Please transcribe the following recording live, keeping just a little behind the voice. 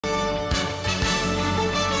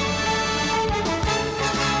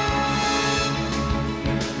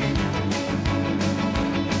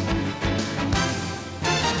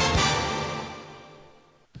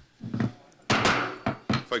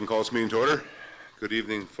can call this meeting to order. Good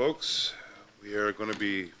evening, folks. We are going to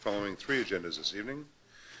be following three agendas this evening.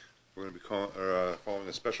 We're going to be following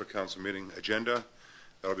a special council meeting agenda.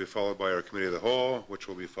 That will be followed by our committee of the whole, which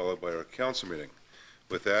will be followed by our council meeting.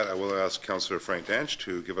 With that, I will ask Councillor Frank Danch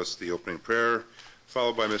to give us the opening prayer,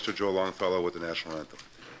 followed by Mr. Joe Longfellow with the national anthem.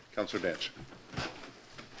 Councillor Danch.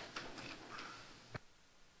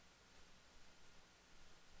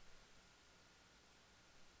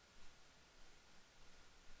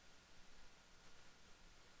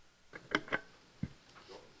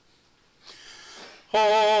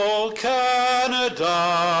 Oh, Canada,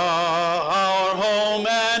 our home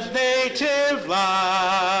and native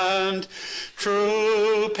land,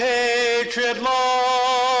 true patriot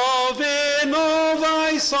love in all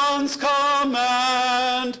thy sons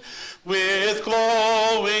command. With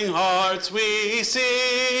glowing hearts we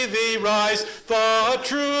see thee rise, the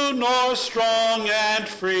true North, strong and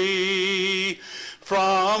free.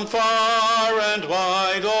 From far and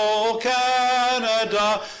wide, O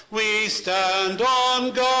Canada, we stand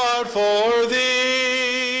on guard for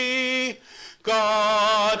thee.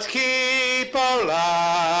 God keep our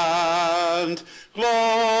land,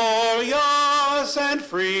 glorious and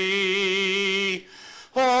free.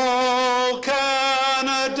 O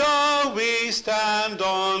Canada, we stand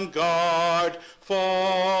on guard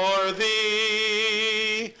for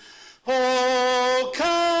thee. O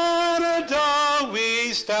Canada,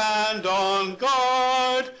 we stand on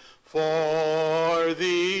guard for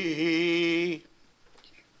thee.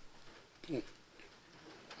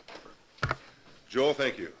 Joel,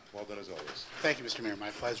 thank you. Well done as always. Thank you, Mr. Mayor. My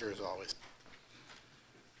pleasure as always.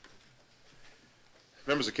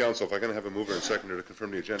 Members of council, if I can have a mover and seconder to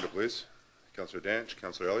confirm the agenda, please. Councillor Danch,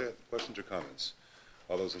 Councillor Elliott, questions or comments?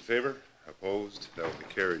 All those in favor? Opposed? That will be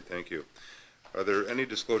carried. Thank you. Are there any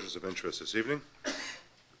disclosures of interest this evening?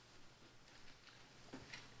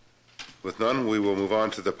 With none, we will move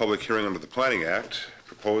on to the public hearing under the Planning Act,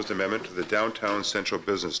 proposed amendment to the Downtown Central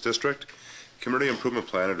Business District Community Improvement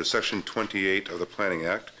Plan under Section 28 of the Planning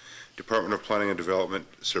Act, Department of Planning and Development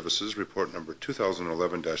Services, Report Number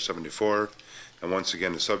 2011-74, and once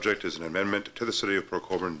again the subject is an amendment to the City of Port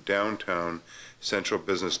Colborne Downtown Central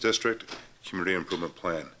Business District Community Improvement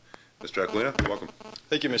Plan. Mr. Aquilina, welcome.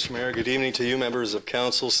 Thank you, Mr. Mayor. Good evening to you, members of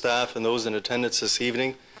council, staff, and those in attendance this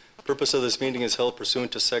evening. The purpose of this meeting is held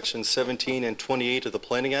pursuant to Section 17 and 28 of the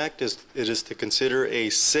Planning Act. It is to consider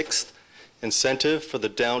a sixth incentive for the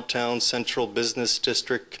Downtown Central Business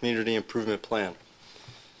District Community Improvement Plan.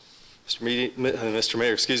 Mr.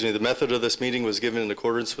 Mayor, the method of this meeting was given in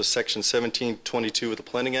accordance with Section 1722 of the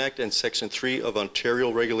Planning Act and Section 3 of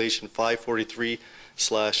Ontario Regulation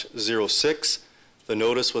 543/06. The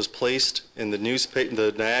notice was placed in the newspaper,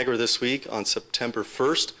 the Niagara this week on September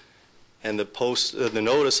 1st. And the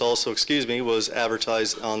notice also, was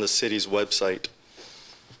advertised on the city's website.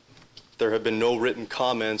 There have been no written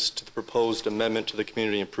comments to the proposed amendment to the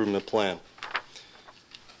Community Improvement Plan.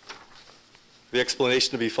 The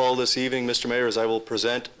explanation to be followed this evening, Mr. Mayor, is I will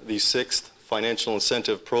present the sixth financial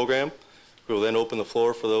incentive program. We will then open the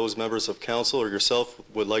floor for those members of council or yourself who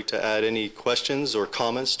would like to add any questions or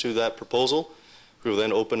comments to that proposal. We will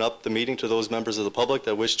then open up the meeting to those members of the public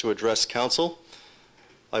that wish to address council.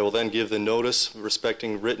 I will then give the notice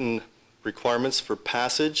respecting written requirements for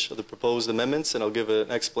passage of the proposed amendments, and I'll give an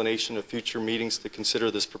explanation of future meetings to consider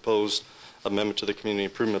this proposed amendment to the Community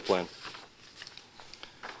Improvement Plan.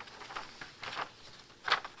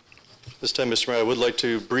 This time, Mr. Mayor, I would like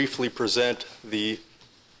to briefly present the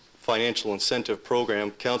financial incentive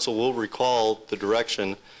program. Council will recall the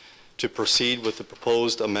direction to proceed with the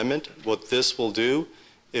proposed amendment. What this will do,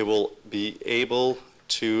 it will be able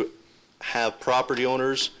to have property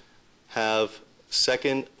owners have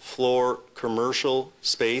second floor commercial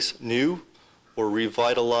space, new or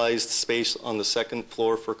revitalized space on the second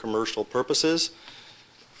floor for commercial purposes.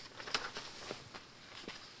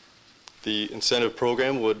 The incentive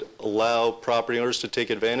program would allow property owners to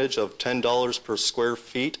take advantage of $10 per square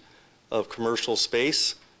feet of commercial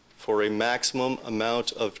space for a maximum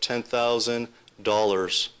amount of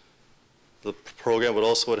 $10,000. The program would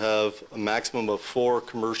also have a maximum of 4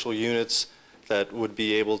 commercial units that would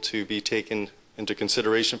be able to be taken into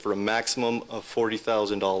consideration for a maximum of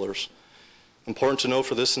 $40,000. Important to note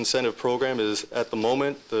for this incentive program is at the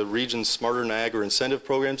moment the region's Smarter Niagara incentive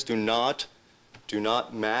programs do not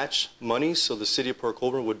match money, so the City of Port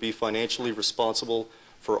Colborne would be financially responsible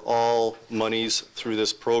for all monies through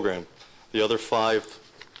this program. The other 5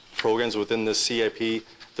 programs within the CIP,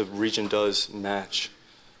 the region does match.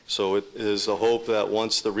 So it is a hope that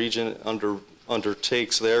once the region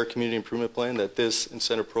undertakes their community improvement plan, that this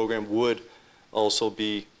incentive program would also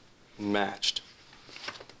be matched.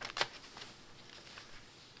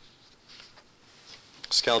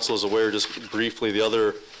 as council is aware, just briefly, the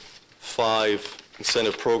other 5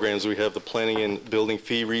 incentive programs, we have the planning and building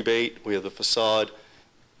fee rebate, we have the facade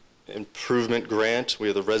improvement grant, we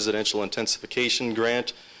have the residential intensification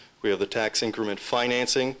grant, we have the tax increment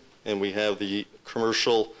financing, and we have the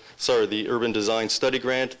the urban design study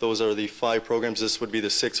grant. Those are the 5 programs. This would be the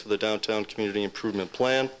 6th for the downtown community improvement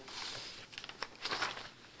plan.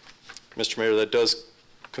 Mr. Mayor, that does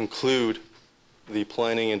conclude the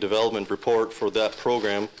planning and development report for that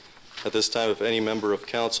program. At this time, if any member of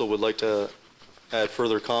council would like to add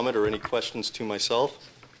further comment or any questions to myself.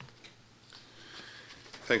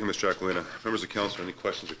 Thank you, Mr. Aquilina. Members of council, any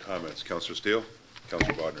questions or comments? Councillor Steele,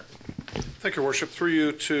 Councillor Bodnar. Thank you, Worship. Through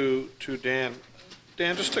you to Dan.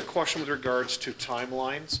 Dan, just a question with regards to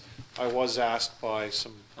timelines. I was asked by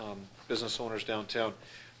some business owners downtown,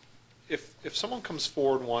 if someone comes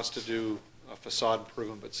forward and wants to do a facade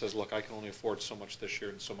improvement but says, look, I can only afford so much this year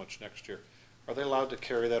and so much next year, are they allowed to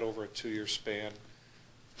carry that over a 2-year span?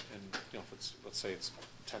 And, you know, if it's, let's say it's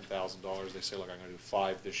 $10,000, they say, look, I'm going to do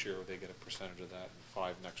 5 this year, they get a percentage of that, and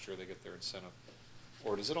 5 next year, they get their incentive.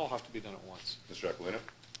 Or does it all have to be done at once? Mr. Aquilina.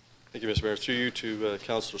 Thank you, Mr. Mayor. Through you to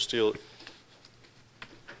Councillor Steele.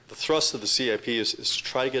 The thrust of the CIP is to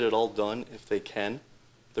try to get it all done if they can.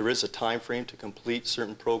 There is a time frame to complete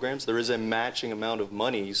certain programs. There is a matching amount of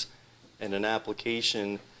monies and an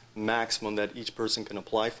application maximum that each person can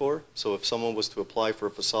apply for. So if someone was to apply for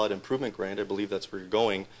a facade improvement grant, I believe that's where you're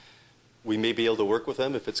going, we may be able to work with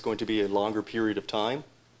them if it's going to be a longer period of time.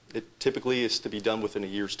 It typically is to be done within a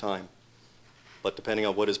year's time. But depending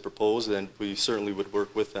on what is proposed, then we certainly would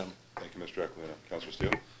work with them. Thank you, Mr. Aquilina. Councillor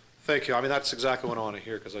Steele. Thank you. I mean, that's exactly what I want to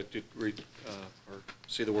hear, because I did read or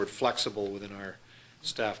see the word flexible within our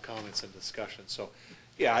staff comments and discussion. So,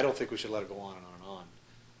 yeah, I don't think we should let it go on and on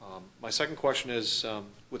and on. My second question is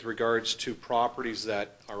with regards to properties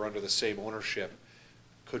that are under the same ownership,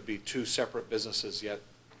 could be 2 separate businesses, yet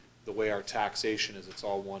the way our taxation is, it's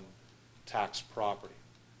all one tax property.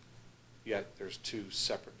 Yet there's 2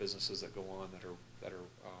 separate businesses that go on that are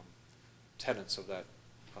tenants of that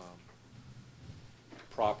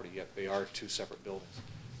property, yet they are 2 separate buildings.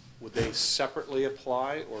 Would they separately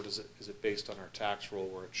apply, or is it based on our tax roll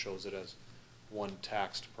where it shows it as one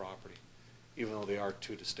taxed property, even though they are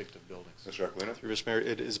 2 distinctive buildings? Mr. Aquilina. Through Mr. Mayor,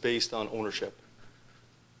 it is based on ownership.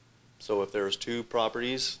 So if there's 2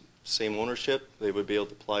 properties, same ownership, they would be able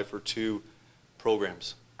to apply for 2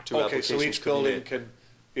 programs. 2 okay, applications. so each building can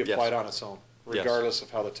be applied on its own, regardless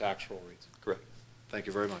of how the tax roll reads. Correct. Thank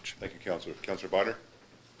you very much. Thank you, Councillor. Councillor Bodnar.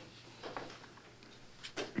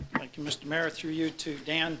 Thank you, Mr. Mayor. Through you to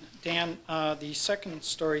Dan. Dan, the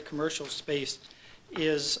second-story commercial space,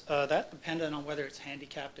 is that dependent on whether it's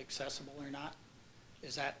handicapped accessible or not?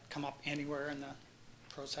 Does that come up anywhere in the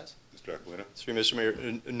process? Mr. Aquilina. Through Mr.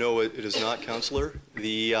 Mayor, no, it is not, Councillor.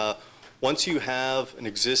 Once you have an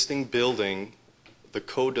existing building, the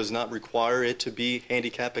code does not require it to be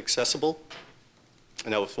handicap accessible.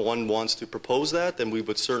 Now, if one wants to propose that, then we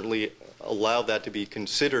would certainly allow that to be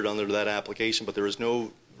considered under that application, but there is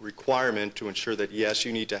no requirement to ensure that, yes,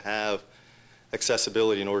 you need to have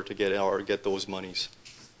accessibility in order to get those monies.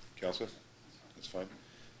 Councillor? That's fine.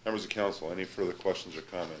 Members of council, any further questions or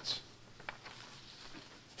comments?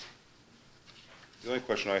 The only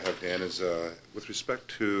question I have, Dan, is with respect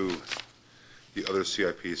to the other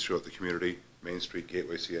CIPs throughout the community, Main Street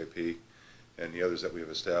Gateway CIP, and the others that we have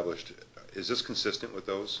established, is this consistent with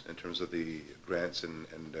those in terms of the grants and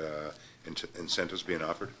incentives being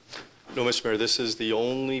offered? No, Mr. Mayor, this is the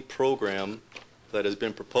only program that has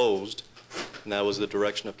been proposed, and that was the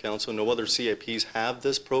direction of council. No other CIPs have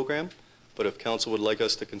this program, but if council would like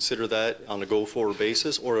us to consider that on a go-forward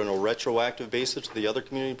basis or on a retroactive basis to the other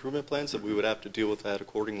community improvement plans, that we would have to deal with that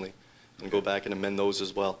accordingly and go back and amend those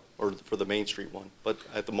as well, or for the Main Street one. But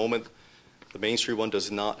at the moment, the Main Street one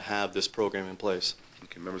does not have this program in place.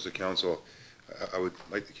 Okay, members of council, I would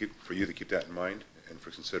like to for you to keep that in mind and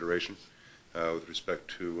for consideration with respect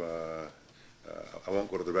to, I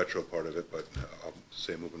won't go to the retro part of it, but I'll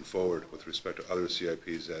say moving forward with respect to other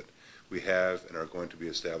CIPs that we have and are going to be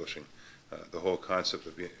establishing. The whole concept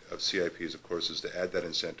of CIPs, of course, is to add that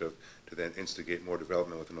incentive to then instigate more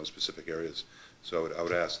development within those specific areas. So I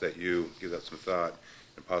would ask that you give that some thought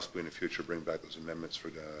and possibly in the future bring back those amendments for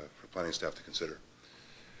planning staff to consider.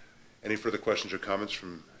 Any further questions or comments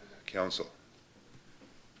from council?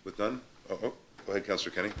 With none? Go ahead,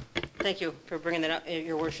 Councillor Kenny. Thank you for bringing that up,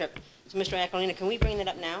 Your Worship. So, Mr. Aquilina, can we bring that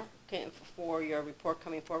up now for your report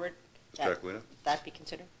coming forward? Mr. Aquilina? That be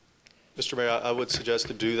considered? Mr. Mayor, I would suggest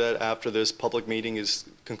to do that after this public meeting is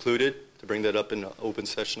concluded, to bring that up in an open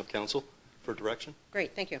session of council for direction.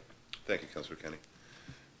 Great, thank you. Thank you, Councillor Kenny.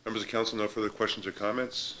 Members of council, no further questions or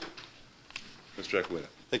comments? Mr. Aquilina.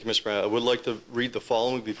 Thank you, Mr. Mayor. I would like to read the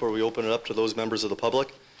following before we open it up to those members of the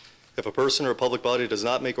public. If a person or a public body does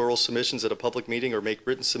not make oral submissions at a public meeting or make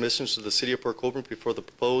written submissions to the City of Port Colborne before the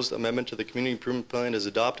proposed amendment to the Community Improvement Plan is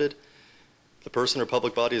adopted, the person or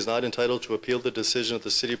public body is not entitled to appeal the decision of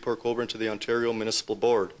the City of Port Colborne to the Ontario Municipal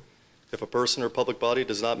Board. If a person or public body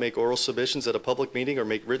does not make oral submissions at a public meeting or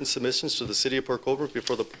make written submissions to the City of Port Colborne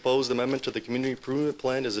before the proposed amendment to the Community Improvement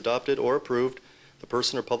Plan is adopted or approved, the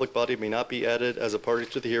person or public body may not be added as a party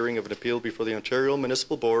to the hearing of an appeal before the Ontario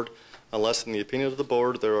Municipal Board unless, in the opinion of the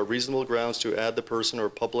Board, there are reasonable grounds to add the person or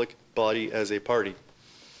public body as a party.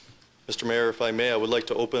 Mr. Mayor, if I may, I would like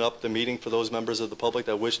to open up the meeting for those members of the public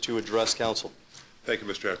that wish to address council. Thank you,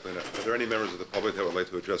 Mr. Aquilina. Are there any members of the public that would like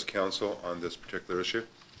to address council on this particular issue?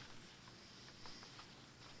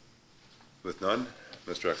 With none,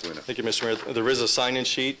 Mr. Aquilina. Thank you, Mr. Mayor. There is a sign-in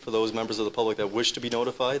sheet for those members of the public that wish to be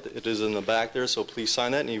notified. It is in the back there, so please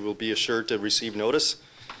sign that and you will be assured to receive notice.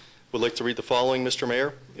 Would like to read the following, Mr.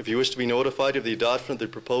 Mayor. If you wish to be notified of the adoption of the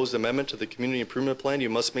proposed amendment to the Community Improvement Plan, you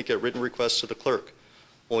must make a written request to the clerk.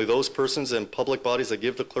 Only those persons and public bodies that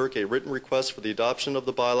give the clerk a written request for the adoption of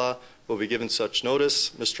the bylaw will be given such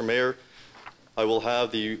notice. Mr. Mayor, I will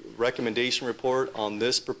have the recommendation report on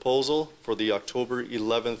this proposal for the October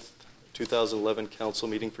 11th, 2011 council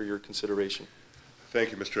meeting for your consideration.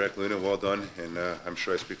 Thank you, Mr. Aquilina. Well done, and I'm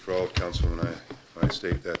sure I speak for all of council when I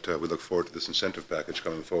state that we look forward to this incentive package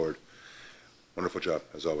coming forward. Wonderful job,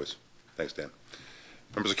 as always. Thanks, Dan.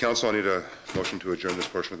 Members of council, I need a motion to adjourn this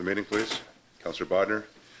portion of the meeting, please. Councillor Bodner,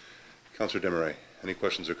 Councillor Desmarais. Any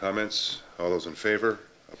questions or comments? All those in favor?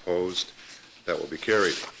 Opposed? That will be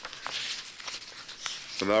carried.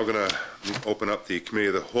 I'm now going to open up the Committee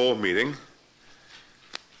of the Whole meeting,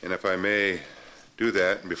 and if I may do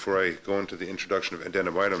that, and before I go into the introduction of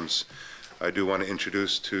addendum items, I do want to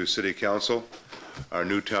introduce to City Council our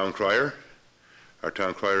new town crier. Our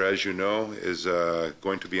town crier, as you know, is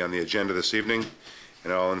going to be on the agenda this evening,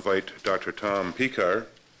 and I'll invite Dr. Tom Picard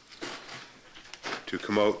to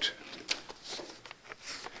come out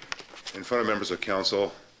in front of members of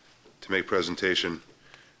council to make presentation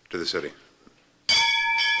to the city.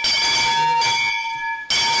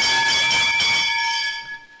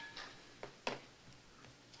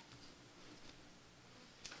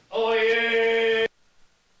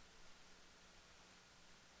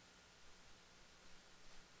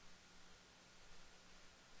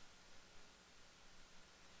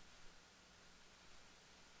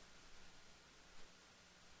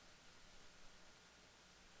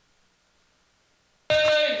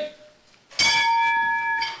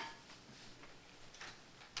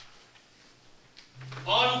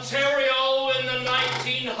 Ontario in the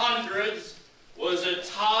 1900s was a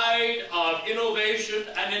tide of innovation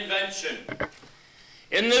and invention.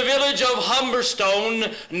 In the village of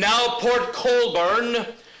Humberstone, now Port Colborne,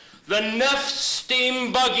 the Neff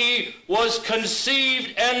steam buggy was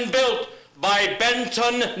conceived and built by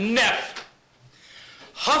Benton Neff.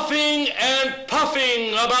 Huffing and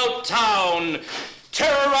puffing about town,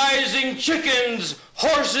 terrorizing chickens,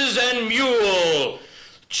 horses, and mule.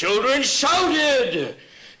 Children shouted,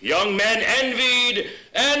 young men envied,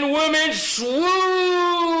 and women swooned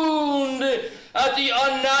at the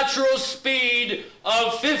unnatural speed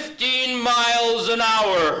of 15 miles an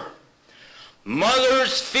hour.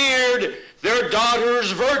 Mothers feared their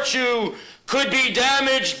daughters' virtue could be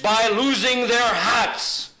damaged by losing their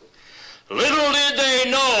hats. Little did they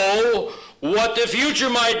know what the future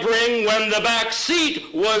might bring when the back seat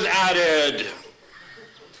was added.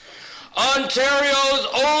 Ontario's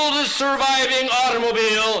oldest surviving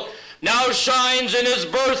automobile now shines in its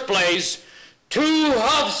birthplace, 2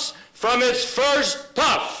 huffs from its first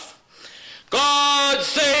puff. God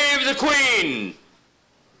save the Queen!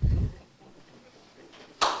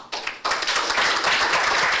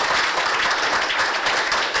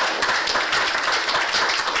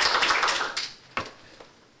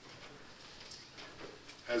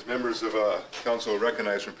 As members of council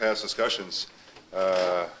recognize from past discussions,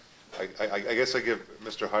 I guess I give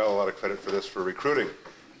Mr. Heil a lot of credit for this, for recruiting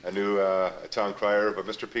a new town crier, but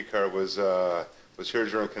Mr. Picard was here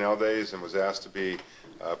during Canal Days and was asked to be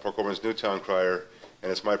Port Colborne's new town crier,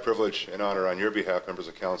 and it's my privilege and honor on your behalf, members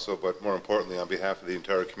of council, but more importantly on behalf of the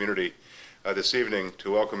entire community this evening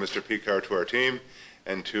to welcome Mr. Picard to our team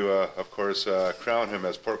and to, of course, crown him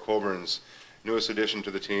as Port Colborne's newest addition to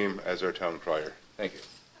the team as our town crier. Thank you.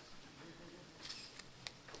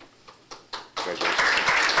 Congratulations.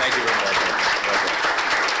 Thank you very much.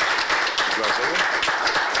 Welcome.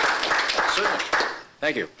 Certainly.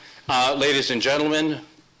 Thank you. Ladies and gentlemen,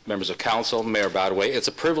 members of council, Mayor Badaway, it's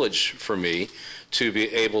a privilege for me to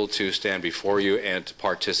be able to stand before you and to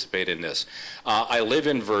participate in this. I live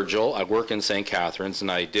in Virgil, I work in St. Catharines,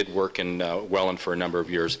 and I did work in Welland for a number of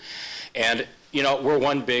years. And, you know, we're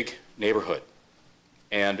one big neighborhood.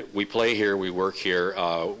 And we play here, we work here,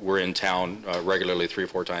 we're in town regularly 3 or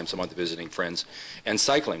 4 times a month visiting friends, and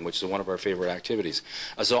cycling, which is one of our favorite activities.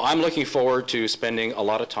 So I'm looking forward to spending a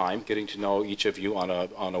lot of time getting to know each of you on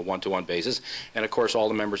a one-to-one basis, and of course all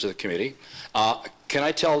the members of the committee. Can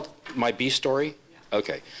I tell my B story?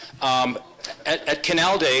 Okay. At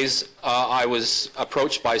Canal Days, I was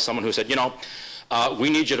approached by someone who said, you know, we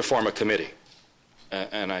need you to form a committee.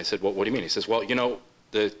 And I said, well, what do you mean? He says, well, you know,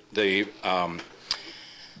 the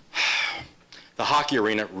hockey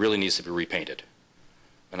arena really needs to be repainted.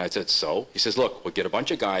 And I said, so? He says, look, we'll get a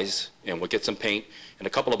bunch of guys and we'll get some paint and a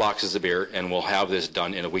couple of boxes of beer and we'll have this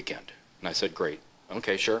done in a weekend. And I said, great.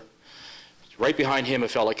 Okay, sure. Right behind him, a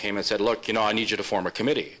fella came and said, look, you know, I need you to form a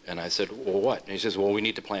committee. And I said, well, what? And he says, well, we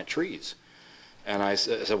need to plant trees. And I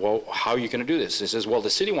said, well, how are you going to do this? He says, well, the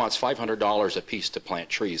city wants $500 a piece to plant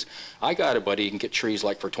trees. I got a buddy, you can get trees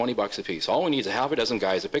like for $20 a piece. All we need is a half a dozen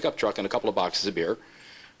guys, a pickup truck, and a couple of boxes of beer,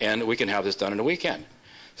 and we can have this done in a weekend.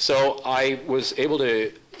 So I was able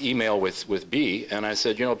to email with B, and I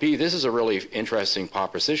said, you know, B, this is a really interesting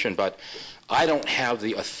proposition, but I don't have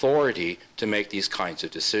the authority to make these kinds of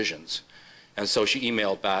decisions. And so she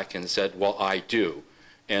emailed back and said, well, I do,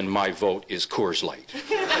 and my vote is Coors Light.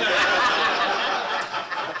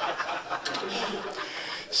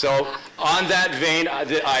 So on that vein,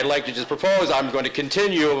 I'd like to just propose I'm going to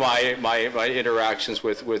continue my interactions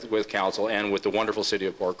with council and with the wonderful city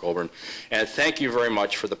of Port Colborne. And thank you very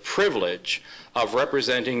much for the privilege of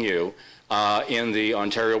representing you in the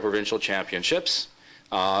Ontario Provincial Championships,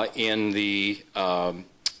 in the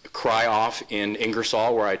Cry-Off in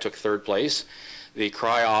Ingersoll, where I took 3rd place, the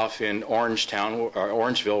Cry-Off in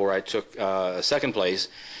Orangeville, where I took 2nd place,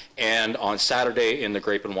 and on Saturday in the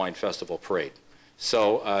Grape and Wine Festival Parade.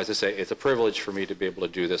 So, as I say, it's a privilege for me to be able to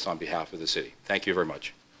do this on behalf of the city. Thank you very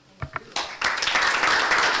much.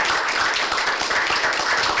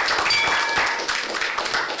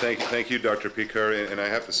 Thank you, Dr. Picard. And I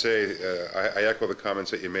have to say, I echo the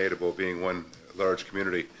comments that you made about being one large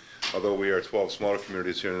community. Although we are 12 smaller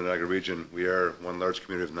communities here in the Niagara region, we are one large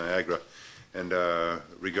community of Niagara. And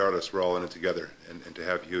regardless, we're all in it together. And to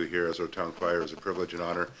have you here as our town crier is a privilege and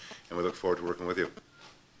honor, and we look forward to working with you.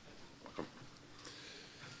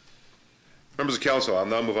 Members of council, I'll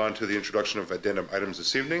now move on to the introduction of addendum items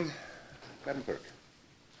this evening. Madam Clerk.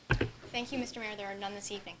 Thank you, Mr. Mayor. There are none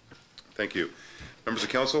this evening. Thank you. Members of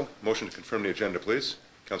council, motion to confirm the agenda, please.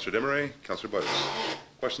 Councillor Desmarais, Councillor Butters.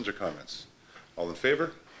 Questions or comments? All in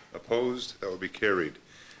favor? Opposed? That will be carried.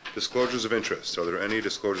 Disclosures of interest. Are there any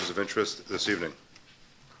disclosures of interest this evening?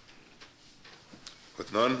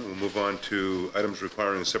 With none, we'll move on to items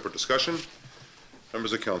requiring a separate discussion.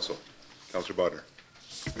 Members of council. Councillor Bodner.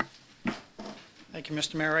 Thank you,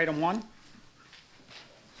 Mr. Mayor. Item 1.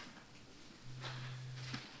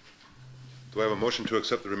 Do I have a motion to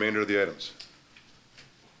accept the remainder of the items?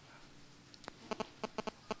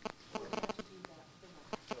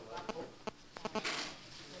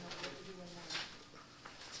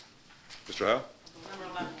 Mr. Howe?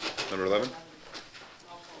 Number 11.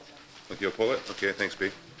 Okay, you'll pull it? Okay, thanks, B.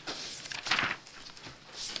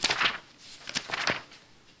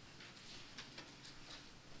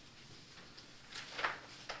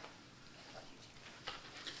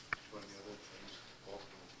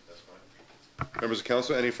 Members of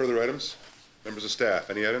council, any further items? Members of staff,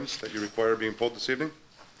 any items that you require being pulled this evening?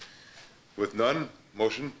 With none,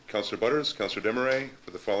 motion, Councillor Butters, Councillor Desmarais for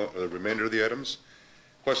the remainder of the items.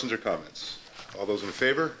 Questions or comments? All those in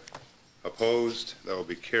favor? Opposed? That will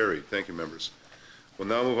be carried. Thank you, members. We'll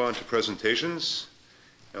now move on to presentations.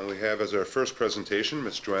 And we have as our first presentation,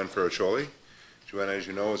 Ms. Joanne Ferracholi. Joanne, as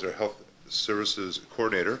you know, is our Health Services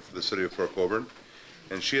Coordinator for the City of Port Colborne.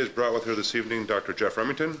 And she has brought with her this evening Dr. Jeff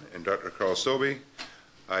Remington and Dr. Carl Sobey.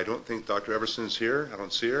 I don't think Dr. Everson's here. I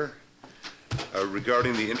don't see her.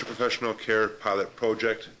 Regarding the Interprofessional Care Pilot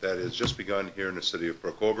Project that has just begun here in the City of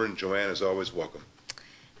Port Colborne. Joanne, as always, welcome.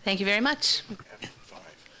 Thank you very much.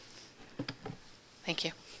 Thank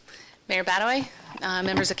you. Mayor Badaway,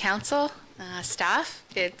 members of council, staff,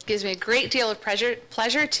 it gives me a great deal of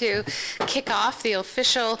pleasure to kick off the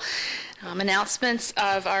official announcements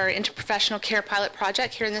of our Interprofessional Care Pilot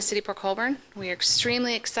Project here in the City of Port Colborne. We are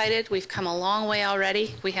extremely excited. We've come a long way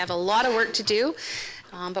already. We have a lot of work to do,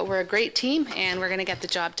 but we're a great team and we're going to get the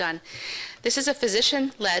job done. This is a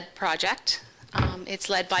physician-led project. It's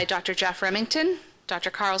led by Dr. Jeff Remington, Dr.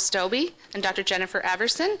 Carl Stobie and Dr. Jennifer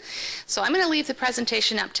Everson. So I'm going to leave the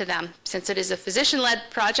presentation up to them. Since it is a physician-led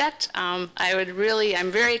project, I'm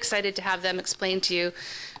very excited to have them explain to you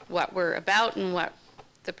what we're about and what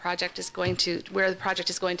the project is going to, where the project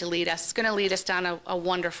is going to lead us. It's going to lead us down a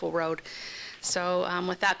wonderful road. So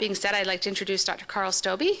with that being said, I'd like to introduce Dr. Carl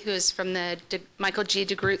Stobie, who is from the Michael G.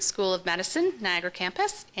 DeGroote School of Medicine, Niagara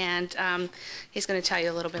campus, and he's going to tell you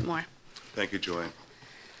a little bit more. Thank you, Joanne.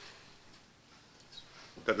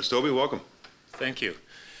 Dr. Stobie, welcome. Thank you.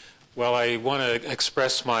 Well, I want to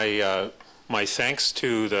express my thanks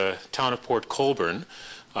to the town of Port Colborne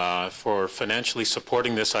for financially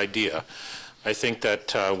supporting this idea. I think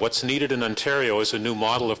that what's needed in Ontario is a new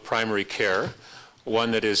model of primary care,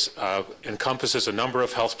 one that encompasses a number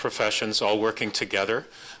of health professions all working together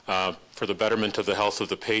for the betterment of the health of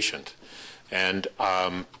the patient. And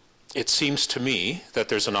it seems to me that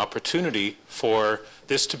there's an opportunity for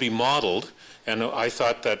this to be modeled, and I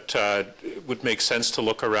thought that it would make sense to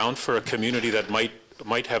look around for a community that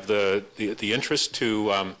might have the interest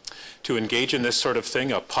to engage in this sort of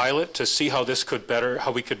thing, a pilot, to see how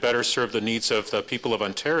we could better serve the needs of the people of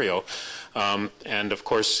Ontario. And of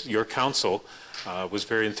course, your council was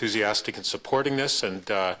very enthusiastic in supporting this, and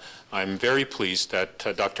I'm very pleased that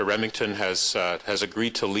Dr. Remington has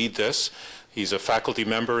agreed to lead this. He's a faculty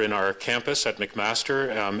member in our campus at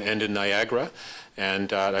McMaster and in Niagara,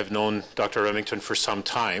 and I've known Dr. Remington for some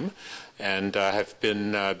time, and have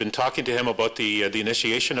been talking to him about the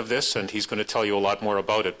initiation of this, and he's going to tell you a lot more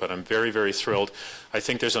about it, but I'm very, very thrilled. I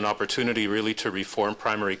think there's an opportunity really to reform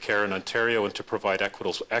primary care in Ontario and to provide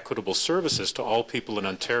equitable services to all people in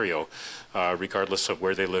Ontario, regardless of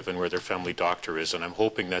where they live and where their family doctor is, and I'm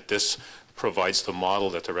hoping that this provides the model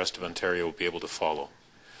that the rest of Ontario will be able to follow.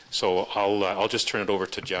 So I'll just turn it over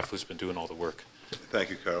to Jeff, who's been doing all the work. Thank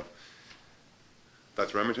you, Carl.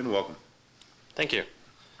 Dr. Remington, welcome. Thank you.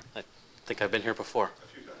 I think I've been here before. A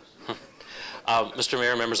few times. Mr.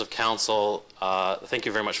 Mayor, members of council, thank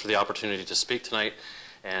you very much for the opportunity to speak tonight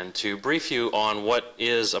and to brief you on what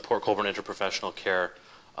is a Port Colborne Interprofessional Care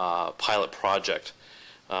pilot project.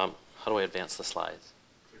 How do I advance the slides?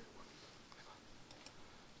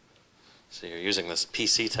 So you're using this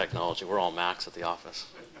PC technology. We're all Macs at the office.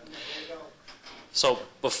 So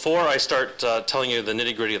before I start telling you the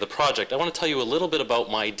nitty-gritty of the project, I want to tell you a little bit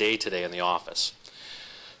about my day today in the office.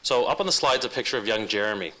 So up on the slide's a picture of young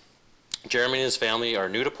Jeremy. Jeremy and his family are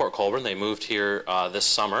new to Port Colborne. They moved here this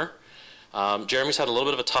summer. Jeremy's had a little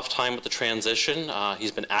bit of a tough time with the transition.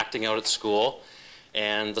 He's been acting out at school.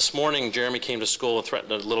 And this morning, Jeremy came to school and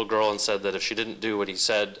threatened a little girl and said that if she didn't do what he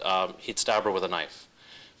said, he'd stab her with a knife.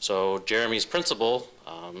 So Jeremy's principal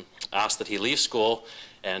asked that he leave school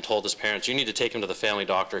and told his parents, you need to take him to the family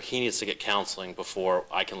doctor. He needs to get counseling before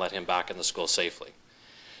I can let him back in the school safely.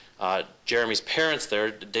 Jeremy's parents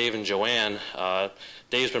there, Dave and Joanne,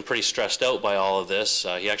 Dave's been pretty stressed out by all of this.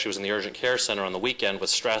 He actually was in the urgent care center on the weekend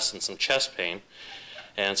with stress and some chest pain.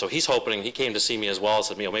 And so he's hoping, he came to see me as well and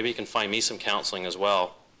said, maybe he can find me some counseling as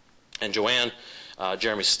well. And Joanne,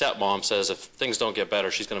 Jeremy's stepmom, says if things don't get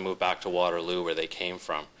better, she's going to move back to Waterloo where they came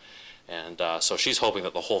from. And so she's hoping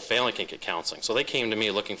that the whole family can get counseling. So they came to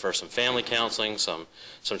me looking for some family counseling, some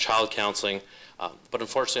child counseling, but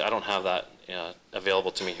unfortunately I don't have that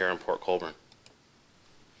available to me here in Port Colborne.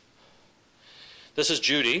 This is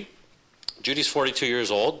Judy. Judy's 42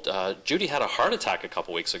 years old. Judy had a heart attack a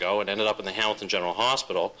couple weeks ago and ended up in the Hamilton General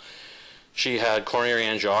Hospital. She had coronary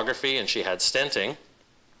angiography and she had stenting.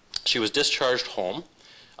 She was discharged home.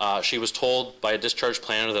 She was told by a discharge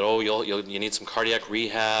planner that, you need some cardiac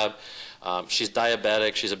rehab. She's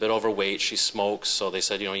diabetic, she's a bit overweight, she smokes, so they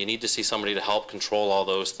said, you need to see somebody to help control all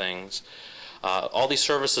those things. All these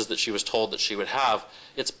services that she was told that she would have,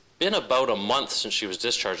 it's been about a month since she was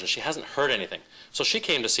discharged and she hasn't heard anything. So she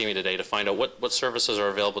came to see me today to find out what services are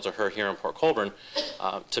available to her here in Port Colborne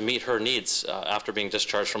to meet her needs after being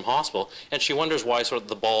discharged from hospital. And she wonders why sort of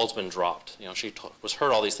the ball's been dropped. She was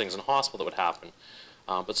heard all these things in hospital that would happen.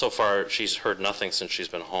 But so far, she's heard nothing since she's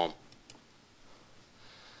been home.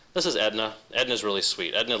 This is Edna. Edna's really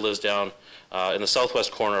sweet. Edna lives down in the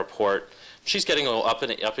southwest corner of Port. She's getting up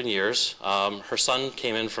in years. Her son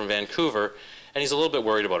came in from Vancouver, and he's a little bit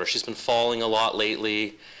worried about her. She's been falling a lot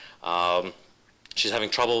lately. She's having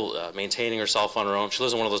trouble maintaining herself on her own. She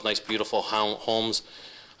lives in one of those nice, beautiful homes,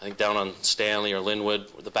 I think down on Stanley or Linwood.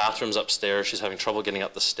 The bathroom's upstairs. She's having trouble getting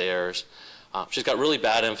up the stairs. She's got really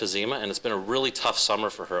bad emphysema, and it's been a really tough summer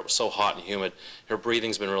for her. It was so hot and humid. Her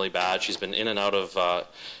breathing's been really bad. She's been in and out of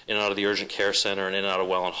the urgent care center and in and out of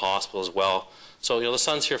Welland Hospital as well. So, the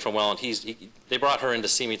son's here from Welland. They brought her in to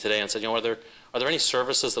see me today and said, are there any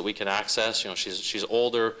services that we can access? She's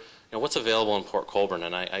older. what's available in Port Colborne?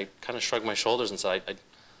 And I kind of shrugged my shoulders and said,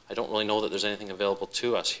 I don't really know that there's anything available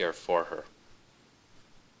to us here for her.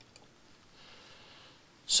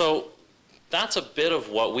 So that's a bit of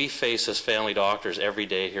what we face as family doctors every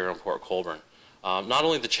day here in Port Colborne. Not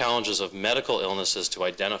only the challenges of medical illnesses to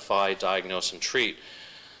identify, diagnose, and treat,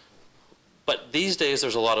 but these days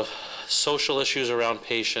there's a lot of social issues around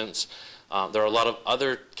patients. There are a lot of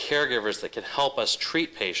other caregivers that can help us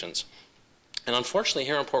treat patients. And unfortunately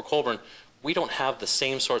here in Port Colborne, we don't have the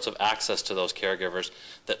same sorts of access to those caregivers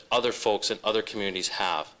that other folks in other communities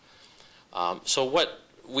have. So what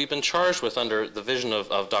we've been charged with under the vision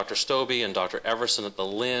of Dr. Stobie and Dr. Everson at the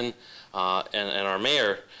Lynn and our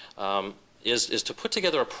mayor is to put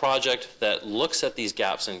together a project that looks at these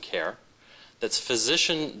gaps in care, that's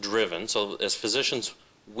physician-driven. So as physicians,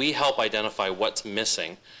 we help identify what's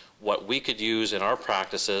missing, what we could use in our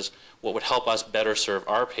practices, what would help us better serve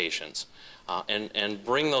our patients, and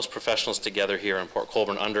bring those professionals together here in Port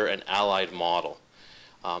Colborne under an allied model.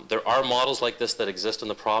 There are models like this that exist in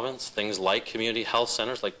the province, things like community health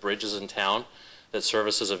centers, like Bridges in town, that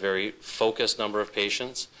services a very focused number of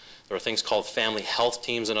patients. There are things called family health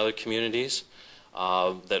teams in other communities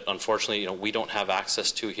that unfortunately we don't have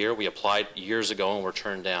access to here. We applied years ago and were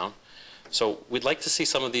turned down. So we'd like to see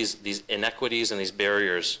some of these inequities and these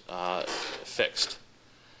barriers fixed.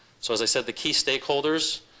 So as I said, the key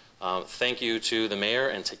stakeholders, thank you to the mayor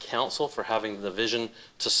and to council for having the vision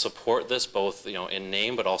to support this, both in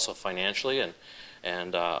name but also financially.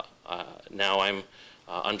 And now I'm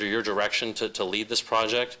under your direction to lead this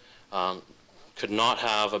project. Could not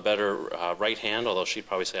have a better right hand, although she'd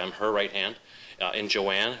probably say I'm her right hand, in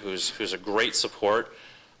Joanne, who's a great support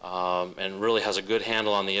and really has a good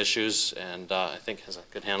handle on the issues, and I think has a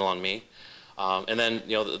good handle on me. And then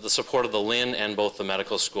the support of the Lynn and both the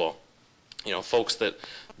medical school. Folks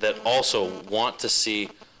that also want to see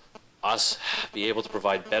us be able to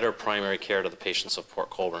provide better primary care to the patients of Port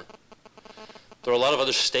Colborne. There are a lot of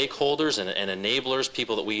other stakeholders and enablers,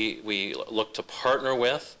 people that we look to partner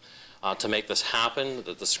with to make this happen.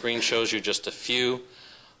 The screen shows you just a few.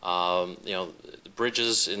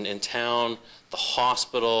 Bridges in town, the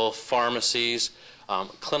hospital, pharmacies.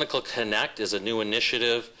 Clinical Connect is a new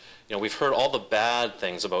initiative. We've heard all the bad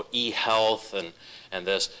things about e-health and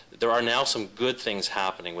this. There are now some good things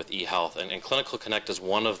happening with e-health, and Clinical Connect is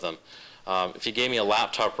one of them. If you gave me a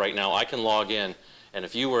laptop right now, I can log in, and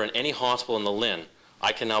if you were in any hospital in the Lynn,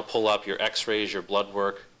 I can now pull up your x-rays, your blood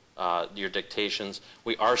work, your dictations.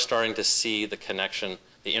 We are starting to see the connection,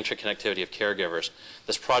 the interconnectivity of caregivers.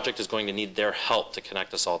 This project is going to need their help to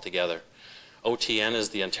connect us all together. OTN is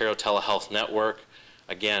the Ontario Telehealth Network.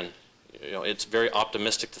 Again, it's very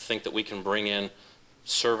optimistic to think that we can bring in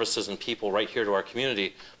services and people right here to our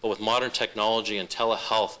community, but with modern technology and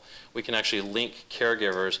telehealth, we can actually link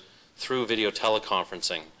caregivers through video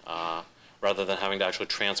teleconferencing rather than having to actually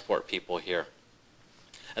transport people here.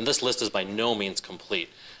 And this list is by no means complete.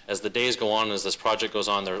 As the days go on, as this project goes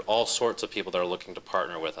on, there are all sorts of people that are looking to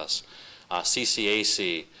partner with us.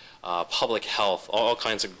 CCAC, public health, all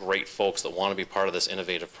kinds of great folks that want to be part of this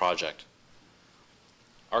innovative project.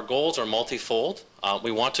 Our goals are multifold.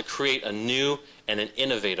 We want to create a new and an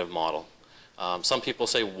innovative model. Some people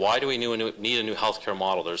say, why do we need a new healthcare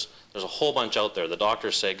model? There's a whole bunch out there. The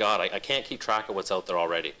doctors say, God, I can't keep track of what's out there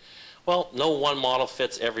already. Well, no one model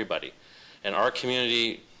fits everybody. And our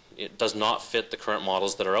community, it does not fit the current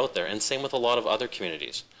models that are out there, and same with a lot of other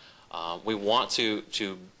communities. We want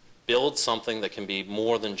to build something that can be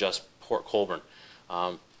more than just Port Colborne.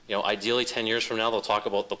 Ideally 10 years from now, they'll talk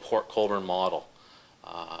about the Port Colborne model.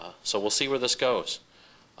 So we'll see where this goes.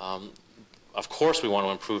 Of course we want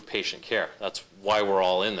to improve patient care. That's why we're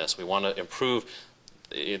all in this. We want to improve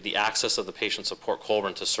the access of the patients of Port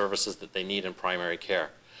Colborne to services that they need in primary care.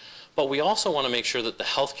 But we also want to make sure that the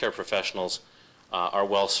healthcare professionals are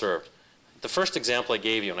well served. The first example I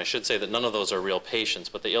gave you, and I should say that none of those are real patients,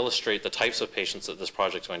 but they illustrate the types of patients that this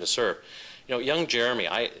project is going to serve. Young Jeremy,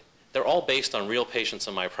 they're all based on real patients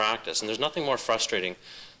in my practice, and there's nothing more frustrating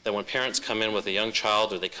than when parents come in with a young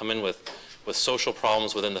child or they come in with social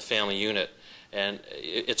problems within the family unit. And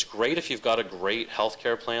it's great if you've got a great health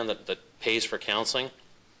care plan that pays for counseling.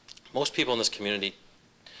 Most people in this community,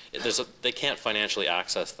 they can't financially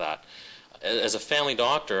access that. As a family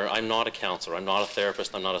doctor, I'm not a counselor, I'm not a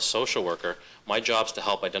therapist, I'm not a social worker. My job is to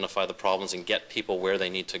help identify the problems and get people where they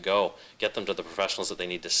need to go, get them to the professionals that they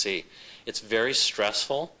need to see. It's very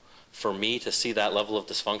stressful for me to see that level of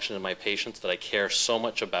dysfunction in my patients that I care so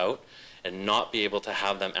much about and not be able to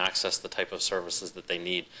have them access the type of services that they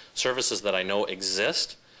need. Services that I know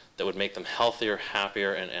exist that would make them healthier,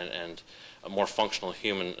 happier, and more functional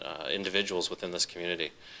human individuals within this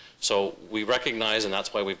community. So we recognize, and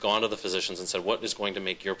that's why we've gone to the physicians and said, what is going to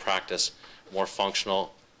make your practice more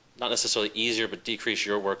functional, not necessarily easier, but decrease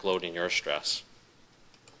your workload and your stress.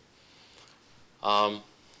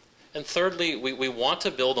 And thirdly, we want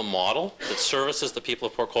to build a model that services the people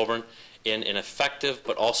of Port Colborne in an effective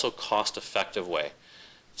but also cost-effective way.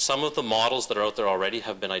 Some of the models that are out there already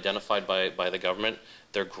have been identified by the government.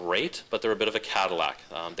 They're great, but they're a bit of a Cadillac.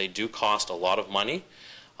 They do cost a lot of money,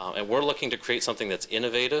 and we're looking to create something that's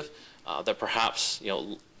innovative, that perhaps,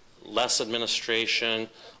 less administration,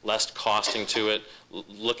 less costing to it,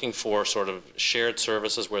 looking for sort of shared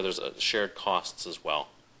services where there's shared costs as well.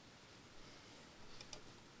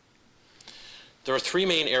 There are three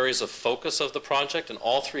main areas of focus of the project, and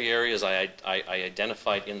all three areas I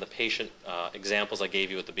identified in the patient examples I gave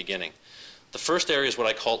you at the beginning. The first area is what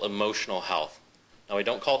I call emotional health. Now, I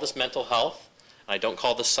don't call this mental health, and I don't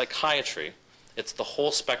call this psychiatry. It's the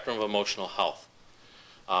whole spectrum of emotional health.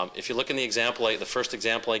 If you look in the example, the first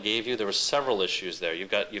example I gave you, there were several issues there. You've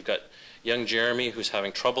got young Jeremy who's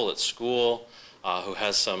having trouble at school, who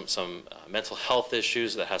has some mental health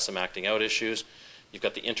issues, that has some acting out issues. You've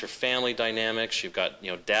got the interfamily dynamics. You've got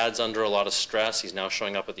dad's under a lot of stress. He's now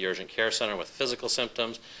showing up at the urgent care center with physical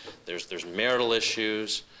symptoms. There's marital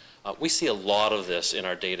issues. We see a lot of this in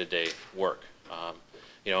our day-to-day work.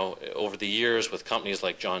 Over the years with companies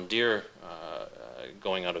like John Deere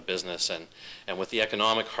going out of business and with the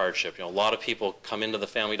economic hardship, a lot of people come into the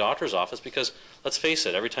family doctor's office because, let's face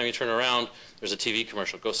it, every time you turn around, there's a TV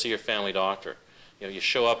commercial. Go see your family doctor. You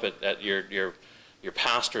show up at your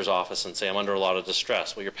pastor's office and say, I'm under a lot of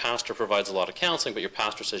distress. Well, your pastor provides a lot of counseling, but your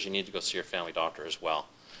pastor says you need to go see your family doctor as well.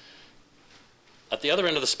 At the other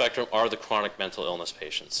end of the spectrum are the chronic mental illness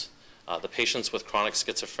patients. The patients with chronic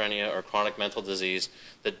schizophrenia or chronic mental disease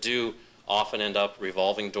that do often end up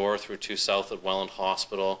revolving door through 2 South at Welland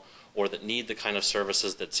Hospital, or that need the kind of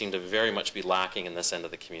services that seem to very much be lacking in this end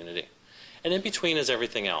of the community. And in between is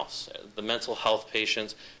everything else. The mental health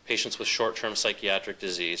patients, patients with short-term psychiatric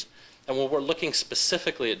disease. And what we're looking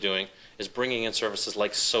specifically at doing is bringing in services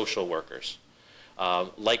like social workers,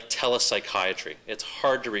 like telepsychiatry. It's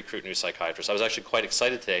hard to recruit new psychiatrists. I was actually quite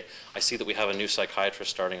excited today. I see that we have a new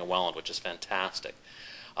psychiatrist starting at Welland, which is fantastic.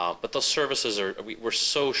 But those services we're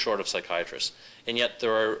so short of psychiatrists. And yet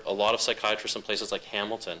there are a lot of psychiatrists in places like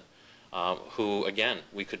Hamilton who, again,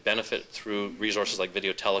 we could benefit through resources like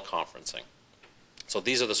video teleconferencing. So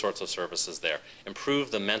these are the sorts of services there. Improve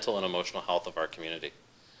the mental and emotional health of our community.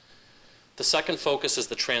 The second focus is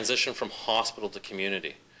the transition from hospital to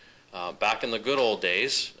community. Back in the good old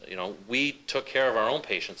days, we took care of our own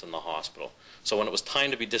patients in the hospital. So when it was time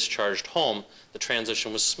to be discharged home, the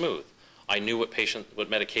transition was smooth. I knew what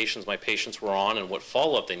medications my patients were on and what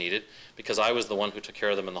follow-up they needed because I was the one who took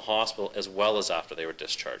care of them in the hospital as well as after they were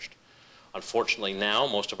discharged. Unfortunately now,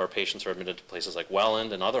 most of our patients are admitted to places like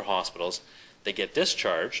Welland and other hospitals. They get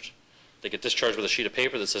discharged. They get discharged with a sheet of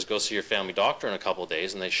paper that says, go see your family doctor in a couple of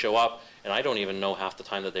days, and they show up, and I don't even know half the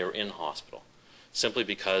time that they were in hospital, simply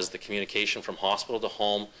because the communication from hospital to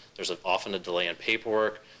home, there's often a delay in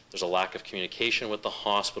paperwork, there's a lack of communication with the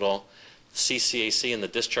hospital. CCAC and the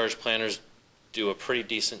discharge planners do a pretty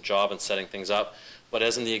decent job in setting things up, but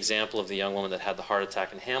as in the example of the young woman that had the heart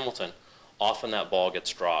attack in Hamilton, often that ball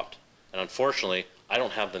gets dropped. And unfortunately, I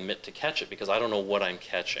don't have the mitt to catch it because I don't know what I'm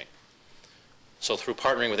catching. So through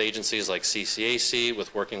partnering with agencies like CCAC,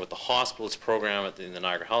 with working with the hospitals program in the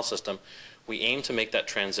Niagara Health System, we aim to make that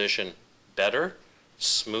transition better,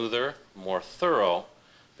 smoother, more thorough,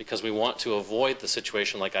 because we want to avoid the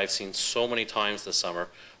situation like I've seen so many times this summer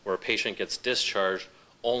where a patient gets discharged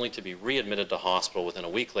only to be readmitted to hospital within a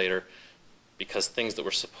week later because things that were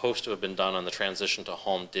supposed to have been done on the transition to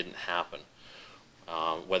home didn't happen.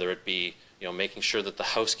 Whether it be making sure that the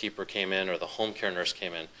housekeeper came in or the home care nurse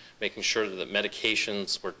came in, making sure that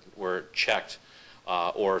medications were checked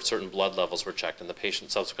or certain blood levels were checked, and the patient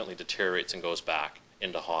subsequently deteriorates and goes back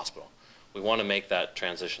into hospital. We want to make that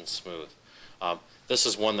transition smooth. This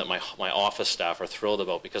is one that my office staff are thrilled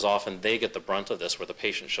about because often they get the brunt of this where the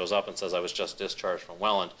patient shows up and says, I was just discharged from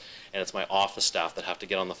Welland, and it's my office staff that have to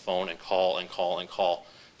get on the phone and call and call and call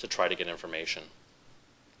to try to get information.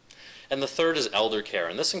 And the third is elder care,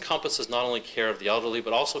 and this encompasses not only care of the elderly,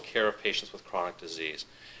 but also care of patients with chronic disease.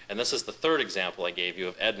 And this is the third example I gave you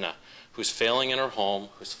of Edna, who's failing in her home,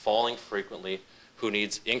 who's falling frequently, who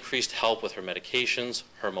needs increased help with her medications,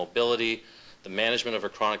 her mobility, the management of her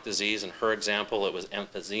chronic disease. In her example, it was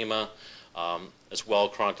emphysema, as well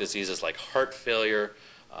chronic diseases like heart failure,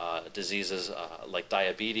 diseases like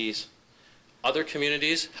diabetes. Other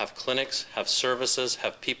communities have clinics, have services,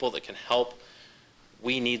 have people that can help.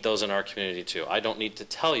 We need those in our community too. I don't need to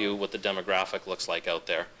tell you what the demographic looks like out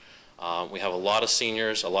there. We have a lot of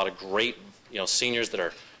seniors, a lot of great, seniors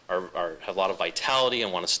that have a lot of vitality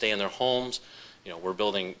and want to stay in their homes. We're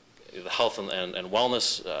building the health and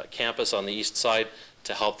wellness campus on the east side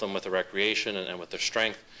to help them with the recreation and with their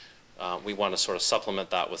strength. We want to sort of supplement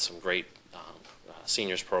that with some great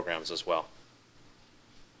seniors programs as well.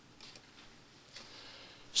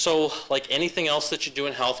 So, like anything else that you do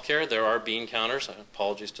in healthcare, there are bean counters.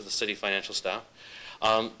 Apologies to the city financial staff.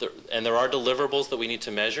 And there are deliverables that we need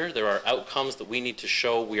to measure. There are outcomes that we need to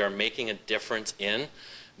show we are making a difference in,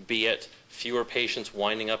 be it fewer patients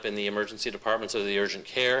winding up in the emergency departments or the urgent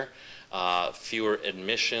care, fewer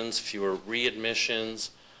admissions, fewer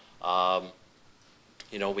readmissions.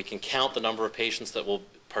 We can count the number of patients that will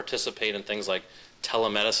participate in things like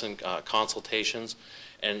telemedicine consultations.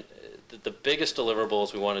 And the biggest deliverable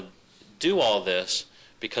is we want to do all this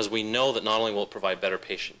because we know that not only will it provide better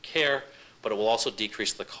patient care, but it will also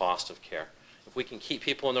decrease the cost of care. If we can keep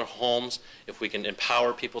people in their homes, if we can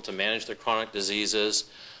empower people to manage their chronic diseases,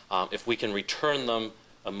 if we can return them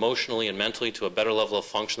emotionally and mentally to a better level of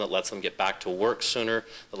function that lets them get back to work sooner,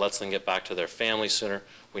 that lets them get back to their family sooner,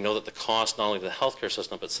 we know that the cost not only of the healthcare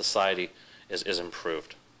system but society is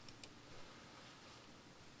improved.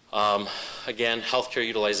 Again, healthcare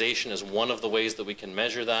utilization is one of the ways that we can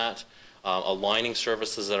measure that. Aligning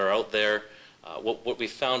services that are out there. What we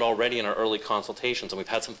found already in our early consultations, and we've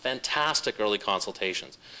had some fantastic early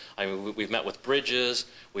consultations. I mean, we've met with Bridges,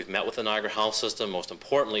 we've met with the Niagara Health System, most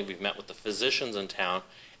importantly, we've met with the physicians in town.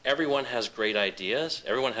 Everyone has great ideas,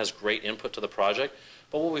 everyone has great input to the project,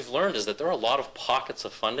 but what we've learned is that there are a lot of pockets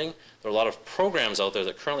of funding, there are a lot of programs out there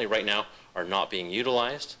that currently right now are not being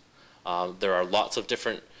utilized. There are lots of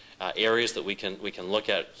different areas that we can look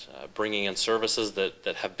at bringing in services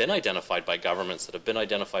that have been identified by governments, that have been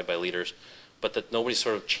identified by leaders, but that nobody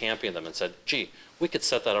sort of championed them and said, gee, we could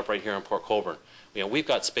set that up right here in Port Colborne. We've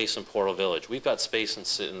got space in Portal Village. We've got space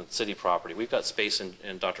in city property. We've got space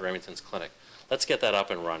in Dr. Remington's clinic. Let's get that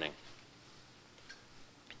up and running.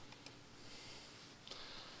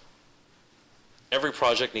 Every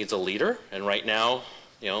project needs a leader, and right now,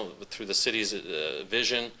 through the city's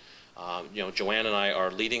vision, Joanne and I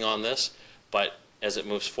are leading on this, but as it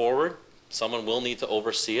moves forward, someone will need to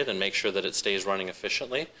oversee it and make sure that it stays running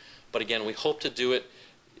efficiently. But again, we hope to do it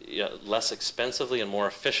less expensively and more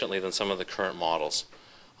efficiently than some of the current models,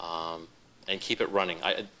 and keep it running.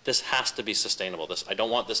 This has to be sustainable. I don't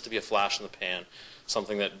want this to be a flash in the pan,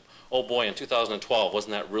 something that, oh boy, in 2012,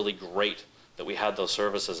 wasn't that really great that we had those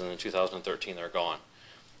services, and in 2013 they're gone.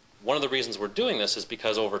 One of the reasons we're doing this is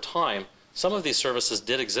because over time, some of these services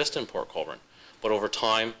did exist in Port Colborne, but over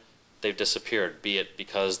time they've disappeared, be it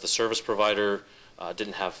because the service provider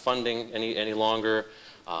didn't have funding any longer.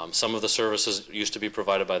 Some of the services used to be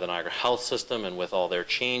provided by the Niagara Health System, and with all their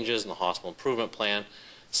changes in the hospital improvement plan,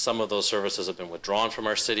 some of those services have been withdrawn from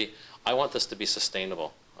our city. I want this to be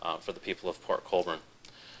sustainable for the people of Port Colborne.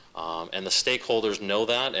 And the stakeholders know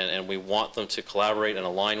that, and we want them to collaborate and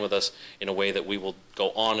align with us in a way that we will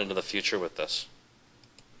go on into the future with this.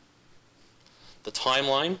 The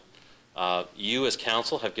timeline, you as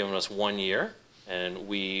council have given us 1 year, and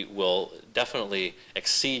we will definitely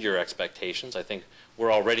exceed your expectations. I think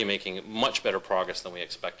we're already making much better progress than we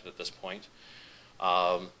expected at this point.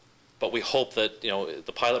 But we hope that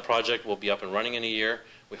the pilot project will be up and running in a year.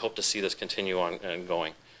 We hope to see this continue on and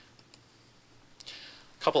going.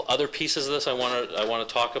 A couple other pieces of this I want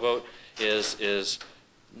to talk about is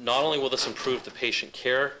not only will this improve the patient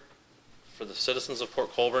care for the citizens of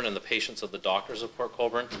Port Colborne and the patients of the doctors of Port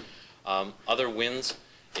Colborne. Other wins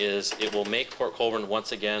is it will make Port Colborne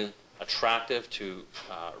once again attractive to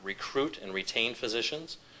recruit and retain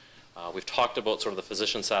physicians. We've talked about sort of the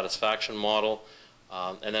physician satisfaction model,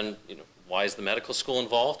 and then why is the medical school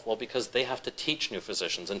involved? Well, because they have to teach new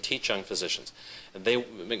physicians and teach young physicians. And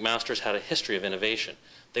McMaster's had a history of innovation.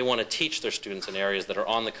 They want to teach their students in areas that are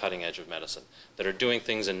on the cutting edge of medicine, that are doing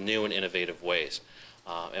things in new and innovative ways.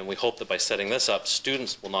 And we hope that by setting this up,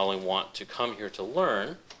 students will not only want to come here to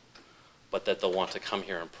learn, but that they'll want to come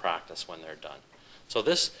here and practice when they're done. So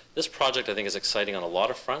this project, I think, is exciting on a lot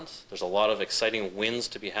of fronts. There's a lot of exciting wins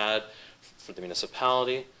to be had for the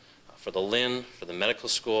municipality, for the LIN, for the medical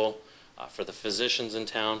school, for the physicians in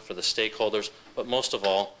town, for the stakeholders, but most of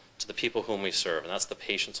all, to the people whom we serve, and that's the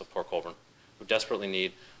patients of Port Colborne, who desperately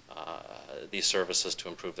need these services to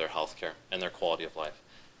improve their health care and their quality of life.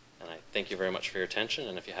 And I thank you very much for your attention,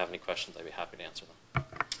 and if you have any questions, I'd be happy to answer them.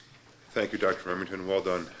 Thank you, Dr. Remington. Well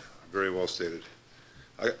done. Very well stated.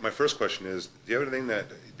 My first question is, do you have anything that,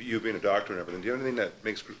 you being a doctor and everything, do you have anything that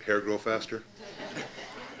makes hair grow faster?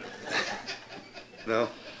 No?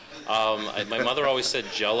 My mother always said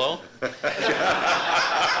Jell-O.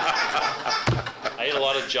 I ate a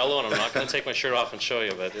lot of Jell-O, and I'm not going to take my shirt off and show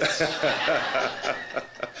you, but it's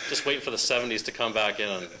just waiting for the 70s to come back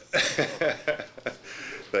in.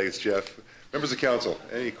 Thanks, Jeff. Members of council,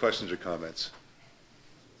 any questions or comments?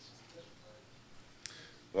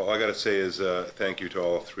 Well, all I got to say is thank you to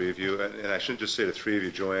all three of you, and I shouldn't just say the three of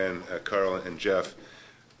you, Joanne, Carl, and Jeff,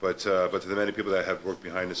 but to the many people that have worked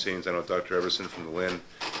behind the scenes. I know Dr. Everson from the Lynn,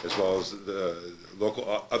 as well as the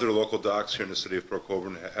other local docs here in the city of Port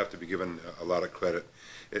Colborne have to be given a lot of credit.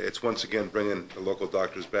 It's once again bringing the local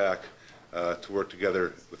doctors back to work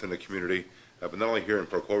together within the community, but not only here in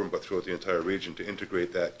Port Colborne, but throughout the entire region, to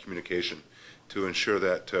integrate that communication, to ensure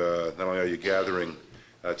that not only are you gathering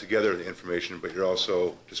together the information, but you're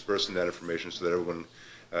also dispersing that information so that everyone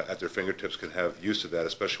at their fingertips can have use of that,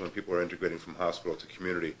 especially when people are integrating from hospital to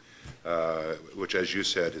community, which, as you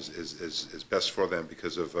said, is best for them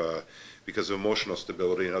because of emotional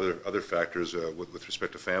stability and other factors with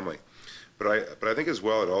respect to family. But I think as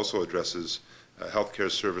well it also addresses healthcare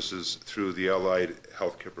services through the allied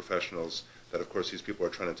healthcare professionals that, of course, these people are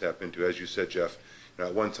trying to tap into. As you said, Jeff,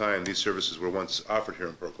 at one time these services were once offered here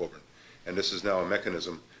in Port Colborne, and this is now a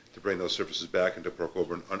mechanism to bring those services back into Port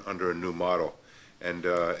Colborne under a new model. And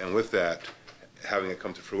with that, having it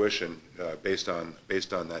come to fruition based on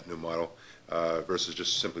that new model versus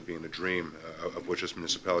just simply being a dream of which this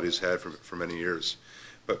municipality has had for many years.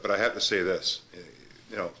 But I have to say this,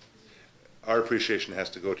 our appreciation has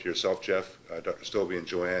to go to yourself, Jeff, Dr. Stobie, and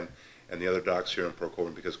Joanne, and the other docs here in Port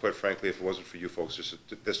Colborne, because quite frankly, if it wasn't for you folks,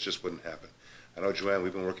 this just wouldn't happen. I know, Joanne,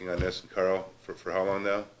 we've been working on this, and Carl, for how long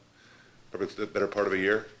now? Probably the better part of a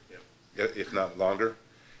year, if not longer.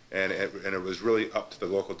 And it was really up to the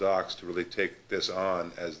local docs to really take this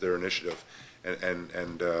on as their initiative.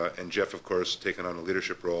 And Jeff, of course, taking on a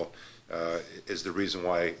leadership role is the reason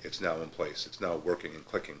why it's now in place. It's now working and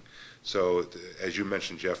clicking. So as you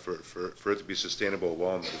mentioned, Jeff, for it to be sustainable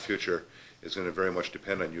well into the future is going to very much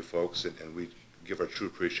depend on you folks, and we give our true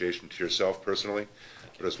appreciation to yourself personally,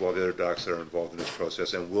 but as well the other docs that are involved in this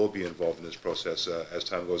process and will be involved in this process as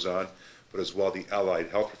time goes on, but as well the allied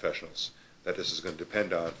health professionals that this is going to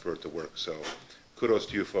depend on for it to work. So kudos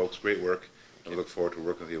to you folks, great work, and we look forward to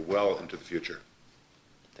working with you well into the future.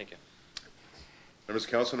 Thank you. Members of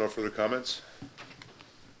council, no further comments?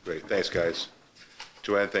 Great, thanks guys.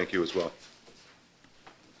 Joanne, thank you as well.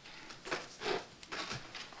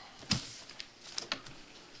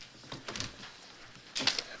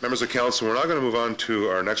 Members of council, we're now going to move on to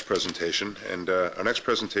our next presentation, and our next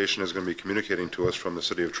presentation is going to be communicating to us from the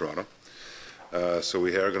City of Toronto. So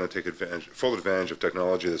we are going to take full advantage of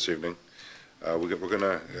technology this evening. We're going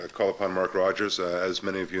to call upon Mark Rogers. As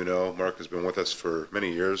many of you know, Mark has been with us for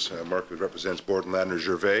many years. Mark represents Borden Ladner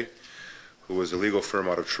Gervais, who is a legal firm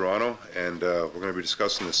out of Toronto, and we're going to be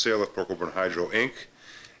discussing the sale of Port Colborne Hydro, Inc.,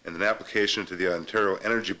 and an application to the Ontario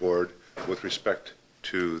Energy Board with respect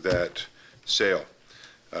to that sale.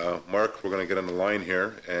 Mark, we're going to get on the line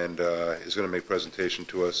here, and is going to make a presentation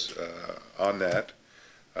to us on that,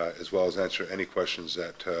 as well as answer any questions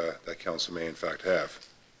that that council may in fact have.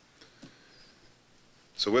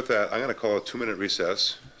 So with that, I'm going to call a 2-minute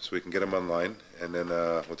recess so we can get him online, and then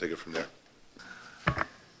we'll take it from there.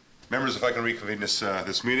 Members, if I can reconvene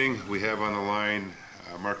this meeting, we have on the line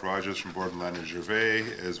Mark Rogers from Borden Ladner Gervais,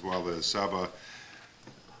 as well as Saba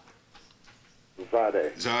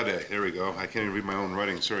Zadeh. There we go. I can't even read my own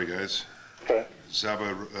writing. Sorry, guys. Okay.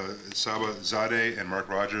 Saba Zadeh and Mark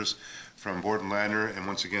Rogers from Borden Ladner, and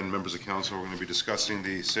once again, members of council, we're going to be discussing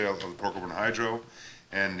the sale of the Port Colborne Hydro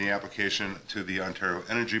and the application to the Ontario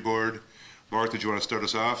Energy Board. Mark, did you want to start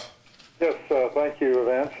us off? Yes, thank you,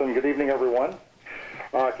 Vance, and good evening, everyone.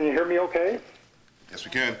 Can you hear me okay? Yes,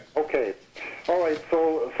 we can. Okay. All right,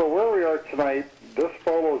 so where we are tonight, this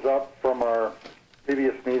follows up from our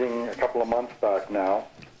previous meeting a couple of months back now,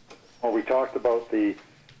 where we talked about the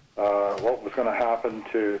what was going to happen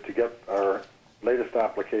to get our latest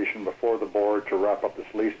application before the board to wrap up this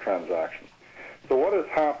lease transaction. So what has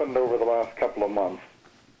happened over the last couple of months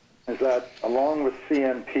is that, along with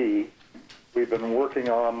CNP, we've been working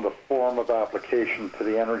on the form of application to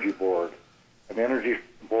the Energy Board. And the Energy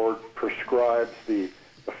Board prescribes the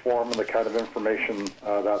form and the kind of information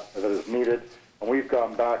that is needed. And we've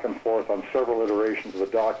gone back and forth on several iterations of the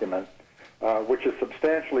document, which is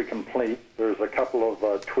substantially complete. There's a couple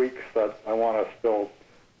of tweaks that I want to still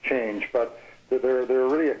change, but there are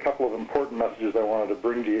really a couple of important messages I wanted to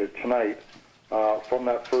bring to you tonight from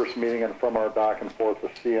that first meeting and from our back and forth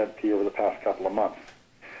with CNP over the past couple of months.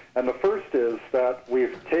 And the first is that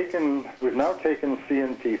we've now taken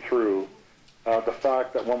CNP through the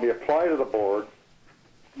fact that when we apply to the board,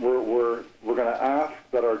 we're going to ask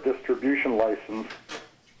that our distribution license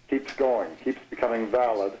keeps going, keeps becoming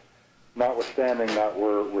valid, notwithstanding that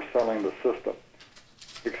we're selling the system.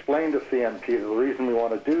 Explain to CNP that the reason we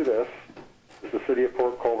want to do this is the City of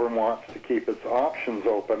Port Colborne wants to keep its options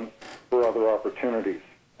open for other opportunities.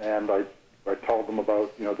 And I told them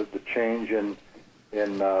about, you know, the change in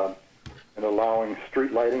allowing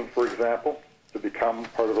street lighting, for example, to become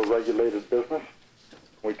part of a regulated business.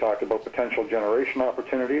 We talked about potential generation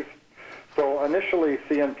opportunities. So initially,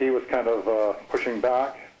 CNP was kind of pushing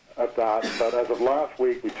back at that, but as of last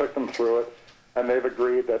week, we took them through it, and they've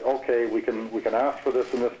agreed that, okay, we can ask for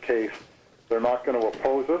this in this case. They're not going to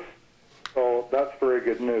oppose us, so that's very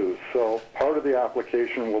good news. So part of the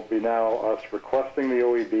application will be now us requesting the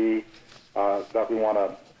OEB that we want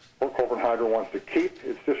to, Port Colborne Hydro wants to keep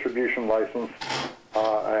its distribution license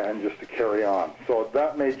and just to carry on. So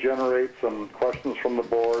that may generate some questions from the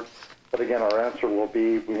board, but again, our answer will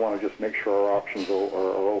be we want to just make sure our options are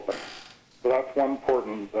open. So that's one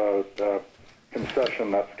important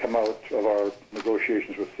concession that's come out of our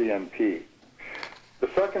negotiations with CNP. The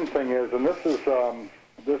second thing is, and this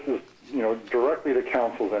is you know, directly to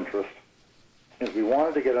Council's interest, is we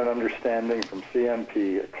wanted to get an understanding from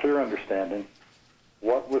CNP, a clear understanding,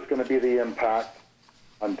 what was going to be the impact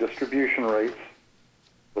on distribution rates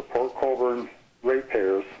for Port Colborne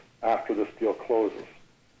ratepayers after this deal closes.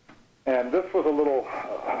 And this was a little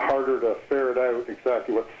harder to ferret out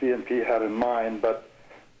exactly what CNP had in mind, but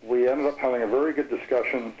we ended up having a very good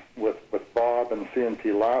discussion with Bob and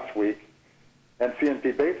CNP last week, and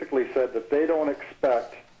CNP basically said that they don't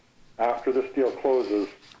expect, after this deal closes,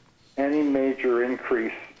 any major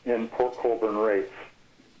increase in Port Colborne rates.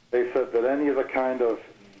 They said that any of the kind of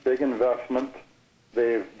big investment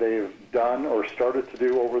they've done or started to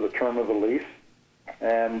do over the term of the lease,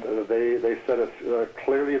 and they said it's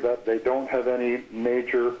clearly that they don't have any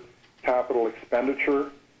major capital expenditure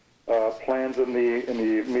plans in the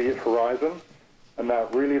immediate horizon, and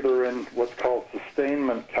that really they're in what's called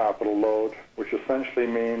sustainment capital load, which essentially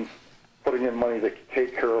means putting in money to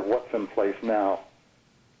take care of what's in place now.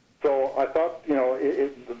 So I thought, you know,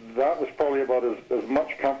 that was probably about as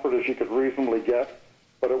much comfort as you could reasonably get,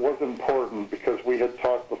 but it was important because we had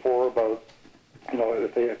talked before about, you know,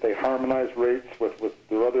 if they harmonize rates with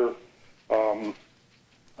their other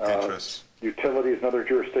utilities and other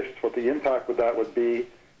jurisdictions, what the impact of that would be.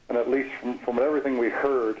 And at least from everything we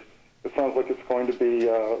heard, it sounds like it's going to be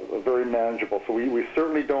very manageable. So we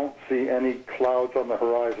certainly don't see any clouds on the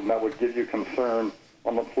horizon that would give you concern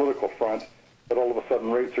on the political front that all of a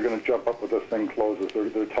sudden rates are going to jump up when this thing closes.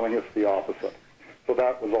 They're telling us the opposite. So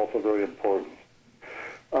that was also very important.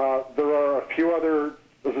 There are a few other,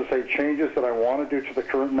 as I say, changes that I want to do to the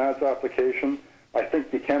current MADS application. I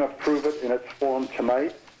think we can approve it in its form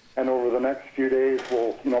tonight, and over the next few days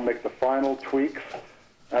we'll, you know, make the final tweaks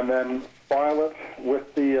and then file it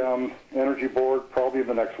with the Energy Board probably in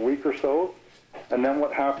the next week or so. And then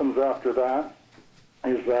what happens after that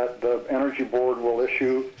is that the Energy Board will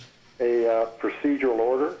issue a procedural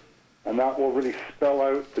order, and that will really spell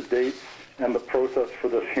out the dates and the process for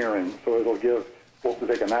this hearing. So it'll give, we'll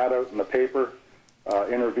take an ad out in the paper.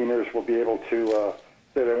 Interveners will be able to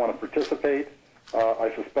say they want to participate.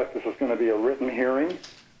 I suspect this is going to be a written hearing,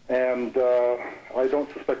 and I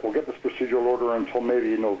don't suspect we'll get this procedural order until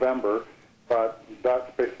maybe November, but that's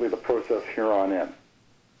basically the process here on in.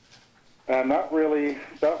 And that really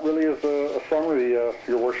is a summary,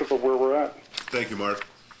 Your Worship, of where we're at. Thank you, Mark.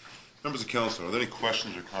 Members of Council, are there any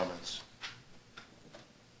questions or comments?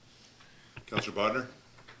 Councillor Bodner?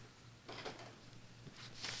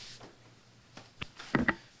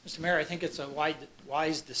 Mr. Mayor, I think it's a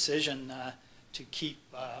wise decision to keep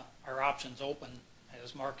our options open,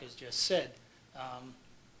 as Mark has just said. I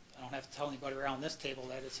don't have to tell anybody around this table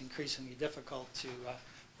that it's increasingly difficult to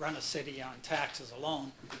run a city on taxes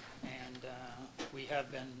alone, and we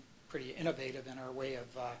have been pretty innovative in our way of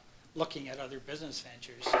looking at other business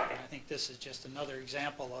ventures. And I think this is just another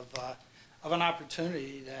example of an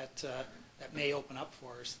opportunity that may open up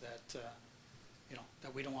for us that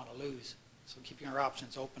that we don't want to lose. So keeping our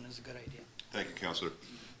options open is a good idea. Thank you, Councillor.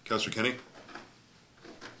 Councillor Kenny?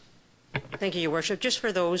 Thank you, Your Worship. Just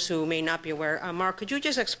for those who may not be aware, Mark, could you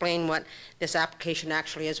just explain what this application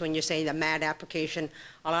actually is when you say the MAD application?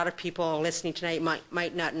 A lot of people listening tonight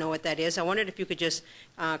might not know what that is. I wondered if you could just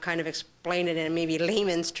kind of explain it in maybe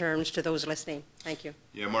layman's terms to those listening. Thank you.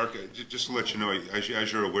 Yeah, Mark, just to let you know, as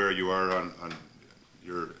you're aware, you are on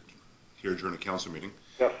you're here during a council meeting.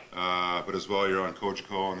 Yes. But as well, you're on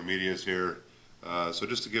Cogeco and the media is here. So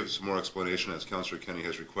just to give some more explanation, as Councillor Kenny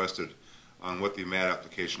has requested, on what the MAD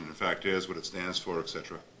application in fact is, what it stands for,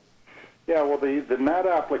 etc. Yeah, well, the MAT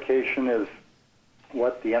application is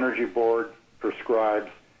what the Energy Board prescribes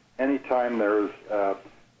anytime there's a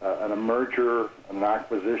merger, an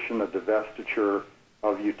acquisition, a divestiture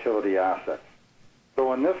of utility assets.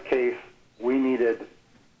 So in this case, we needed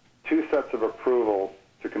 2 sets of approval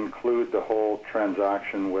to conclude the whole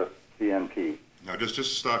transaction with CNP. Now, just to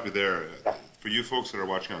stop you there, for you folks that are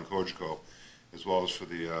watching on Cogeco, as well as for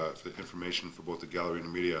the information for both the gallery and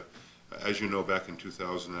the media, as you know, back in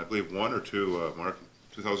 2000, I believe 1 or 2, Mark,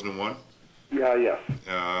 2001? Yeah, yes.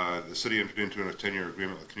 The city entered into a 10-year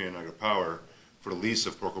agreement with Canadian Niagara Power for the lease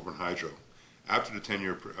of Port Colborne Hydro. After the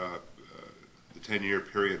 10-year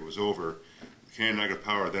period was over, Canadian Niagara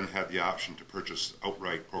Power then had the option to purchase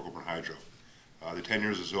outright Port Colborne Hydro. The 10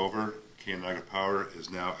 years is over. Canadian Niagara Power is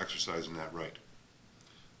now exercising that right.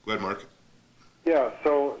 Go ahead, Mark. Yeah.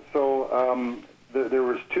 So there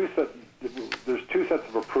was there's 2 sets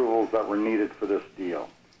of approvals that were needed for this deal.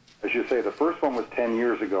 As you say, the first one was 10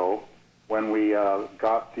 years ago when we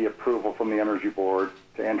got the approval from the Energy Board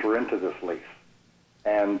to enter into this lease.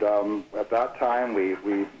 And at that time, we,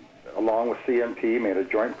 along with CNP, made a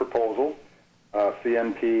joint proposal.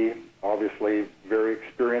 CNP, obviously very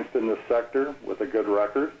experienced in this sector with a good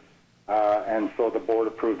record, and so the board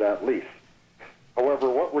approved that lease. However,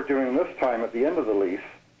 what we're doing this time at the end of the lease,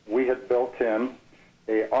 we had built in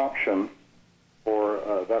an option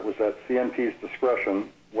for that was at CNP's discretion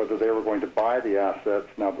whether they were going to buy the assets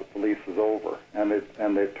now that the lease is over, and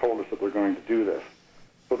they've told us that they're going to do this.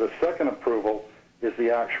 So the second approval is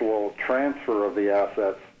the actual transfer of the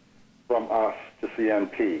assets from us to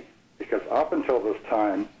CNP, because up until this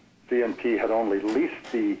time, CNP had only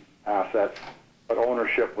leased the assets, but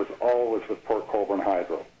ownership was always with Port Colborne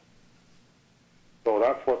Hydro. So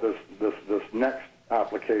that's what this next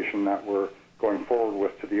application that we're going forward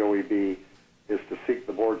with to the OEB is to seek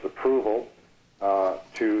the board's approval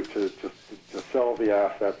to sell the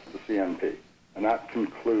assets to CNP. And that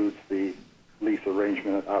concludes the lease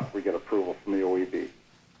arrangement after we get approval from the OEB.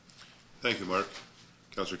 Thank you, Mark.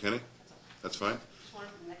 Councillor Kenny? That's fine.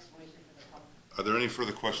 Are there any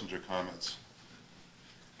further questions or comments?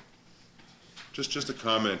 Just a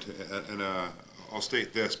comment, and I'll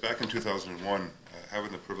state this. Back in 2001,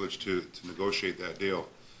 having the privilege to negotiate that deal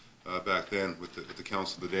back then with the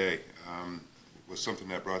council of the day was something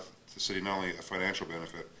that brought the city not only a financial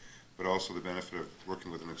benefit, but also the benefit of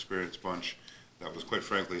working with an experienced bunch that was, quite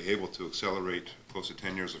frankly, able to accelerate close to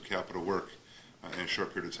 10 years of capital work in a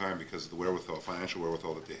short period of time because of the wherewithal, financial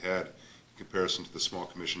wherewithal that they had in comparison to the small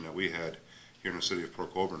commission that we had here in the city of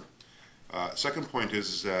Port Colborne. Second point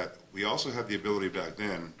is that we also had the ability back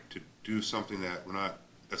then to do something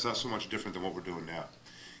that's not so much different than what we're doing now.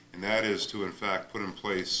 And that is to, in fact, put in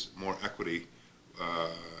place more equity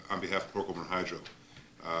on behalf of Port Colborne Hydro.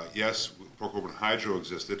 Yes, Port Colborne Hydro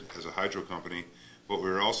existed as a hydro company, but we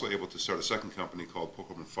were also able to start a second company called Port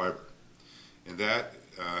Colborne Fiber. And that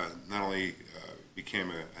not only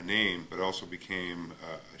became a name, but also became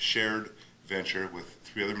a shared venture with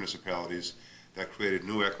 3 other municipalities that created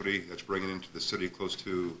new equity that's bringing into the city close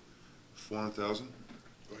to 400,000?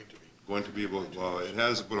 Going to be about, well, it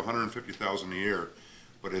has about 150,000 a year,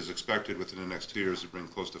 but is expected within the next 2 years to bring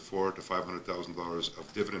close to $400,000 to $500,000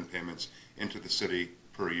 of dividend payments into the city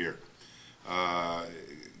per year.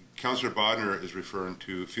 Councillor Bodner is referring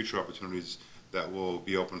to future opportunities that will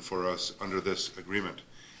be open for us under this agreement,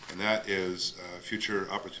 and that is future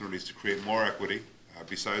opportunities to create more equity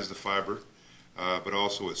besides the fiber, but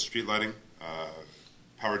also with street lighting,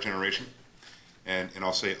 power generation, and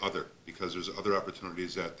I'll say other, because there's other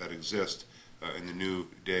opportunities that exist in the new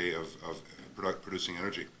day of producing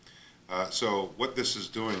energy. So what this is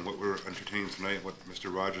doing, what we're entertaining tonight, what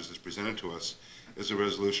Mr. Rogers has presented to us, is a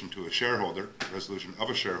resolution to a shareholder, a resolution of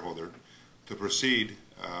a shareholder, to proceed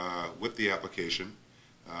with the application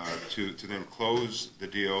to then close the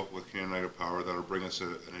deal with Canadian Niagara Power. That will bring us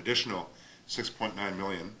an additional $6.9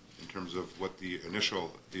 million in terms of what the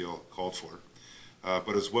initial deal called for,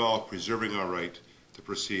 but as well preserving our right to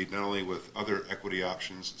proceed not only with other equity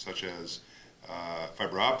options such as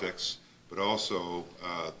fiber optics, but also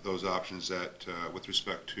those options that with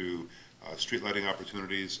respect to street lighting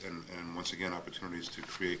opportunities and once again opportunities to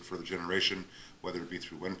create further generation, whether it be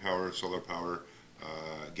through wind power, solar power,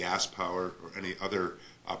 gas power, or any other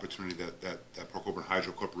opportunity that Port Colborne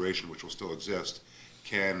Hydro Corporation, which will still exist,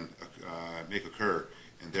 can make occur,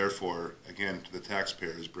 and therefore, again, to the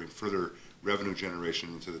taxpayers, bring further revenue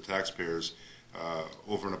generation into the taxpayers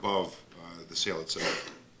over and above the sale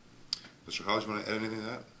itself. Mr. Howes, you want to add anything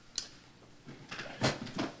to that?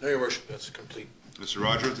 No, Your Worship, that's complete. Mr.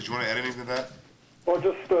 Rogers, did you want to add anything to that? Well,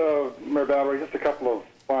 just, Mayor Battery, just a couple of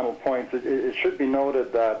final points. It should be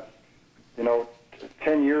noted that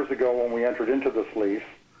 10 years ago when we entered into this lease,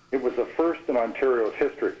 it was the first in Ontario's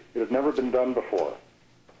history. It had never been done before.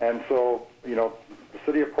 And so, the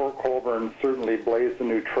City of Port Colborne certainly blazed a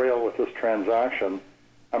new trail with this transaction.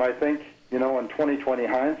 And I think, in 2020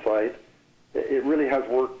 hindsight, it really has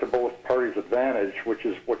worked to both parties' advantage, which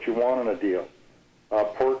is what you want in a deal.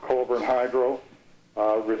 Port Colborne Hydro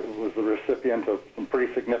was the recipient of some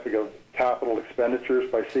pretty significant capital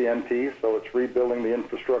expenditures by CNP, so it's rebuilding the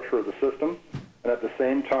infrastructure of the system. And at the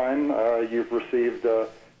same time, you've received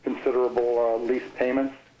considerable lease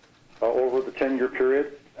payments over the 10-year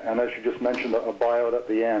period, and as you just mentioned, a buyout at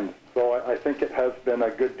the end. So I think it has been a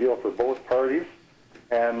good deal for both parties,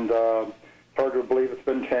 and it's hard to believe it's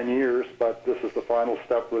been 10 years, but this is the final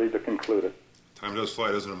step really to conclude it. Time does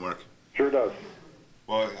fly, doesn't it, Mark? Sure does.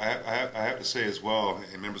 Well, I have to say as well,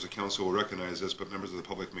 and members of council will recognize this, but members of the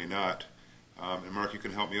public may not. And Mark, you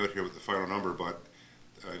can help me out here with the final number, but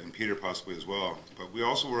and Peter possibly as well. But we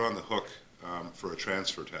also were on the hook for a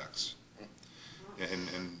transfer tax.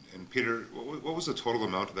 And Peter, what was the total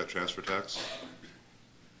amount of that transfer tax?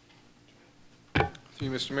 Through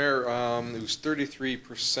you, Mr. Mayor, it was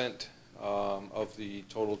 33% of the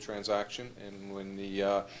total transaction, and when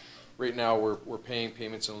the right now we're paying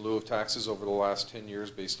payments in lieu of taxes over the last 10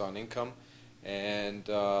 years based on income, and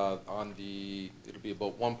it'll be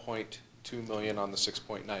about 1.2 million on the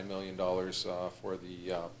 $6.9 million for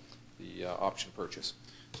the option purchase.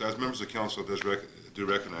 So as members of council do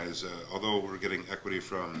recognize, although we're getting equity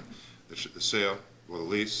from the sale, or the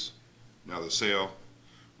lease, now the sale,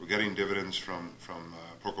 we're getting dividends from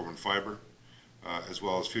Port Colborne Fiber, as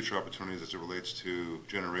well as future opportunities as it relates to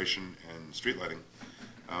generation and street lighting.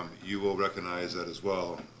 You will recognize that as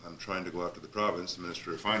well. I'm trying to go after the province, the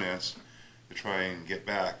Minister of Finance, to try and get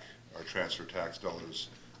back our transfer tax dollars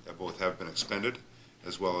that both have been expended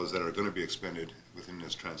as well as that are going to be expended within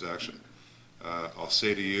this transaction. I'll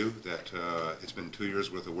say to you that it's been 2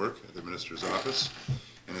 years worth of work at the Minister's office,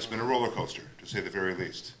 and it's been a roller coaster, to say the very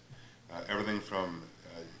least. Everything from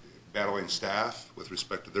battling staff with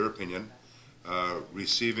respect to their opinion,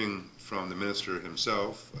 receiving from the Minister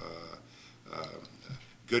himself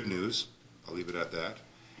good news, I'll leave it at that,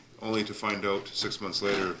 only to find out 6 months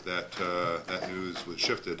later that that news was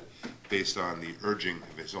shifted based on the urging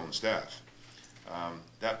of his own staff.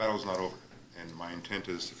 That battle's not over, and my intent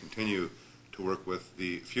is to continue to work with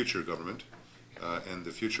the future government and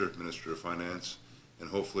the future Minister of Finance, and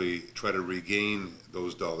hopefully try to regain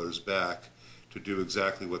those dollars back to do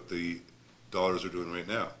exactly what the dollars are doing right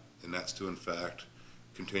now, and that's to, in fact,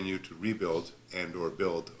 continue to rebuild and or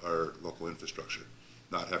build our local infrastructure,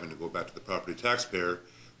 not having to go back to the property taxpayer,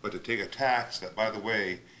 but to take a tax that, by the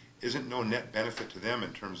way, isn't no net benefit to them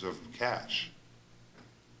in terms of cash.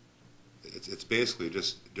 It's basically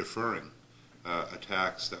just deferring a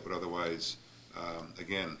tax that would otherwise,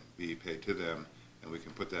 again, be paid to them, and we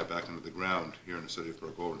can put that back into the ground here in the city of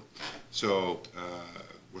Port Colborne. So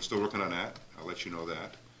we're still working on that. I'll let you know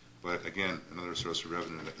that. But again, another source of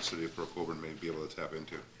revenue that the city of Port Colborne may be able to tap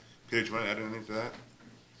into. Peter, do you want to add anything to that?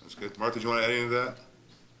 That's good. Mark, did you want to add anything to that?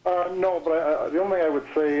 No, but the only thing I would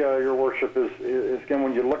say, Your Worship, is again,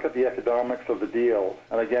 when you look at the economics of the deal,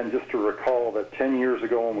 and again, just to recall that 10 years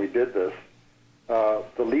ago when we did this,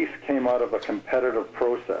 the lease came out of a competitive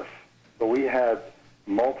process. So we had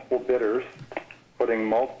multiple bidders putting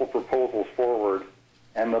multiple proposals forward,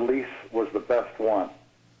 and the lease was the best one.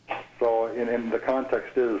 So in the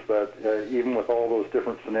context is that even with all those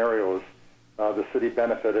different scenarios, the city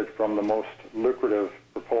benefited from the most lucrative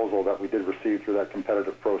proposal that we did receive through that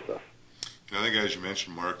competitive process. And I think, as you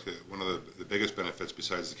mentioned, Mark, that one of the biggest benefits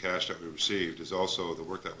besides the cash that we received is also the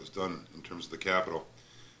work that was done in terms of the capital.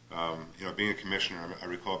 Being a commissioner, I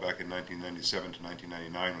recall back in 1997 to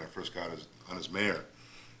 1999 when I first got on as mayor.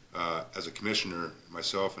 As a commissioner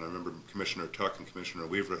myself, and I remember Commissioner Tuck and Commissioner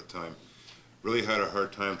Weaver at the time, really had a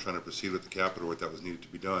hard time trying to proceed with the capital work that was needed to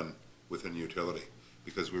be done within the utility,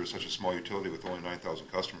 because we were such a small utility with only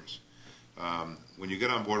 9,000 customers. When you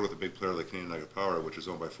get on board with a big player like Canadian Niagara Power, which is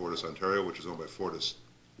owned by Fortis Ontario, which is owned by Fortis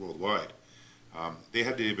worldwide, they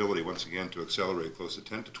had the ability, once again, to accelerate close to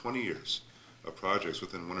 10 to 20 years of projects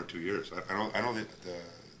within 1 or 2 years. I know that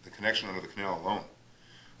the connection under the canal alone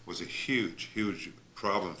was a huge, huge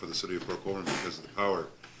problem for the city of Port Colborne because of the power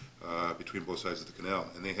between both sides of the canal,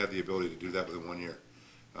 and they had the ability to do that within 1 year.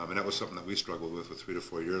 And that was something that we struggled with 3 to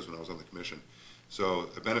 4 years when I was on the commission. So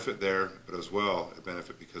a benefit there, but as well a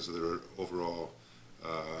benefit because of their overall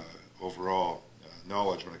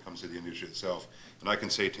knowledge when it comes to the industry itself. And I can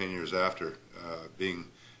say 10 years after being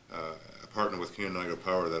a partner with Canadian Niagara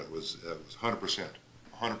Power that it was 100%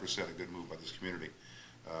 a good move by this community.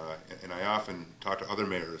 And I often talk to other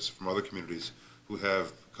mayors from other communities who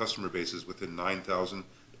have customer bases within 9,000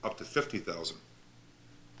 up to 50,000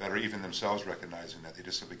 that are even themselves recognizing that they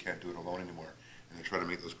just simply can't do it alone anymore. And they try to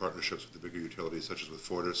make those partnerships with the bigger utilities, such as with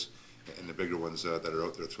Fortis and the bigger ones that are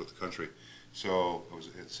out there throughout the country. So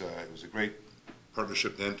it was a great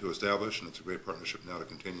partnership then to establish, and it's a great partnership now to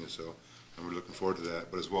continue. So, and we're looking forward to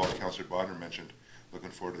that. But as well, as Councillor Bodner mentioned, looking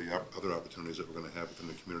forward to the other opportunities that we're going to have within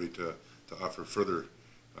the community to offer further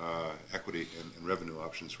equity and revenue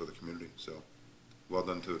options for the community. So, well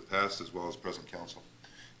done to past as well as present council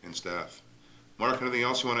and staff. Mark, anything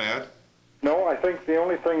else you want to add? No, I think the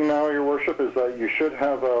only thing now, Your Worship, is that you should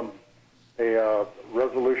have a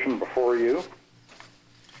resolution before you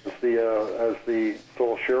as the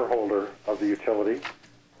sole shareholder of the utility,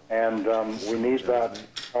 and we need that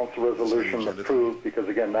council resolution approved because,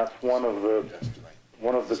 again, that's one of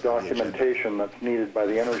the documentation that's needed by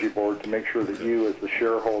the Energy Board to make sure that you, as the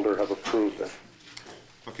shareholder, have approved this.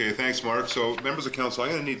 Okay, thanks, Mark. So, members of council,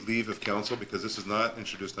 I'm going to need leave of council because this is not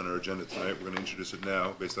introduced on our agenda tonight. We're going to introduce it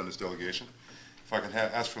now based on this delegation. If I can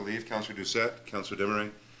ask for leave, Councillor Doucette, Councillor Demering,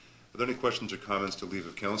 are there any questions or comments to leave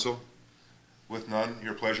of council? With none,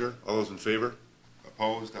 your pleasure. All those in favor?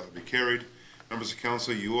 Opposed? That would be carried. Members of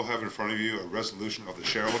council, you will have in front of you a resolution of the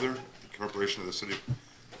shareholder, the Corporation of the City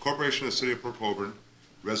of Port Colborne,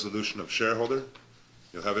 resolution of shareholder.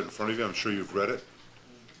 You'll have it in front of you. I'm sure you've read it.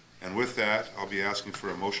 And with that, I'll be asking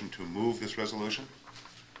for a motion to move this resolution.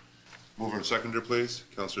 Mover and seconder, please.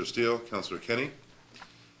 Councillor Steele, Councillor Kenny.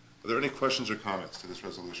 Are there any questions or comments to this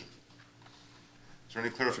resolution? Is there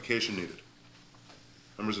any clarification needed?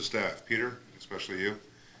 Members of staff, Peter, especially you,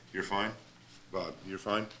 you're fine? Bob, you're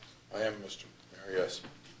fine? I am, Mr. Mayor, yes.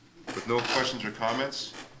 With no questions or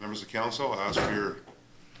comments, members of council, I ask for your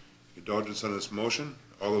indulgence on this motion.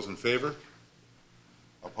 All those in favor?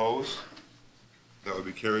 Opposed? That would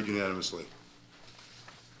be carried unanimously.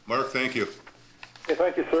 Mark, thank you. Okay,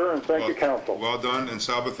 thank you, sir, and thank you, council. Well done, and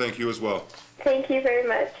Saba, thank you as well. Thank you very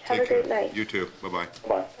much. Have a good night. You too. Bye-bye.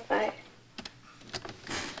 Bye. Bye.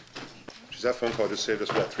 Geez, that phone call just saved us,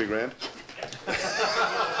 what, $3 grand?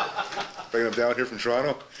 Bringing them down here from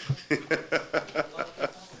Toronto?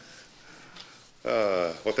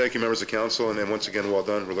 Well, thank you, members of council, and then once again, well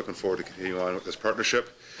done. We're looking forward to continuing on with this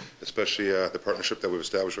partnership, especially the partnership that we've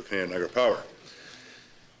established with Canadian Niagara Power.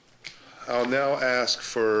 I'll now ask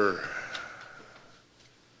for,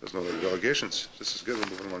 there's no other delegations. This is good, we're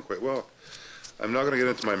moving along quite well. I'm now going to get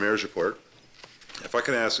into my mayor's report. If I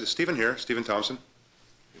can ask, is Stephen here? Stephen Thompson?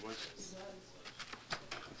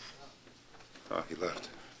 Oh, he left.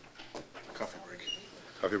 Coffee break.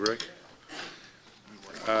 Coffee break?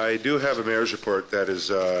 I do have a mayor's report that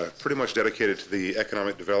is pretty much dedicated to the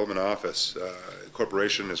Economic Development Office,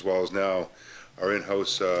 corporation, as well as now our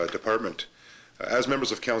in-house department. As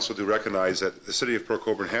members of council do recognize that the City of Port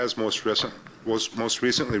Colborne has most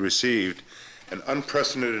recently received an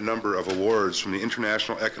unprecedented number of awards from the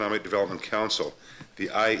International Economic Development Council, the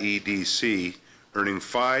IEDC, earning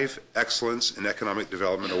 5 Excellence in Economic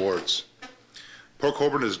Development Awards. Port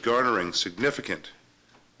Colborne is garnering significant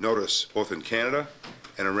notice both in Canada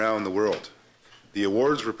and around the world. The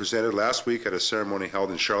awards were presented last week at a ceremony held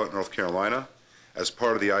in Charlotte, North Carolina, as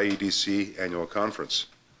part of the IEDC annual conference.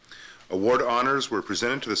 Award honors were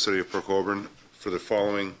presented to the City of Port Colborne for the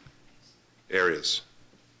following areas.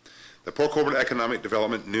 The Port Colborne Economic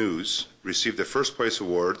Development News received the first place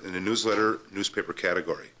award in the newspaper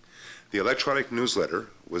category. The electronic newsletter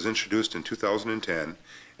was introduced in 2010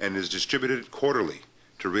 and is distributed quarterly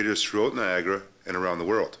to readers throughout Niagara and around the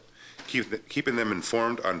world, keeping them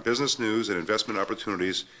informed on business news and investment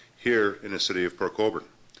opportunities here in the City of Port Colborne.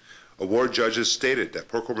 Award judges stated that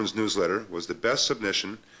Port Colborne's newsletter was the best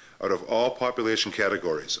submission out of all population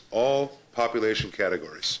categories,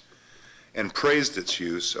 and praised its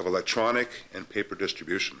use of electronic and paper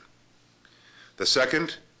distribution. The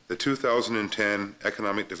second, the 2010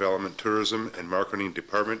 Economic Development, Tourism and Marketing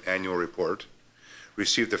Department Annual Report,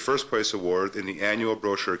 received the first place award in the annual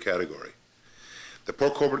brochure category. The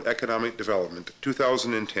Port Colborne Economic Development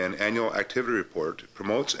 2010 Annual Activity Report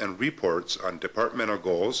promotes and reports on departmental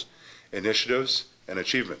goals, initiatives, and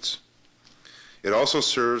achievements. It also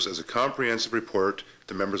serves as a comprehensive report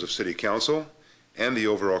to members of City Council and the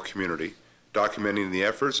overall community, documenting the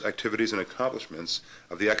efforts, activities, and accomplishments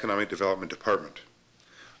of the Economic Development Department,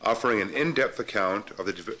 offering an in-depth account of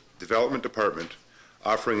the Development Department,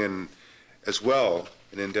 offering as well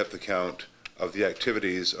an in-depth account of the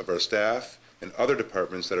activities of our staff and other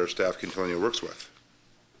departments that our staff continually works with.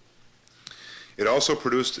 It also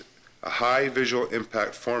produced a high visual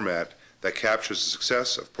impact format that captures the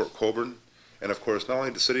success of Port Colborne and of course not only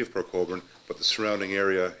the city of Port Colborne, but the surrounding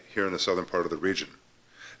area here in the southern part of the region.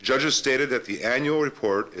 Judges stated that the annual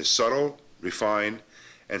report is subtle, refined,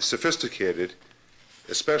 and sophisticated,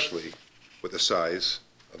 especially with the size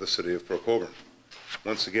of the city of Port Colborne.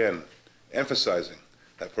 Once again, emphasizing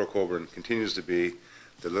that Port Colborne continues to be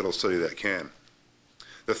the little city that can.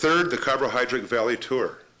 The third, the Carbohydrate Valley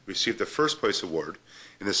Tour, received the first place award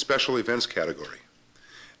in the special events category.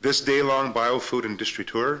 This day-long biofood industry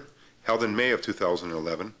tour, held in May of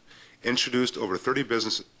 2011, introduced over 30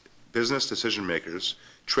 business decision makers,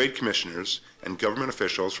 trade commissioners, and government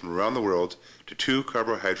officials from around the world to 2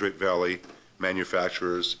 Carbohydrate Valley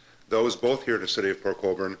manufacturers, those both here in the city of Port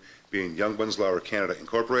Colborne being Young Bunzlauer Canada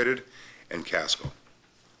Incorporated and Casco.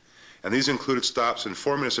 And these included stops in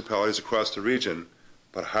 4 municipalities across the region,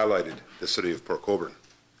 but highlighted the city of Port Colborne.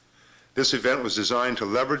 This event was designed to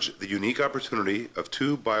leverage the unique opportunity of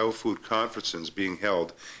 2 biofood conferences being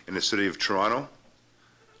held in the city of Toronto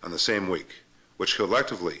on the same week, which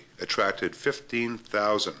collectively attracted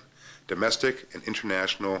 15,000 domestic and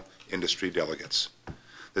international industry delegates.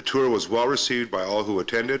 The tour was well received by all who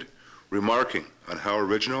attended, remarking on how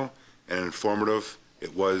original and informative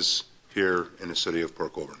it was here in the city of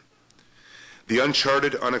Port Colborne. The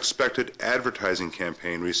Uncharted Unexpected Advertising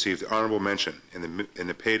campaign received honorable mention in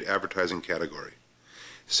the paid advertising category.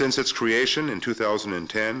 Since its creation in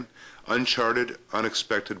 2010, Uncharted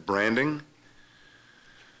Unexpected branding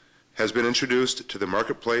has been introduced to the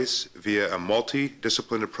marketplace via a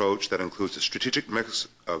multidisciplined approach that includes a strategic mix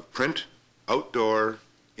of print, outdoor,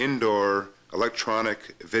 indoor,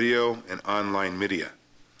 electronic, video, and online media.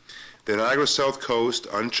 The Niagara South Coast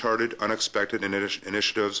Uncharted Unexpected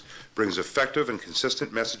initiatives brings effective and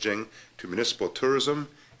consistent messaging to municipal tourism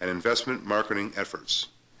and investment marketing efforts.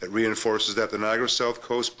 It reinforces that the Niagara South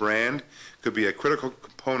Coast brand could be a critical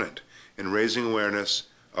component in raising awareness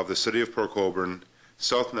of the city of Port Colborne,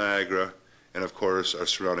 South Niagara, and of course our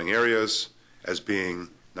surrounding areas as being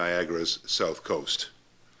Niagara's South Coast.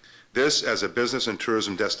 This as a business and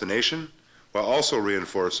tourism destination, while also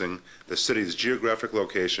reinforcing the city's geographic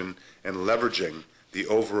location and leveraging the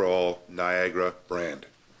overall Niagara brand.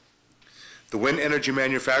 The Wind Energy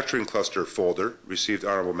Manufacturing Cluster folder received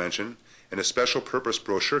honorable mention in a special purpose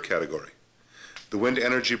brochure category. The Wind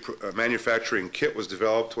Energy Manufacturing Kit was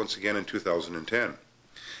developed once again in 2010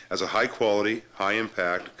 as a high-quality,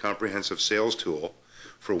 high-impact, comprehensive sales tool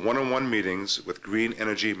for one-on-one meetings with green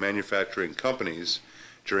energy manufacturing companies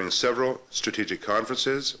during several strategic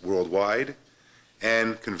conferences worldwide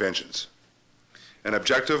and conventions. An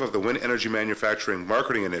objective of the Wind Energy Manufacturing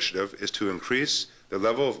Marketing Initiative is to increase the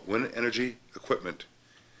level of wind energy equipment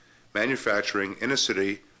manufacturing in a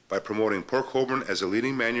city by promoting Port Colborne as a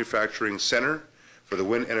leading manufacturing center for the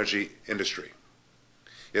wind energy industry.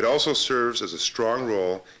 It also serves as a strong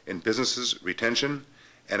role in businesses' retention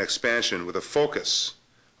and expansion with a focus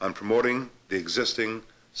on promoting the existing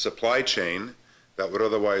supply chain that would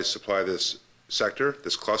otherwise supply this sector,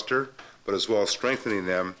 this cluster, but as well as strengthening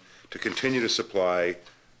them to continue to supply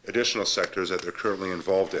additional sectors that they're currently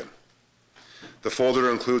involved in. The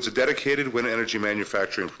folder includes a dedicated wind energy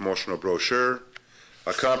manufacturing promotional brochure,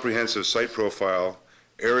 a comprehensive site profile,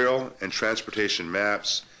 aerial and transportation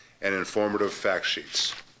maps, and informative fact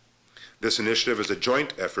sheets. This initiative is a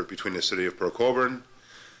joint effort between the City of Port Colborne,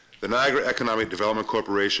 the Niagara Economic Development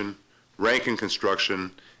Corporation, Rankin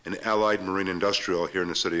Construction, and Allied Marine Industrial here in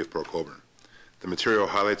the City of Port Colborne. The material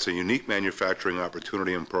highlights a unique manufacturing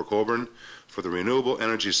opportunity in Port Colborne for the renewable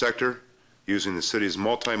energy sector using the city's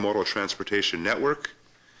multimodal transportation network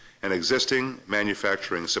and existing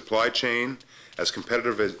manufacturing supply chain as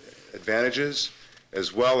competitive advantages,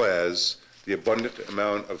 as well as the abundant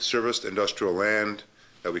amount of serviced industrial land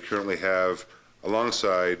that we currently have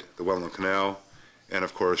alongside the Welland Canal and,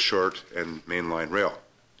 of course, short and mainline rail.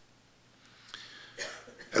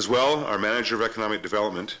 As well, our Manager of Economic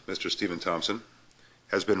Development, Mr. Stephen Thompson,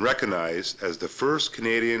 has been recognized as the first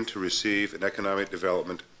Canadian to receive an Economic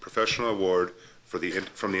Development Professional Award from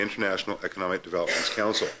the International Economic Development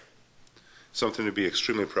Council, something to be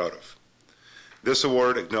extremely proud of. This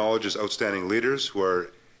award acknowledges outstanding leaders who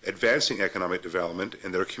are advancing economic development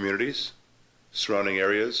in their communities, surrounding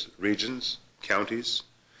areas, regions, counties,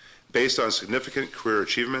 based on significant career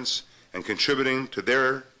achievements and contributing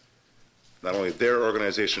to not only their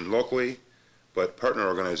organization locally, but partner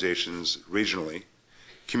organizations regionally,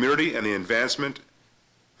 community, and the advancement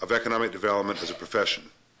of economic development as a profession.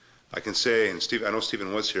 I can say, and Steve, I know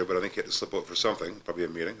Stephen was here, but I think he had to slip out for something, probably a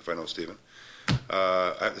meeting, if I know Stephen.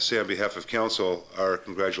 I have to say on behalf of council, our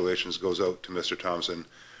congratulations goes out to Mr. Thompson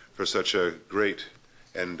for such a great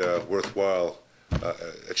and worthwhile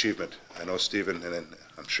achievement. I know Stephen, and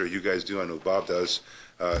I'm sure you guys do, I know Bob does.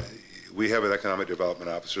 We have an economic development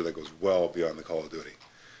officer that goes well beyond the call of duty.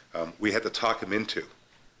 We had to talk him into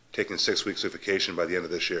taking 6 weeks of vacation by the end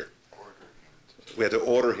of this year. We had to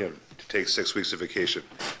order him to take 6 weeks of vacation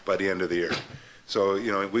by the end of the year. So,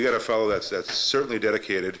 you know, we got a fellow that's certainly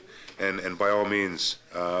dedicated and by all means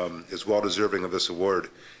is well deserving of this award,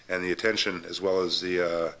 and the attention as well as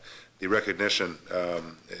the recognition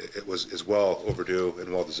is well overdue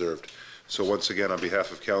and well deserved. So once again, on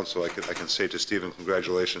behalf of council, I can say to Stephen,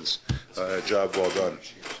 congratulations, job well done.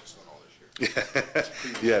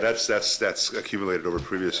 Yeah, that's accumulated over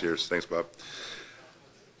previous years. Thanks, Bob.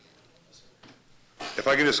 If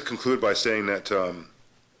I can just conclude by saying that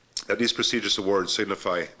that these prestigious awards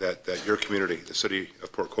signify that your community, the city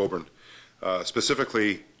of Port Colborne,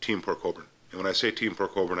 specifically Team Port Colborne, and when I say Team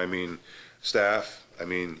Port Colborne, I mean staff, I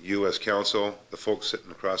mean you as council, the folks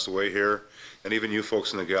sitting across the way here, and even you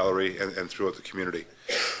folks in the gallery and throughout the community.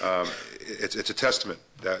 It's a testament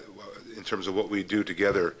that in terms of what we do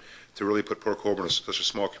together to really put Port Colborne, such a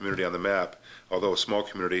small community, on the map. Although a small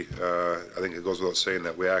community, I think it goes without saying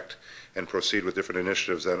that we act and proceed with different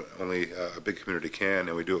initiatives that only a big community can,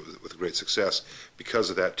 and we do it with great success because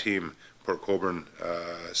of that Team Port Colborne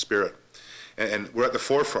spirit. And we're at the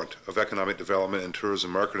forefront of economic development and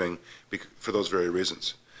tourism marketing for those very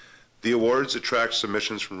reasons. The awards attract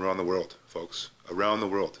submissions from around the world, folks. Around the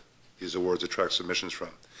world, these awards attract submissions from,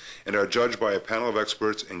 and are judged by a panel of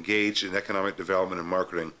experts engaged in economic development and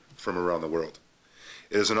marketing from around the world.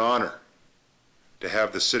 It is an honor to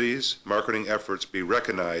have the city's marketing efforts be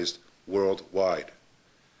recognized worldwide.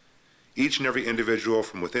 Each and every individual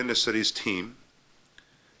from within the city's team,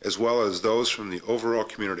 as well as those from the overall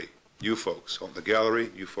community, you folks on the gallery,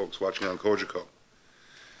 you folks watching on Cogeco,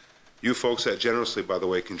 you folks that generously, by the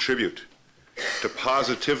way, contribute to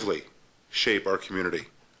positively shape our community,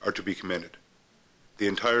 are to be commended. The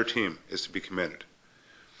entire team is to be commended.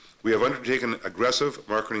 We have undertaken aggressive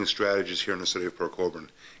marketing strategies here in the city of Port Colborne,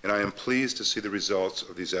 and I am pleased to see the results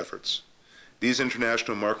of these efforts. These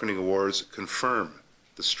international marketing awards confirm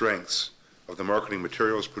the strengths of the marketing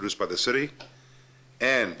materials produced by the city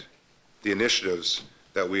and the initiatives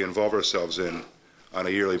that we involve ourselves in on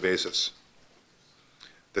a yearly basis.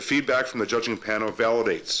 The feedback from the judging panel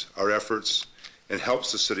validates our efforts and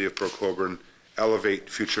helps the city of Port Colborne elevate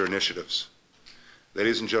future initiatives.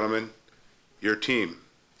 Ladies and gentlemen, your team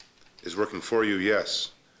is working for you,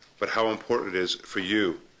 yes, but how important it is for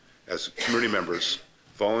you as community members,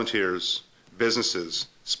 volunteers, businesses,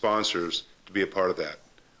 sponsors to be a part of that.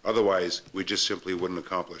 Otherwise, we just simply wouldn't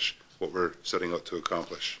accomplish what we're setting out to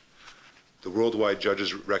accomplish. The worldwide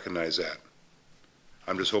judges recognize that.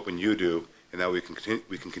 I'm just hoping you do, and that we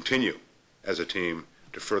can continue as a team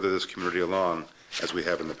to further this community along as we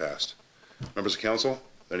have in the past. Members of council,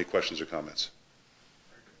 any questions or comments?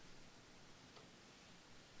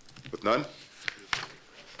 With none?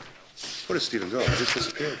 Where did Stephen go? He just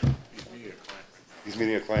disappeared. He's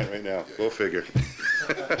meeting a client right now. Go figure.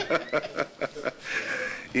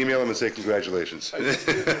 Email him and say congratulations.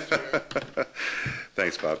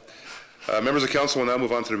 Thanks, Bob. Members of council will now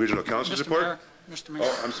move on to the regional council's report. Mr. Mayor.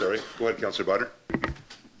 Oh, I'm sorry. Go ahead, Councillor Bodner.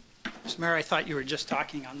 Mr. Mayor, I thought you were just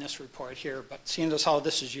talking on this report here, but seeing as how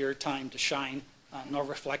this is your time to shine, no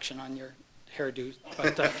reflection on your hairdo.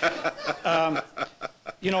 But,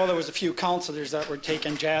 you know, there was a few councillors that were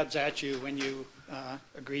taking jabs at you when you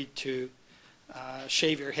agreed to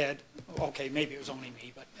shave your head. Okay, maybe it was only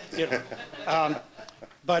me, but, you know.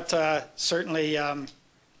 Certainly,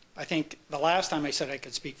 I think the last time I said I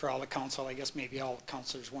could speak for all the council, I guess maybe all the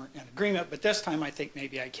councillors weren't in agreement, but this time I think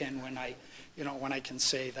maybe I can when I can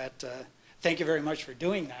say that, thank you very much for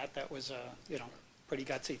doing that. That was a, you know, pretty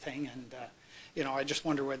gutsy thing, and, you know, I just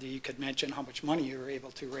wonder whether you could mention how much money you were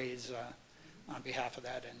able to raise on behalf of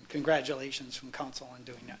that, and congratulations from council on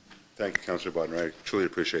doing that. Thank you, Councillor Bodner. I truly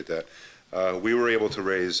appreciate that. We were able to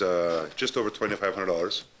raise just over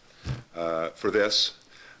 $2,500 for this.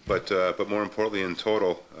 But more importantly, in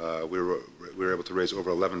total, we were able to raise over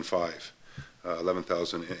 11,000,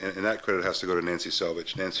 and that credit has to go to Nancy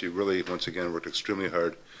Selvage. Nancy really, once again, worked extremely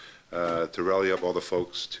hard to rally up all the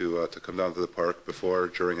folks to come down to the park before,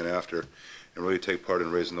 during, and after, and really take part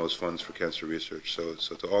in raising those funds for cancer research. So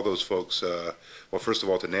to all those folks, well, first of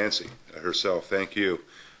all, to Nancy herself, thank you.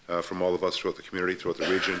 From all of us throughout the community, throughout the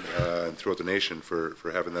region, and throughout the nation for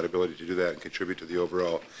having that ability to do that and contribute to the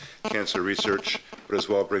overall cancer research, but as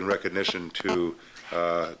well bring recognition to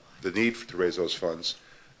the need to raise those funds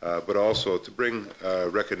but also to bring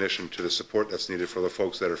recognition to the support that's needed for the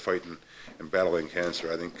folks that are fighting and battling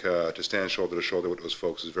cancer. I think to stand shoulder to shoulder with those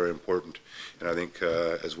folks is very important, and I think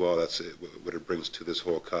as well that's what it brings to this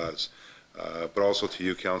whole cause. But also to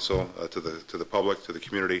you, Council, to the public, to the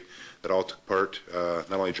community that all took part,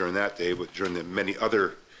 not only during that day, but during the many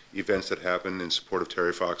other events that happened in support of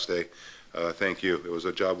Terry Fox Day. Thank you. It was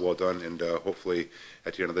a job well done, and hopefully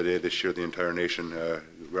at the end of the day this year the entire nation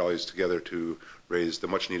rallies together to raise the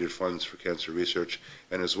much-needed funds for cancer research,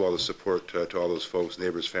 and as well as support to all those folks,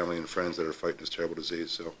 neighbors, family, and friends that are fighting this terrible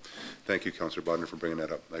disease. So thank you, Councillor Bodner, for bringing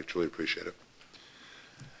that up. I truly appreciate it.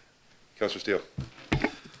 Councillor Steele.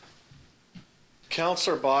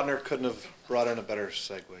 Councillor Bodner couldn't have brought in a better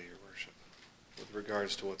segue, Your Worship, with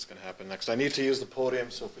regards to what's going to happen next. I need to use the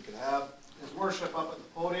podium, so if we could have His Worship up at the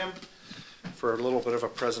podium for a little bit of a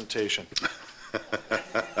presentation.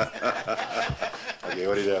 Okay,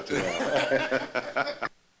 what do you have to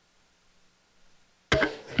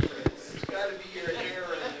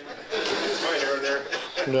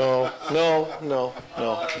know? No.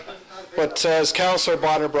 But as Councillor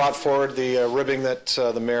Bodner brought forward the ribbing that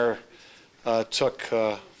the Mayor took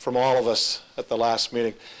from all of us at the last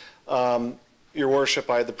meeting, Your Worship,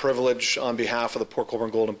 I had the privilege on behalf of the Port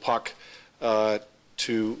Colborne Golden Puck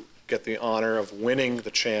to get the honor of winning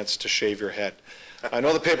the chance to shave your head. I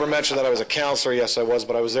know the paper mentioned that I was a councillor. Yes, I was,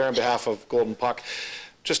 but I was there on behalf of Golden Puck.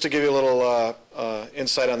 Just to give you a little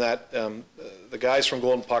insight on that, the guys from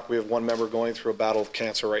Golden Puck, we have one member going through a battle of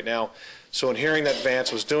cancer right now. So in hearing that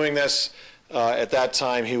Vance was doing this, at that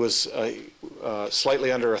time he was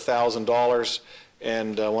slightly under $1,000,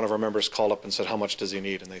 and one of our members called up and said, how much does he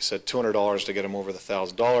need? And they said $200 to get him over the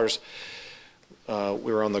 $1,000.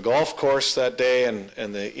 We were on the golf course that day, and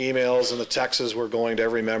the emails and the texts were going to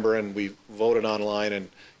every member, and we voted online and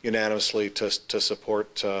unanimously to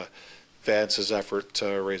support Vance's effort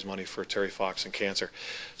to raise money for Terry Fox and cancer.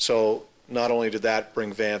 So not only did that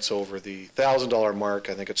bring Vance over the $1,000 mark,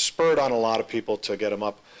 I think it spurred on a lot of people to get him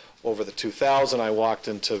up over the $2,000. I walked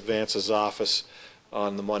into Vance's office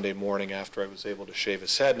on the Monday morning after I was able to shave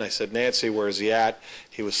his head, and I said, Nancy, where is he at?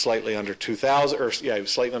 He was slightly under 2,000, or yeah, he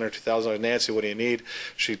was slightly under 2,000. I said, Nancy, what do you need?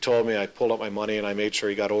 She told me. I pulled up my money and I made sure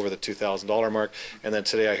he got over the $2,000 mark, and then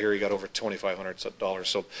today I hear he got over $2,500.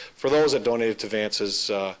 So for those that donated to Vance's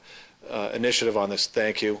initiative on this,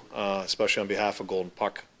 thank you, especially on behalf of Golden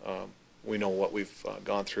Puck. We know what we've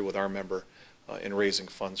gone through with our member in raising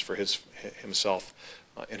funds for himself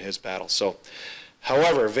in his battle. So,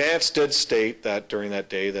 however, Vance did state that during that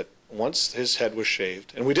day that once his head was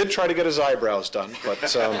shaved, and we did try to get his eyebrows done, but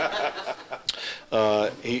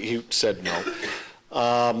he said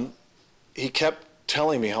no. He kept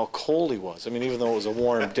telling me how cold he was. I mean, even though it was a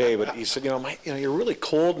warm day, but he said, you're really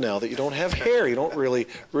cold now that you don't have hair. You don't really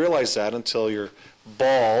realize that until you're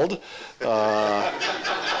bald.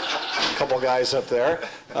 A couple guys up there,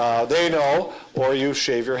 they know, or you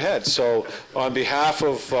shave your head. So on behalf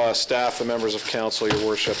of staff and members of council, Your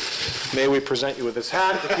Worship, may we present you with this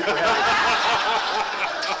hat to keep your head.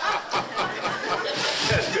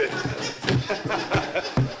 That's good.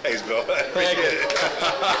 Thanks, Bill. Thank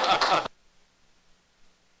you.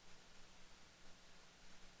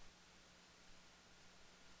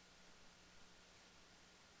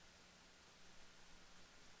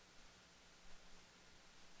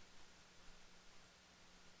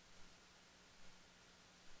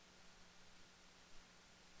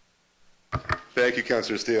 Thank you,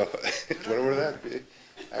 Councillor Steele. Do you want to wear that?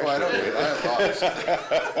 Oh, I don't need it.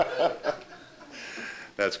 I lost.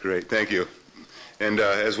 That's great. Thank you. And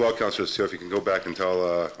as well, Councillor Steele, if you can go back and tell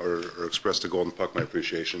or express to Golden Puck my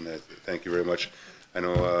appreciation. Thank you very much. I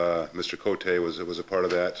know Mr. Cote was a part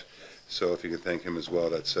of that, so if you can thank him as well,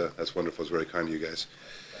 that's wonderful. It's very kind of you guys.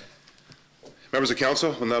 Members of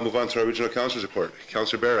council, we'll now move on to our regional councilors report.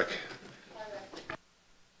 Councillor Barrick.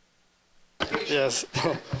 Yes.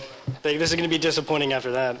 I think this is going to be disappointing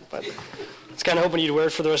after that, but I was kind of hoping you'd wear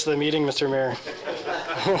it for the rest of the meeting, Mr. Mayor.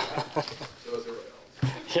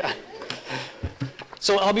 Yeah.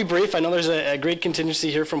 So I'll be brief. I know there's a great contingency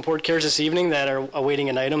here from Port Cares this evening that are awaiting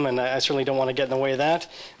an item, and I certainly don't want to get in the way of that.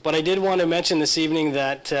 But I did want to mention this evening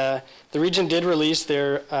that the region did release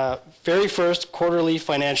their very first quarterly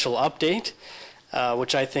financial update,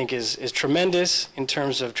 which I think is tremendous in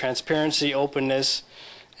terms of transparency, openness,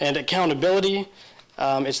 and accountability.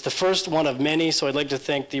 It's the first one of many, so I'd like to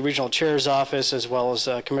thank the Regional Chair's Office as well as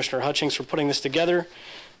Commissioner Hutchings for putting this together.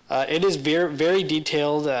 It is very, very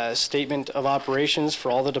detailed statement of operations for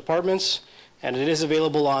all the departments, and it is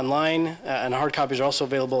available online, and hard copies are also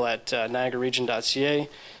available at niagararegion.ca,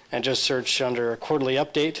 and just search under quarterly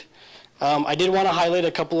update. I did want to highlight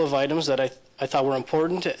a couple of items that I thought were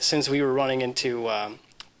important since we were running into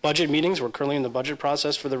budget meetings. We're currently in the budget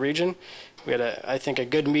process for the region. We had, I think, a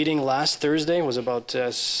good meeting last Thursday. It was about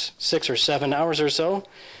 6 or 7 hours or so,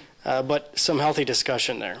 but some healthy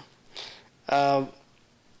discussion there.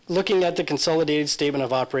 Looking at the consolidated statement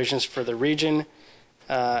of operations for the region,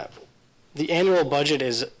 the annual budget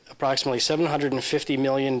is approximately $750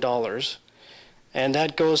 million, and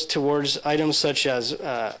that goes towards items such as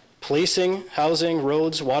policing, housing,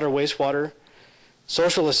 roads, water, wastewater,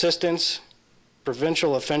 social assistance,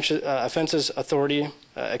 provincial offenses authority,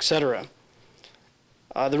 etc.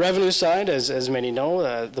 The revenue side, as many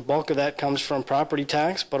know, the bulk of that comes from property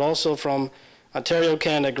tax, but also from Ontario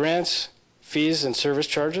Canada grants, fees, and service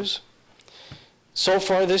charges. So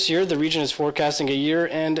far this year, the region is forecasting a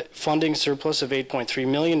year-end funding surplus of $8.3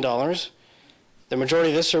 million. The majority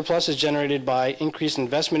of this surplus is generated by increased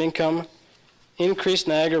investment income, increased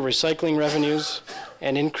Niagara recycling revenues,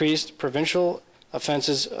 and increased provincial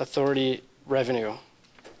offenses authority revenue.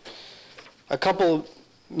 A couple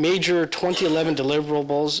major 2011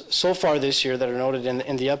 deliverables so far this year that are noted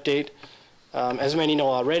in the update. As many know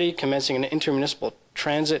already, commencing an intermunicipal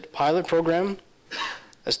transit pilot program,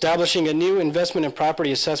 establishing a new investment and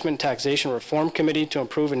property assessment taxation reform committee to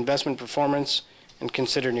improve investment performance and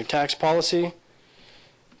consider new tax policy,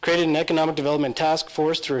 created an economic development task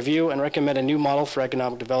force to review and recommend a new model for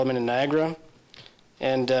economic development in Niagara,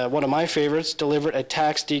 and one of my favorites, delivered a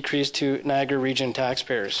tax decrease to Niagara region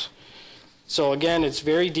taxpayers. So again, it's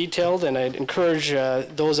very detailed, and I'd encourage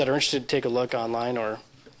those that are interested to take a look online or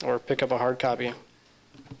pick up a hard copy.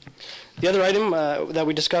 The other item that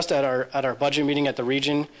we discussed at our budget meeting at the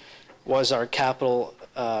region was our capital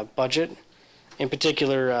budget, in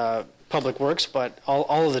particular public works, but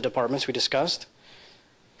all of the departments we discussed.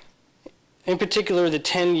 In particular, the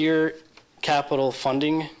 10-year capital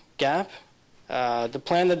funding gap. The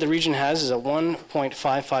plan that the region has is a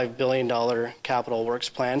 $1.55 billion capital works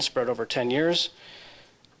plan spread over 10 years.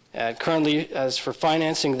 Currently, as for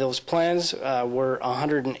financing those plans, we're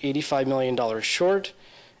 $185 million short.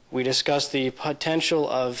 We discussed the potential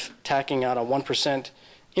of tacking out a 1%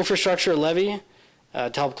 infrastructure levy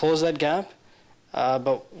to help close that gap,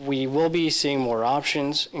 but we will be seeing more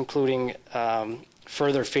options, including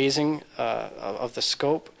further phasing of the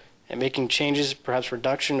scope and making changes, perhaps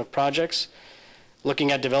reduction of projects,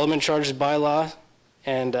 looking at development charges bylaw,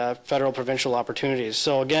 and federal provincial opportunities.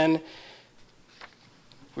 So again,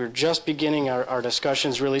 we're just beginning our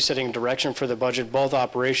discussions, really setting direction for the budget, both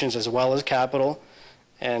operations as well as capital.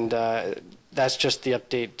 And that's just the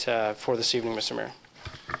update for this evening, Mr. Mayor.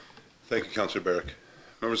 Thank you, Councillor Barrick.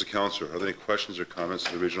 Members of Council, are there any questions or comments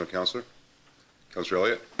to the Regional Councillor? Councillor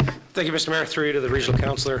Elliott. Thank you, Mr. Mayor. Through you to the Regional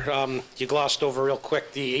Councillor. You glossed over real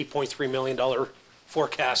quick the $8.3 million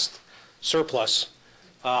forecast surplus.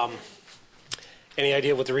 Any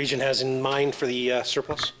idea what the region has in mind for the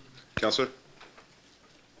surplus? Councillor.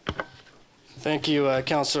 Thank you,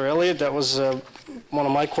 Councillor Elliott. That was one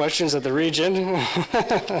of my questions at the region.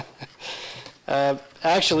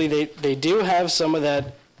 Actually, they do have some of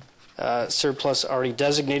that surplus already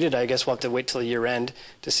designated. I guess we'll have to wait till the year end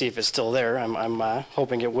to see if it's still there. I'm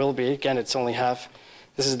hoping it will be. Again, it's only half.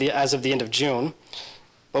 This is as of the end of June.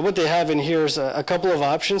 But what they have in here is a couple of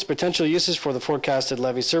options: potential uses for the forecasted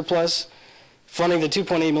levy surplus, funding the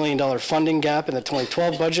 $2.8 million funding gap in the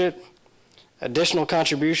 2012 budget, additional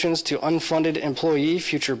contributions to unfunded employee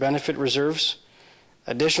future benefit reserves,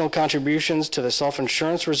 additional contributions to the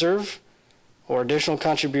self-insurance reserve, or additional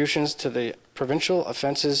contributions to the Provincial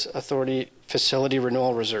Offences Authority Facility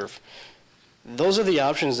Renewal Reserve. Those are the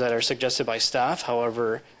options that are suggested by staff.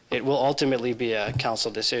 However, it will ultimately be a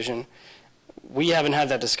council decision. We haven't had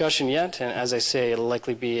that discussion yet, and as I say, it'll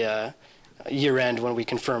likely be a year-end when we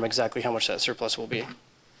confirm exactly how much that surplus will be.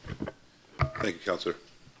 Thank you, Councillor.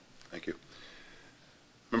 Thank you.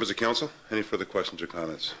 Members of Council, any further questions or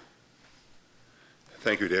comments?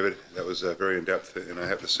 Thank you, David. That was very in-depth, and I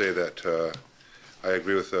have to say that I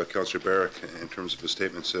agree with Councillor Barrick in terms of his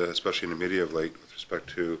statements, especially in the media of late, with respect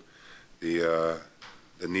to the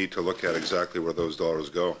need to look at exactly where those dollars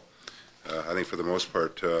go. I think for the most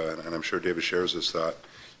part, and I'm sure David shares this thought,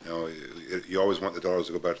 you always want the dollars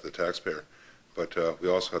to go back to the taxpayer, but we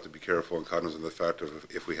also have to be careful and cognizant of the fact of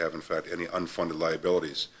if we have, in fact, any unfunded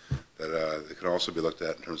liabilities that it can also be looked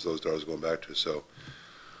at in terms of those dollars going back to. So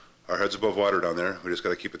our heads above water down there. We just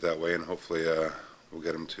got to keep it that way, and hopefully we'll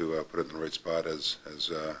get them to put it in the right spot as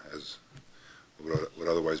would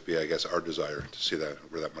otherwise be, I guess, our desire to see that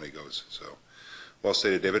where that money goes. So, well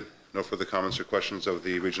stated, David. No further comments or questions of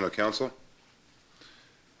the Regional Council.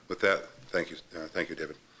 With that, thank you,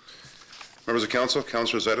 David. Members of Council,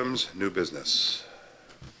 Councillors' items, new business.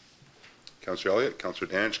 Councillor Elliott,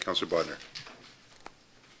 Councillor Danch, Councillor Bodnar.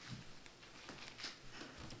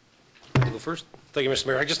 Go first. Thank you, Mr.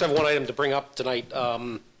 Mayor. I just have one item to bring up tonight.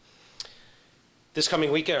 This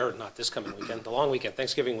coming weekend, or not this coming weekend, the long weekend,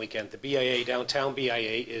 Thanksgiving weekend, the BIA, downtown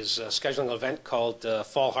BIA, is scheduling an event called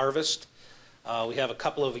Fall Harvest. We have a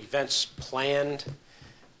couple of events planned,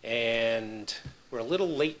 and we're a little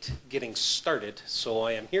late getting started, so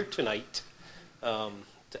I am here tonight to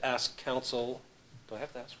ask council, do I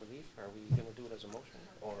have to ask for leave? Are we going to do it as a motion,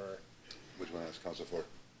 or? Which one ask council for?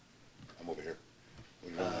 I'm over here. What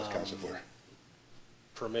do you want to ask council for?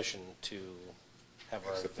 Permission to have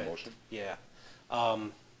our Accept the event. motion? Yeah.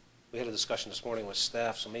 We had a discussion this morning with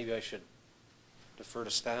staff, so maybe I should defer to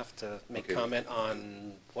staff to make comment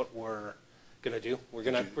on what we're going to do. We're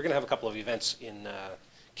going to have a couple of events in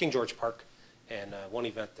King George Park, and one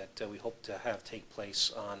event that we hope to have take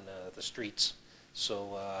place on the streets.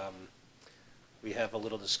 So we have a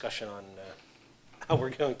little discussion on how we're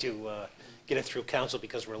going to get it through council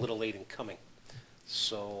because we're a little late in coming.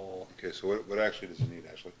 So. Okay, so what actually does it need,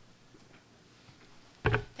 Ashley?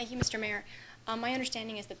 Thank you, Mr. Mayor. My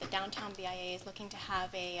understanding is that the downtown BIA is looking to have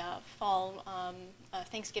a fall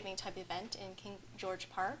Thanksgiving type event in King George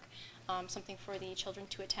Park, something for the children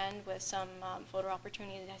to attend with some photo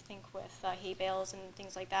opportunities, I think, with hay bales and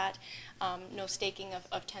things like that. No staking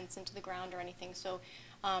of tents into the ground or anything. So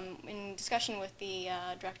in discussion with the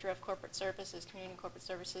Director of Corporate Services, Community and Corporate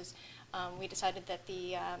Services, we decided that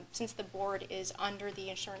since the board is under the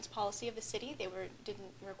insurance policy of the city, they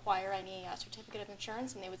didn't require any certificate of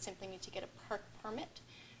insurance, and they would simply need to get a park permit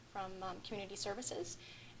from Community Services.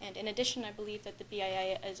 And in addition, I believe that the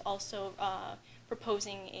BIA is also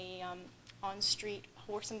proposing a on-street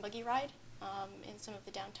horse and buggy ride in some of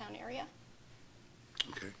the downtown area.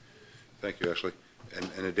 Okay, thank you, Ashley.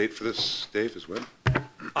 And a date for this, Dave, is when?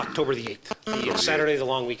 October the 8th, the Saturday, the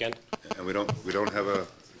long weekend. And we don't have a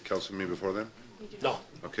council meeting before then? No.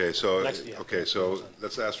 Okay, so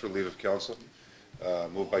let's ask for leave of council.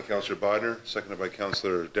 Moved by Councillor Bodnar, seconded by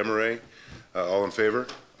Councillor Desmarais. All in favor?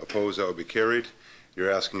 Opposed? That will be carried.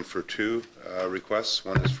 You're asking for two requests.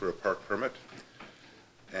 One is for a park permit,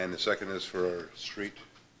 and the second is for a street.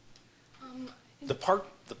 The park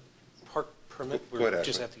permit, we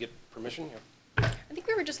just have to get permission here. I think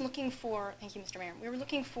we were just looking for, thank you, Mr. Mayor, we were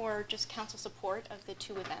looking for just council support of the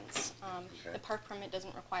two events. Okay. The park permit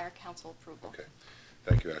doesn't require council approval. Okay,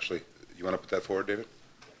 thank you, Ashley. You want to put that forward, David?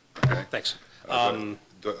 Okay. Thanks. I'll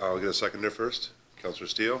get a seconder first. Councillor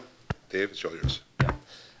Steele. Dave, it's all yours.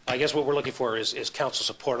 I guess what we're looking for is council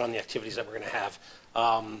support on the activities that we're going to have.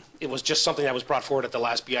 It was just something that was brought forward at the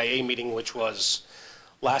last BIA meeting, which was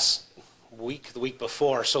last week, the week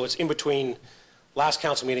before. So it's in between last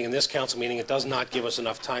council meeting and this council meeting. It does not give us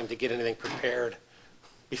enough time to get anything prepared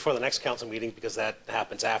before the next council meeting because that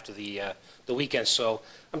happens after the weekend. So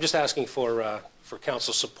I'm just asking for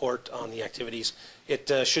council support on the activities.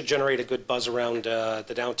 It should generate a good buzz around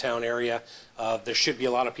the downtown area. There should be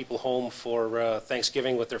a lot of people home for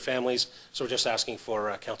Thanksgiving with their families. So we're just asking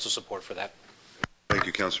for council support for that. Thank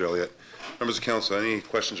you, Councillor Elliott. Members of council, any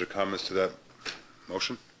questions or comments to that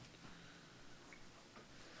motion?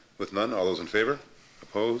 With none, all those in favor?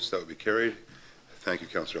 Opposed? That would be carried. Thank you,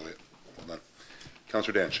 Councillor Elliott. Well done.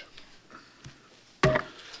 Councillor Danch.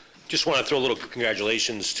 Just want to throw a little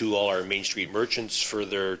congratulations to all our Main Street merchants for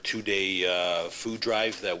their two-day food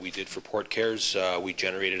drive that we did for Port Cares. We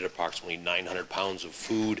generated approximately 900 pounds of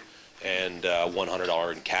food and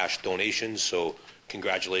 $100 in cash donations. So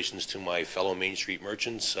congratulations to my fellow Main Street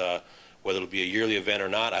merchants. Whether it'll be a yearly event or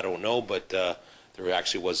not, I don't know, but there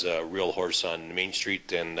actually was a real horse on Main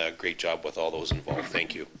Street, and great job with all those involved.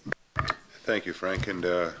 Thank you. Thank you, Frank, and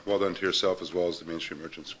well done to yourself as well as the Main Street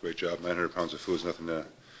merchants. Great job. 900 pounds of food is nothing to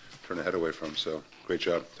turn the head away from, so great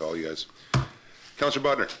job to all you guys.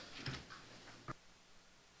 Councillor Bodnar.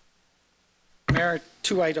 Mayor,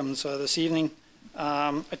 two items this evening.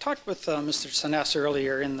 I talked with Mr. Siness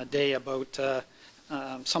earlier in the day about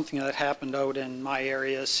something that happened out in my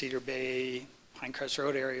area, Cedar Bay, Pinecrest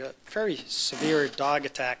Road area, very severe dog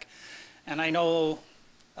attack. And I know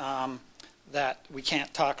that we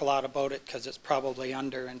can't talk a lot about it because it's probably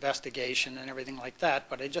under investigation and everything like that,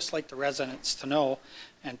 but I'd just like the residents to know,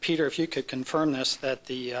 and Peter, if you could confirm this, that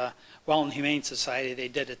the Welland Humane Society, they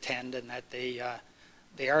did attend and that they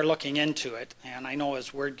are looking into it. And I know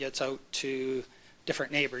as word gets out to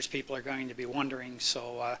different neighbors, people are going to be wondering,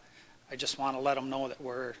 so I just want to let them know that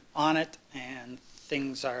we're on it and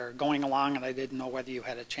things are going along, and I didn't know whether you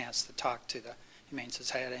had a chance to talk to the Humane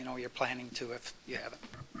Society. I know you're planning to if you haven't.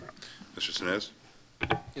 Mr. Sinez.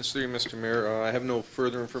 Yes, through you, Mr. Mayor. I have no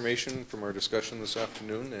further information from our discussion this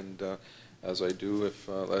afternoon, and as I do. If,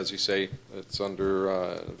 as you say, it's under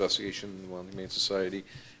investigation in the Welland Humane Society,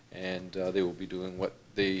 and they will be doing what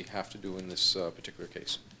they have to do in this particular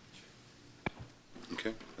case.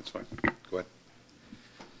 Okay, that's fine. Go ahead.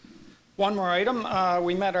 One more item.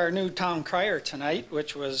 We met our new town crier tonight,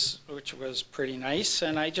 which was pretty nice,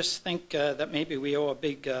 and I just think that maybe we owe a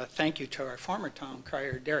big thank you to our former town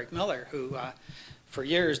crier, Derek Miller, who for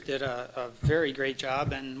years did a very great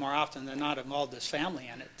job, and more often than not involved his family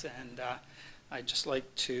in it. And I'd just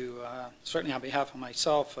like to, certainly on behalf of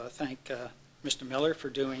myself, thank Mr. Miller for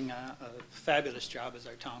doing a fabulous job as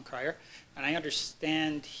our town crier. And I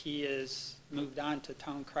understand he has moved on to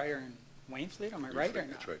town crier in Waynflete, am I right or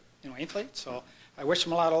not? That's right. In Waynflete. So I wish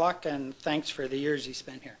him a lot of luck, and thanks for the years he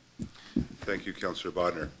spent here. Thank you, Councillor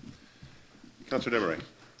Bodnar. Councillor Demeray.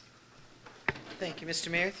 Thank you, Mr.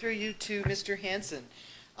 Mayor. Through you to Mr. Hanson.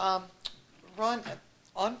 Ron,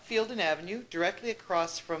 on Fielden Avenue, directly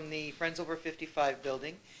across from the Friends Over 55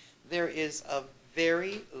 building, there is a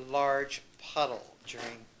very large puddle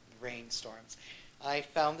during rainstorms. I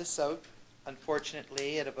found this out,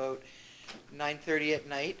 unfortunately, at about 9:30 at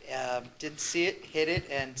night. Didn't see it, hit it,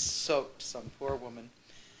 and soaked some poor woman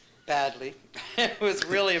badly. It was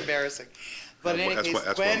really embarrassing. But in any case,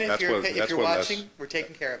 if you're watching, we're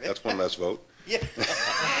taking care of it. That's one less vote. Yeah.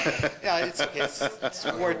 Yeah, it's okay. It's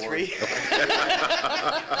Ward 3.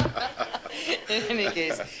 In any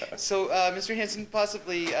case, so Mr. Hanson,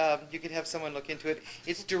 possibly you could have someone look into it.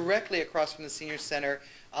 It's directly across from the senior center.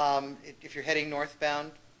 If you're heading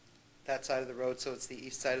northbound, that side of the road, so it's the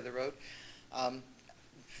east side of the road.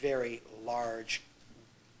 Very large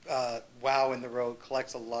wow in the road,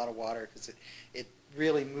 collects a lot of water because it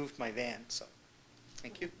really moved my van. So,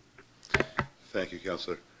 thank you. Thank you,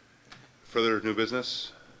 Councillor. Further new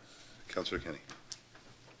business? Councillor Kenny.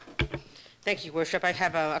 Thank you, Worship. I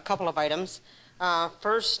have a couple of items.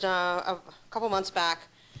 First, a couple months back,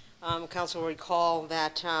 Council will recall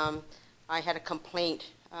that I had a complaint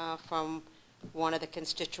from one of the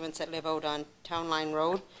constituents that live out on Town Line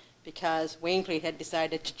Road because Waynflete had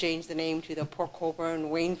decided to change the name to the Port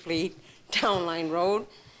Colborne Waynflete Town Line Road,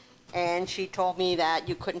 and she told me that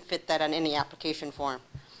you couldn't fit that on any application form.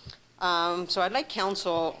 So I'd like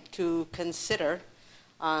Council to consider,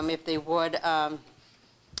 if they would, a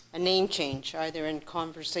name change, either in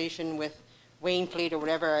conversation with Waynflete or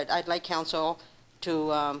whatever. I'd like Council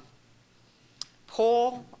to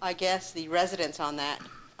poll, I guess, the residents on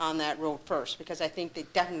that road first, because I think they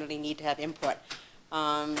definitely need to have input.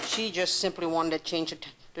 She just simply wanted to change it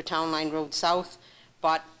to Town Line Road South,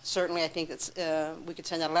 but certainly I think it's, we could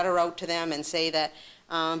send a letter out to them and say that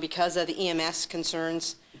because of the EMS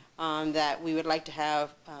concerns, that we would like to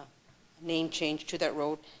have a name change to that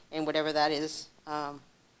road, and whatever that is,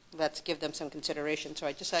 let's give them some consideration. So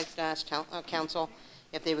I'd just like to ask Council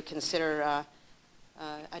if they would consider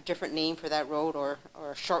a different name for that road, or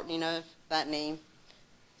a shortening of that name,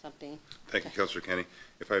 something. Thank you, Councillor Kenny.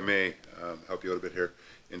 If I may help you out a bit here.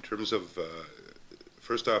 In terms of,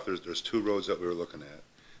 first off, there's two roads that we were looking at.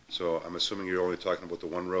 So I'm assuming you're only talking about the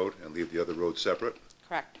one road and leave the other road separate?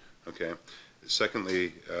 Correct. Okay.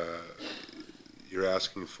 Secondly, you're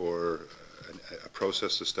asking for a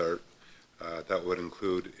process to start that would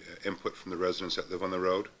include input from the residents that live on the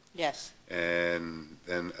road? Yes. And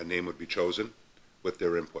then a name would be chosen with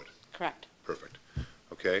their input? Correct. Perfect.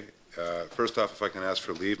 Okay. First off, if I can ask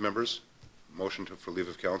for leave, members, motion for leave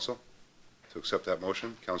of council to accept that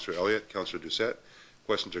motion. Councillor Elliott, Councillor Doucette.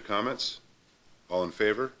 Questions or comments? All in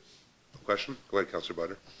favor? Question? Go ahead, Councillor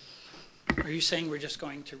Butter. Are you saying we're just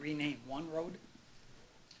going to rename one road?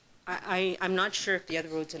 I'm not sure if the other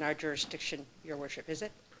road's in our jurisdiction, Your Worship, is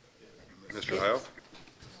it? Mr. Heil?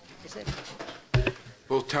 Is it?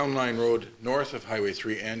 Both Town Line Road north of Highway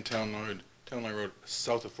 3 and Town Line Road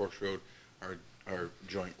south of Forks Road are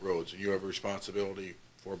joint roads, and you have a responsibility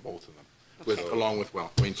for both of them, Okay. along with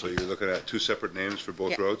Wayne. So you're looking at two separate names for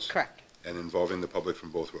both roads? Correct. And involving the public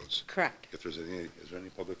from both roads? Correct. If there's any, is there any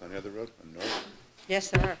public on the other road? On north? Yes,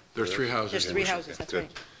 there are. There are three houses. There's three houses, that's Good.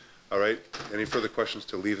 right. All right. Any further questions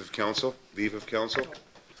to leave of council? Leave of council?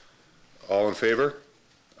 All in favor?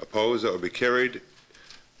 Opposed? That would be carried.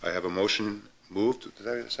 I have a motion moved. Did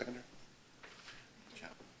I get a seconder?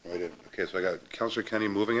 No, I didn't. Okay, so I got Councillor Kenny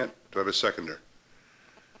moving it. Do I have a seconder?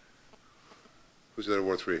 Who's the other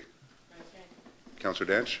Ward 3? Councillor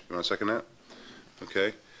Danch, you want to second that?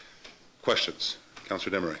 Okay. Questions?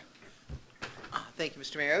 Councillor Demeray. Thank you,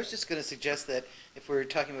 Mr. Mayor. I was just going to suggest that if we're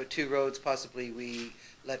talking about two roads, possibly we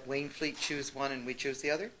let Waynflete choose one and we choose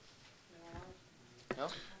the other? No?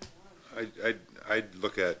 I'd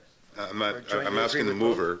look at, I'm asking the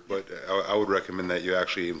mover, but I would recommend that you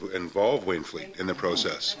actually involve Waynflete in the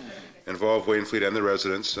process. involve Waynfleet and the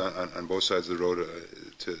residents on both sides of the road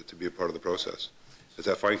to be a part of the process. Is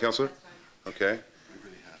that fine, Councillor? Okay.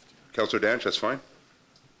 Councillor Danch, that's fine?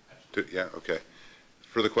 Yeah, okay.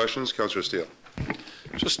 Further questions? Councillor Steele.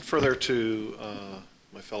 Just further to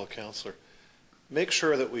my fellow councillor, make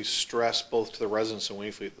sure that we stress both to the residents of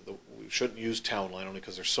Waynfleet that we shouldn't use town line only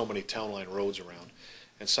because there's so many town line roads around.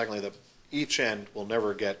 And secondly, that each end will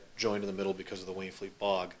never get joined in the middle because of the Waynfleet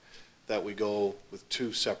bog, that we go with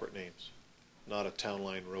two separate names, not a town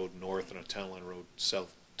line road north and a town line road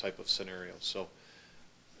south type of scenario. So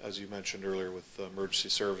as you mentioned earlier with emergency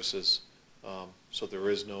services, so there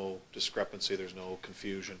is no discrepancy, there's no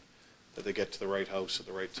confusion, that they get to the right house at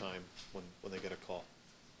the right time when they get a call.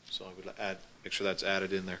 So I would make sure that's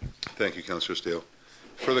added in there. Thank you, Councillor Steele.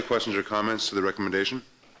 Further questions or comments to the recommendation?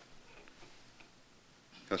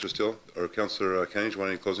 Councillor Steele or Councillor Kenny, do you want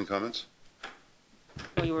any closing comments?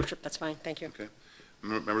 No, Your Worship, that's fine. Thank you. Okay.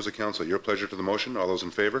 Members of Council, your pleasure to the motion. All those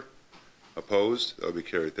in favor? Opposed? That will be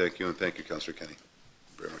carried. Thank you, and thank you, Councillor Kenny.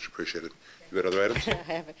 Very much appreciated. You got other items? I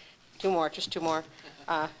have just two more.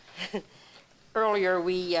 Earlier,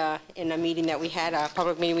 we, in a meeting that we had, a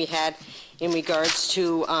public meeting we had in regards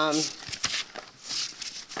to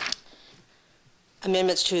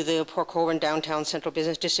amendments to the Port Colborne Downtown Central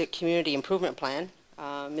Business District Community Improvement Plan,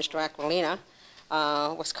 Mr. Aquilina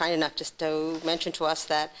was kind enough just to mention to us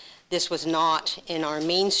that this was not in our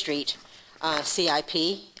Main Street CIP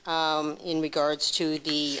in regards to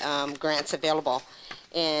the grants available.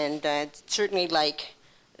 And certainly like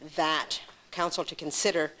that council to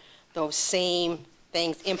consider those same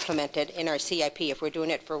things implemented in our CIP. If we're doing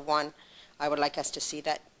it for one, I would like us to see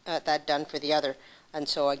that that done for the other. And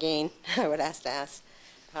so again, I would ask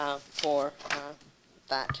for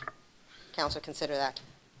that council consider that.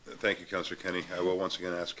 Thank you, Councillor Kenny. I will once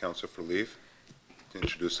again ask Council for leave to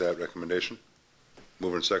introduce that recommendation.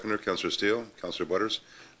 Mover and seconder, Councillor Steele, Councillor Butters.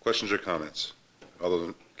 Questions or comments? All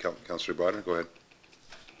those, Councillor Butter, go ahead.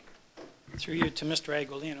 Through you to Mr.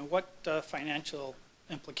 Aquilina, what financial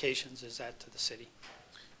implications is that to the city?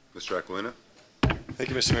 Mr. Aquilina. Thank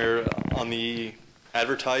you, Mr. Mayor. On the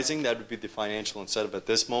advertising, that would be the financial incentive at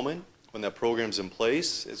this moment. When that program's in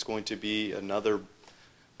place, it's going to be another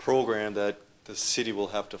program that the city will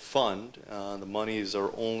have to fund. The monies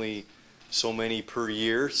are only so many per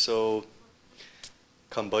year, so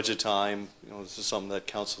come budget time, this is something that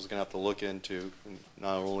council is going to have to look into. And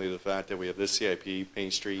not only the fact that we have this CIP,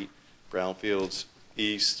 Main Street, Brownfields,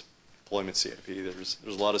 East, Employment CIP. There's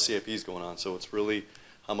a lot of CIPs going on, so it's really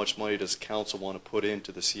how much money does council want to put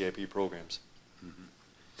into the CIP programs. Mm-hmm.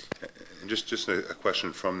 And just a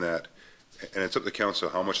question from that, and it's up to council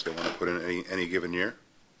how much they want to put in any given year.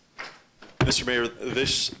 Mr. Mayor,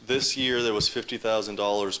 this year there was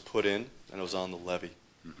 $50,000 put in, and it was on the levy.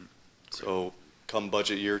 Mm-hmm. So come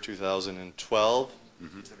budget year 2012,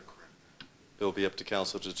 mm-hmm. it'll be up to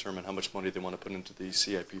council to determine how much money they want to put into the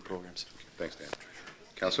CIP programs. Okay, thanks, Dan.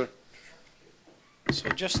 Councillor? So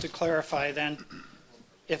just to clarify then,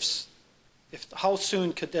 if how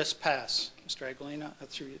soon could this pass, Mr. Aquilina?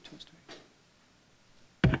 Through you to Mr.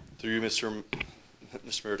 Mayor. Through you, Mr.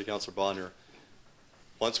 Mayor, to Councillor Bonner.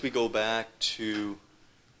 Once we go back to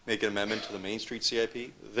make an amendment to the Main Street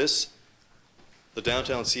CIP, the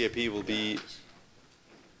downtown CIP will be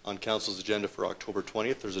on council's agenda for October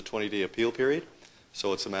 20th. There's a 20-day appeal period,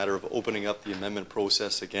 so it's a matter of opening up the amendment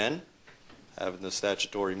process again, having the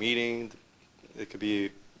statutory meeting. It could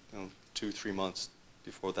be 2-3 months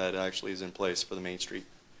before that actually is in place for the Main Street.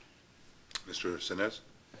 Mr. Sinez?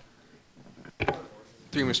 Thank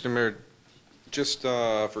you, Mr. Mayor. Just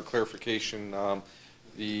for clarification,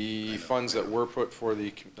 the funds that were put for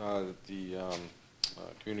the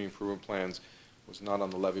community improvement plans was not on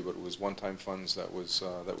the levy, but it was one-time funds that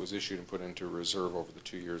was issued and put into reserve over the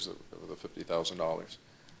 2 years of the $50,000.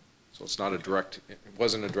 So it's not a direct, it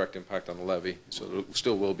wasn't a direct impact on the levy, so there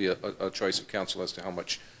still will be a choice of council as to how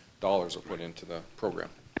much dollars are put into the program.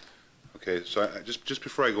 Okay, so just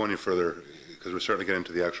before I go any further, because we're starting to get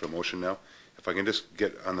into the actual motion now, if I can just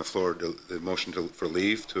get on the floor the motion for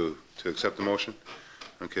leave to accept the motion.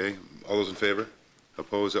 Okay, all those in favor?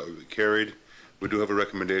 Opposed? That will be carried. We do have a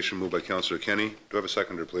recommendation moved by Councillor Kenny. Do I have a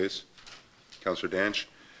seconder, please? Councillor Danch.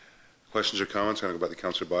 Questions or comments? I'm going to go back to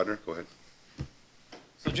Councillor Bodner. Go ahead.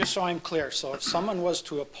 So just so I'm clear, so if someone was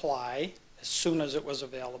to apply as soon as it was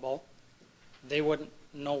available, they wouldn't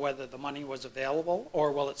know whether the money was available,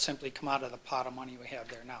 or will it simply come out of the pot of money we have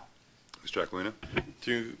there now? Mr. Aquilina.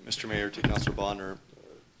 Through Mr. Mayor to Councillor Bonner,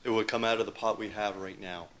 it would come out of the pot we have right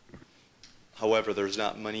now. However, there's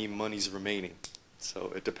not many monies remaining.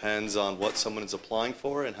 So it depends on what someone is applying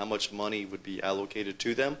for and how much money would be allocated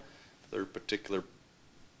to them for their particular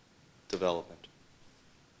development.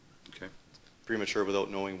 Okay. Premature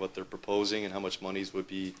without knowing what they're proposing and how much monies would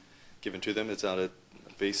be given to them. It's on a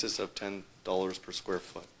basis of $10 per square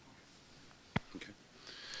foot. Okay.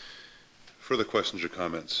 Further questions or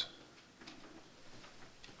comments?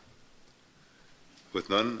 With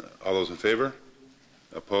none, all those in favor?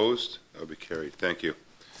 Opposed? That will be carried. Thank you.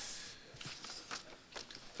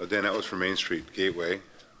 Dan, that was for Main Street Gateway,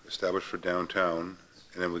 established for downtown,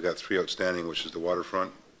 and then we got 3 outstanding, which is the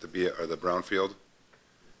waterfront, the brownfield,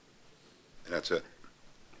 and that's it.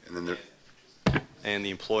 And then And the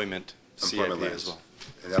employment CIP lands as well.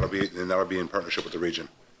 And that'll be in partnership with the region.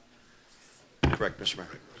 Correct, Mr. Mayor.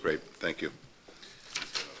 Great, thank you.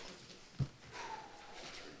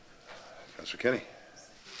 Councilor Kenny.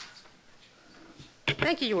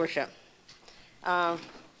 Thank you, Your Worship.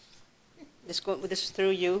 This is through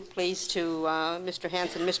you, please, to Mr.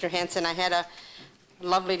 Hanson. Mr. Hanson, I had a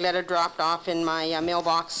lovely letter dropped off in my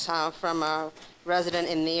mailbox from a resident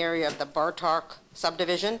in the area of the Bartok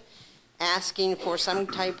subdivision asking for some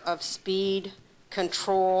type of speed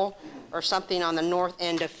control or something on the north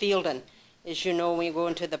end of Fielden. As you know, when you go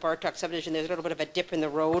into the Bartok subdivision, there's a little bit of a dip in the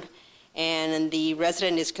road, and the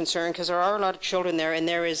resident is concerned because there are a lot of children there, and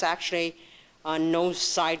there is actually no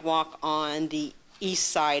sidewalk on the east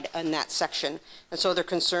side in that section. And so they're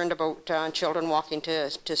concerned about children walking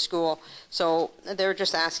to school. So they're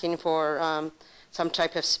just asking for some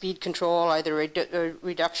type of speed control, either a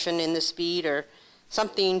reduction in the speed or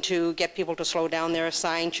something to get people to slow down there, a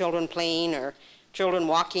sign, children playing or children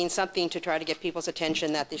walking, something to try to get people's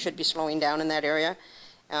attention that they should be slowing down in that area.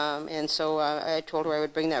 And so I told her I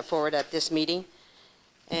would bring that forward at this meeting.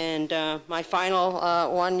 And my final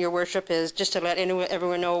one, Your Worship, is just to let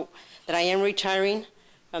everyone know that I am retiring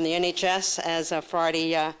from the NHS as of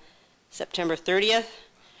Friday, September 30th.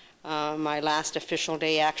 My last official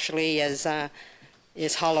day actually is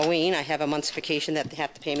Halloween. I have a month's vacation that they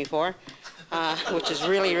have to pay me for, which is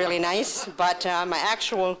really, really nice. But my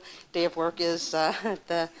actual day of work is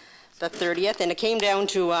the 30th. And it came down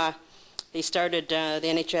to, they started, the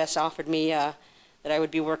NHS offered me that I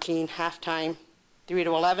would be working half-time 3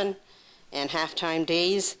 to 11 and half-time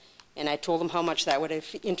days. And I told them how much that would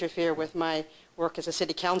interfere with my work as a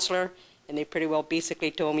city councillor, and they pretty well basically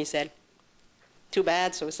told me, said, too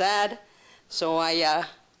bad, so sad. So I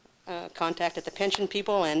contacted the pension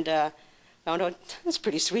people and found out it's a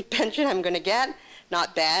pretty sweet pension I'm going to get.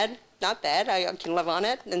 Not bad, not bad. I can live on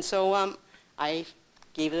it. And so I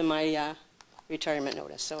gave them my retirement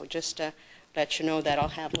notice. So just let you know that I'll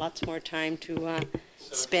have lots more time to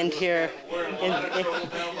spend here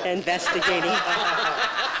investigating.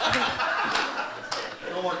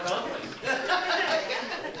 No more conflict.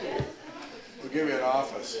 We'll give you an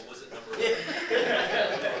office.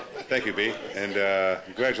 Thank you, B. And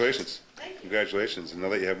congratulations. Congratulations. And now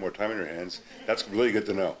that you have more time on your hands, that's really good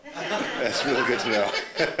to know. That's really good to know.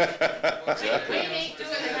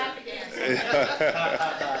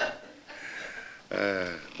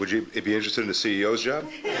 Would you be interested in the CEO's job?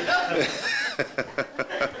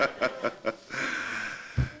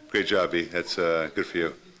 Great job, B. That's good for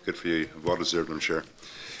you. Good for you. Well deserved, I'm sure.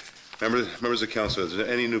 Members of council, is there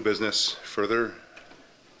any new business further?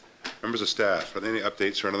 Members of staff, are there any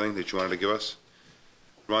updates or anything that you wanted to give us?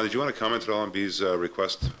 Ron, did you want to comment at all on B's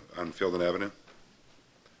request on Fielden Avenue?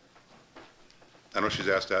 I know she's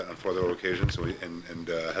asked that on 4 other occasions and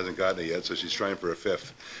hasn't gotten it yet, so she's trying for a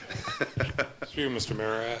 5th. Through you, Mr.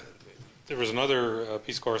 Mayor. There was another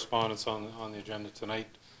piece of correspondence on the agenda tonight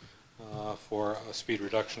for a speed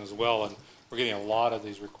reduction as well, and we're getting a lot of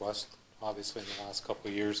these requests, obviously, in the last couple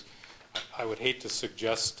of years. I would hate to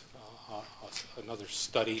suggest another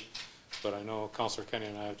study, but I know Councillor Kenny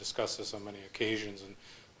and I have discussed this on many occasions, and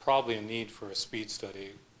probably a need for a speed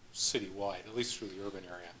study citywide, at least through the urban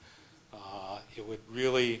area. It would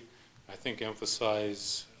really, I think,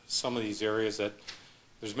 emphasize some of these areas that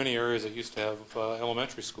there's many areas that used to have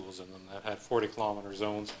elementary schools in them that had 40-kilometer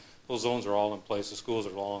zones. Those zones are all in place. The schools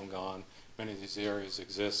are long gone. Many of these areas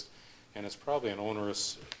exist, and it's probably an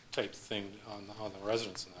onerous type thing on the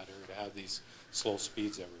residents in that area to have these slow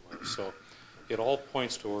speeds everywhere. So it all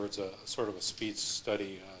points towards a sort of a speed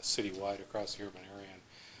study citywide across the urban area.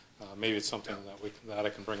 And maybe it's something that I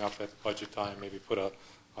can bring up at budget time, maybe put a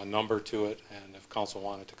number to it, and if council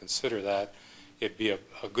wanted to consider that, it'd be a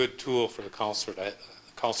good tool for the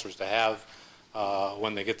councillors to have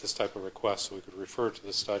when they get this type of request, so we could refer to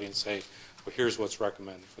the study and say, well, here's what's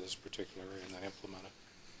recommended for this particular area, and then implement it.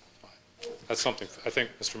 That's something, I think,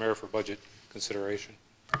 Mr. Mayor, for budget consideration.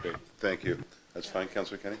 Great, thank you. That's fine,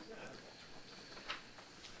 Councillor Kenny.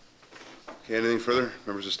 Okay, anything further,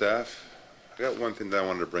 members of staff? I got one thing that I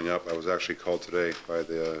wanted to bring up. I was actually called today by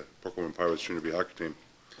the Port Colborne Pirates Junior B hockey team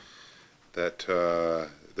that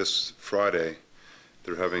this Friday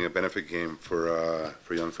they're having a benefit game for a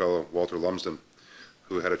young fellow, Walter Lumsden,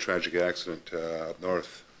 who had a tragic accident up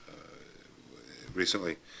north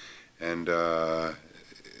recently. And the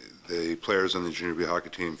players on the Junior B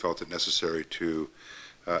hockey team felt it necessary to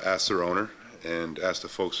ask their owner and ask the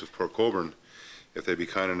folks of Port Colborne if they'd be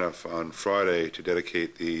kind enough on Friday to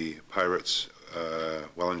dedicate the Pirates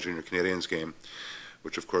Welland Junior Canadians game,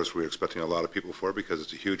 which of course we're expecting a lot of people for because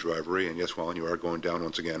it's a huge rivalry, and yes, Welland, you are going down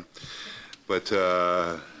once again. But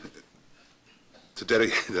to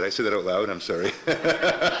dedicate, did I say that out loud? I'm sorry.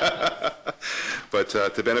 But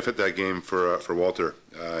to benefit that game for Walter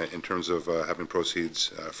in terms of having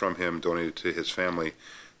proceeds from him donated to his family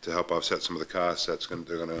to help offset some of the costs they're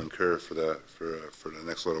going to incur for the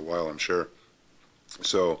next little while, I'm sure.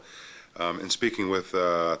 So, in speaking with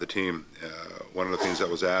the team, one of the things that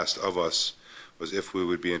was asked of us was if we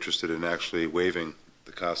would be interested in actually waiving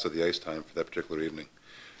the cost of the ice time for that particular evening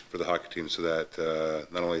for the hockey team, so that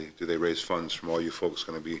not only do they raise funds from all you folks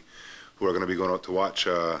who are going to be going out to watch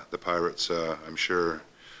the Pirates, I'm sure,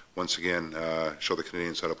 once again, show the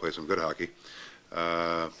Canadians how to play some good hockey,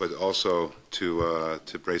 but also to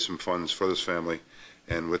raise some funds for this family,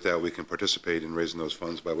 and with that we can participate in raising those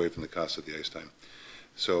funds by waiving the cost of the ice time.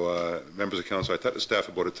 So, members of council, I talked to staff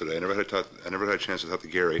about it today. I never had a chance to talk to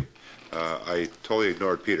Gary. I totally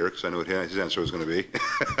ignored Peter because I knew what his answer was going to be.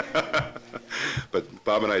 But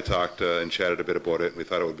Bob and I talked and chatted a bit about it, and we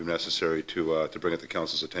thought it would be necessary to bring it to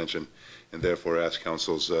council's attention, and therefore ask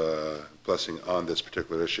council's blessing on this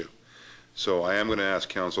particular issue. So I am going to ask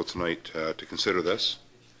council tonight to consider this,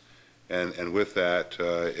 and with that,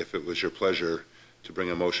 if it was your pleasure to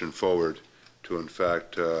bring a motion forward to, in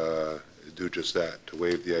fact, do just that, to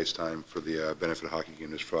waive the ice time for the benefit hockey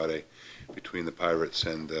game this Friday between the Pirates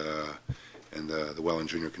and the Welland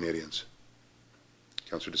Junior Canadians.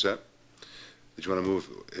 Councillor Doucette, did you want to move?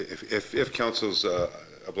 If council's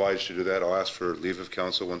obliged to do that, I'll ask for leave of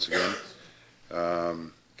council once again.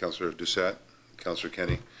 Councillor Doucette, Councillor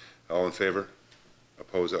Kenny, all in favor?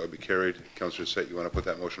 Opposed? That would be carried. Councillor Doucette, you want to put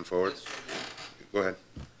that motion forward? Go ahead.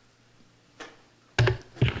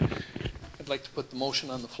 I'd like to put the motion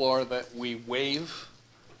on the floor that we waive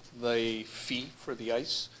the fee for the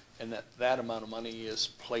ice and that amount of money is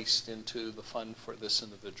placed into the fund for this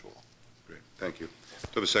individual. Great, thank you. Do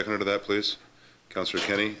I have a seconder to that, please? Councillor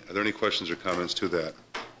Kenny, are there any questions or comments to that?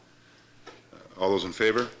 All those in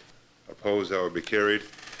favor? Opposed? That would be carried.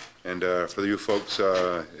 And for you folks,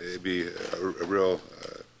 it'd be a real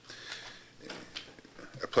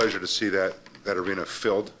a pleasure to see that arena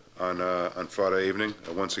filled on Friday evening.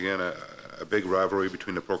 Once again, a big rivalry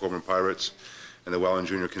between the Port Colborne Pirates and the Welland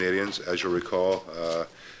Junior Canadians. As you'll recall,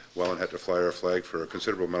 Welland had to fly our flag for a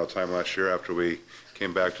considerable amount of time last year after we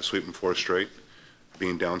came back to sweep them 4 straight,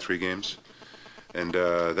 being down 3 games. And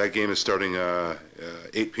that game is starting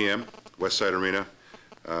 8 p.m., West Side Arena,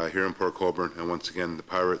 here in Port Colborne. And once again, the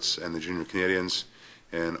Pirates and the Junior Canadians,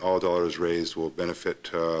 and all dollars raised will benefit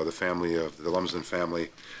the family of the Lumsden family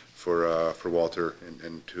for Walter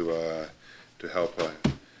and to help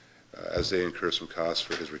as they incur some costs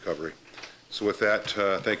for his recovery. So with that,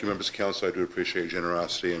 thank you, members of council. I do appreciate your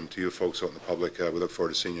generosity, and to you folks out in the public, we look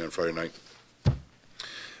forward to seeing you on Friday night.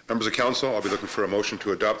 Members of council, I'll be looking for a motion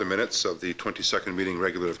to adopt the minutes of the 22nd meeting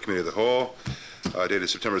regular of Committee of the Whole, dated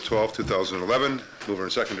September 12, 2011. Mover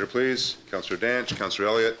and seconder, please. Councillor Danch, Councillor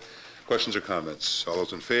Elliott. Questions or comments? All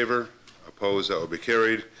those in favor? Opposed? That will be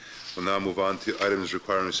carried. We'll now move on to items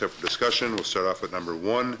requiring a separate discussion. We'll start off with number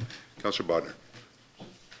 1. Councillor Bodner.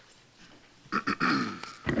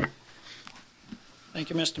 Thank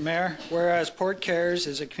you, Mr. Mayor. Whereas Port Cares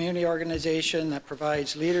is a community organization that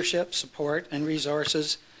provides leadership, support, and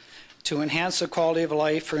resources to enhance the quality of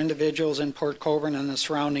life for individuals in Port Colborne and the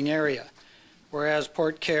surrounding area. Whereas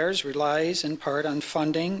Port Cares relies in part on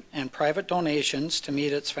funding and private donations to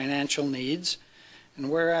meet its financial needs. And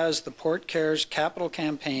whereas the Port Cares capital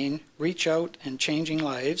campaign, Reach Out and Changing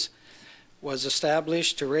Lives, was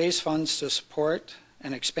established to raise funds to support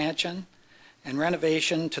an expansion and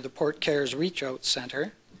renovation to the Port Cares Reach Out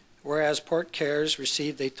Center, whereas Port Cares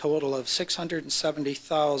received a total of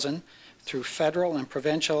 $670,000 through federal and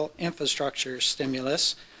provincial infrastructure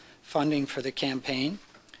stimulus funding for the campaign,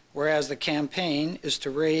 whereas the campaign is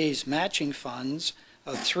to raise matching funds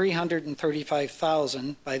of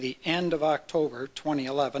 $335,000 by the end of October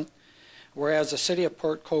 2011, whereas the City of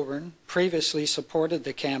Port Colborne previously supported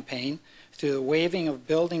the campaign through the waiving of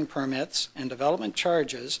building permits and development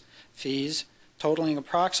charges fees totaling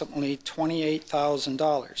approximately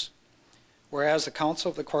 $28,000. whereas the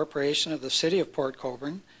Council of the Corporation of the City of Port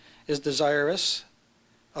Colborne is desirous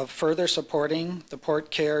of further supporting the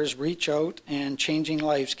Port Cares Reach Out and Changing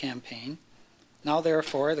Lives campaign, now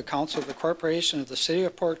therefore the Council of the Corporation of the City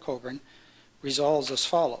of Port Colborne resolves as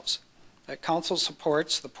follows. That Council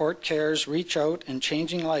supports the Port Cares Reach Out and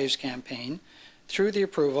Changing Lives campaign through the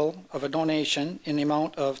approval of a donation in the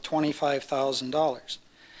amount of $25,000.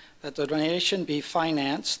 That the donation be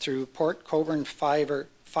financed through Port Colborne Fiber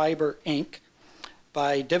Inc.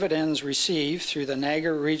 by dividends received through the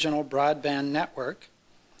Niagara Regional Broadband Network,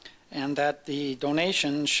 and that the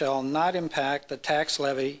donation shall not impact the tax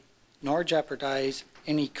levy nor jeopardize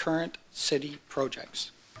any current city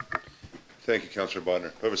projects. Thank you, Councillor Bodner.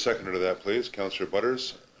 Do I have a seconder to that, please? Councillor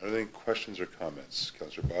Butters. Are there any questions or comments?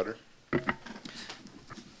 Councillor Bodner.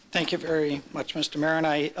 Thank you very much, Mr. Mayor, and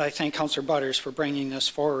I thank Councillor Butters for bringing this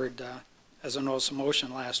forward as a notice of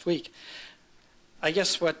motion last week. I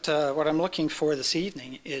guess what I'm looking for this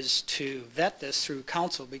evening is to vet this through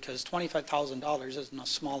council, because $25,000 isn't a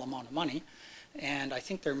small amount of money, and I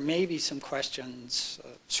think there may be some questions.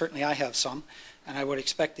 Certainly I have some, and I would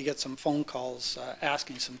expect to get some phone calls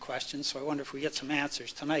asking some questions. So I wonder if we get some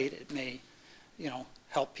answers tonight, it may,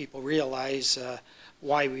 help people realize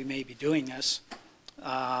why we may be doing this.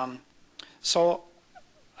 So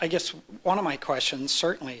I guess one of my questions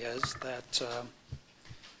certainly is that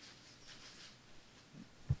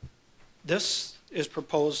this is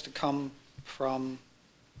proposed to come from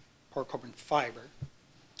Port Colborne Fiber.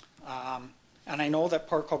 And I know that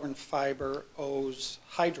Port Colborne Fiber owes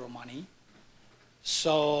hydro money.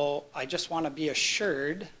 So I just want to be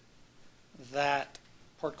assured that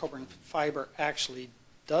Port Colborne Fiber actually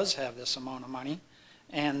does have this amount of money,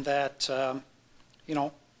 and that,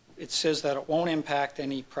 it says that it won't impact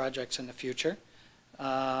any projects in the future.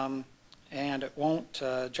 And it won't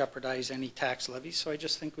jeopardize any tax levies. So I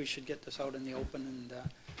just think we should get this out in the open, and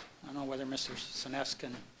I don't know whether Mr. Sinez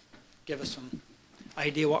can give us some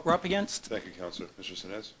idea what we're up against. Thank you, Councillor. Mr.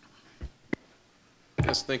 Sinez.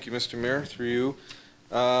 Yes, thank you, Mr. Mayor. Through you.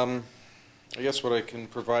 I guess what I can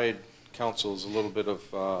provide council is a little bit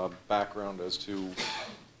of background as to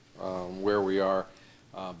where we are,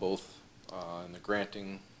 both in the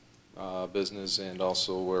granting business and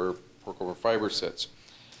also where Port Colborne Fiber sits.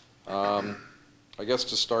 I guess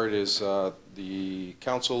to start is the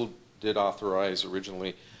council did authorize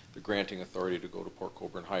originally the granting authority to go to Port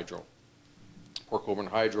Colborne Hydro. Port Colborne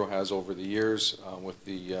Hydro has over the years, with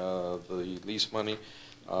the lease money,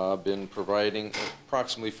 been providing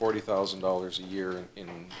approximately $40,000 a year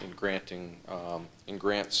in granting in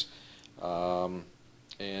grants,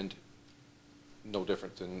 and no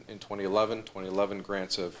different than in 2011. 2011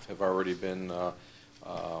 grants have already been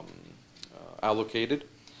allocated.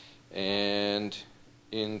 And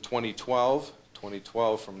in 2012 from the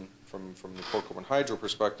Port Colborne Hydro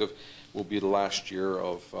perspective, will be the last year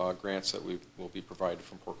of grants that we will be provided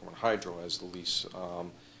from Port Colborne Hydro, as the lease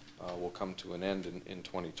will come to an end in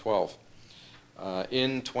 2012.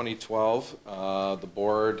 In 2012, the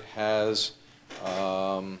board has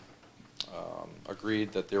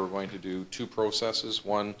agreed that they were going to do two processes,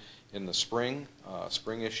 one in the spring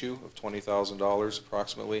issue of $20,000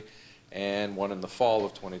 approximately, and one in the fall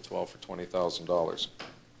of 2012 for $20,000.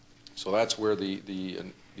 So that's where the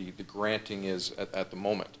granting is at the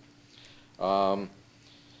moment.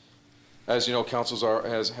 As you know, council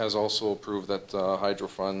has also approved that hydro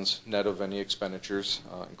funds, net of any expenditures,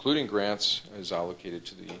 including grants, is allocated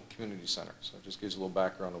to the community center. So it just gives a little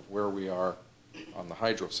background of where we are on the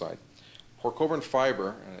hydro side. Port Colborne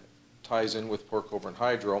Fiber, and it ties in with Port Colborne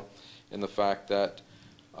Hydro in the fact that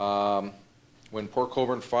when Port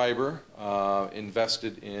Colborne Fiber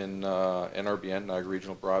invested in NRBN, Niagara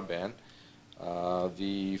Regional Broadband,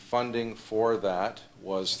 the funding for that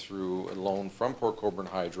was through a loan from Port Colborne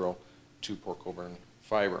Hydro to Port Colborne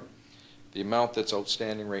Fiber. The amount that's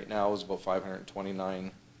outstanding right now is about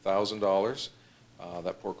 $529,000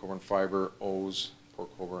 that Port Colborne Fiber owes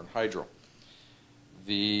Port Colborne Hydro.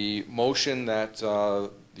 The motion that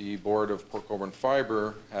the board of Port Colborne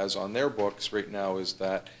Fiber has on their books right now is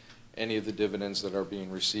that any of the dividends that are being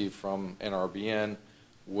received from NRBN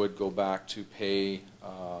would go back to pay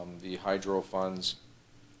the hydro funds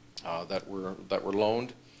that were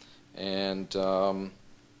loaned, and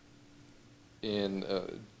due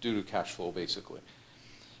to cash flow, basically.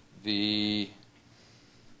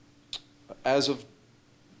 As of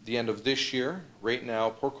the end of this year, right now,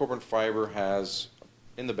 Port Colborne Fiber has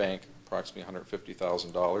in the bank approximately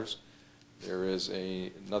 $150,000. There is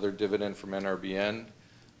another dividend from NRBN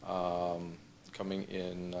coming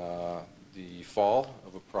in the fall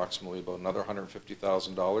of approximately about another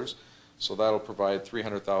 $150,000. So that'll provide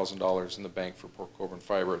 $300,000 in the bank for Port Colborne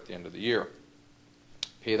Fiber at the end of the year.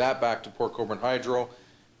 Pay that back to Port Colborne Hydro,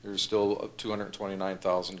 there's still a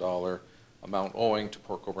 $229,000 amount owing to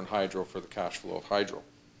Port Colborne Hydro for the cash flow of Hydro.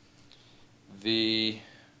 In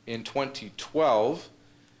 2012,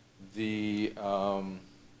 the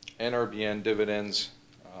NRBN dividends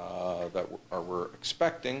that we're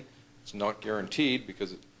expecting, it's not guaranteed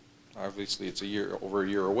because obviously it's over a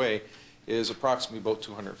year away, is approximately about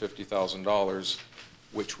 $250,000,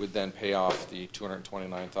 which would then pay off the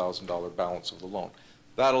 $229,000 balance of the loan.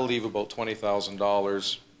 That'll leave about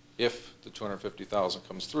 $20,000 if the $250,000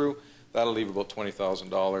 comes through. That'll leave about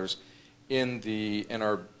 $20,000 in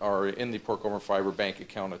the Port Colborne Fiber bank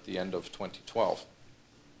account at the end of 2012.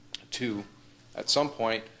 At some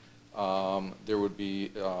point, there would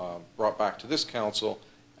be brought back to this council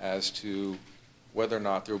as to whether or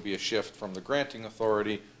not there will be a shift from the granting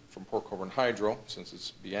authority from Port Colborne Hydro, since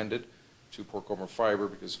it's be ended, to Port Colborne Fiber,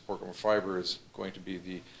 because Port Colborne Fiber is going to be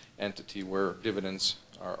the entity where dividends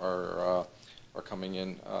are coming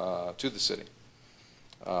in to the city,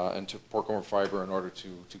 and to Port Colborne Fiber in order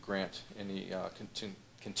to grant any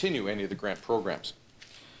continue any of the grant programs.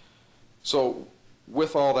 So,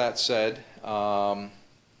 with all that said, I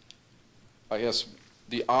guess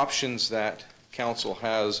the options that council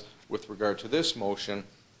has with regard to this motion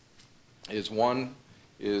is one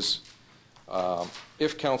is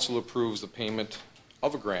if council approves the payment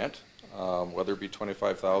of a grant, whether it be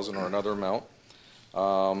 $25,000 or another amount,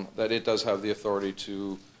 that it does have the authority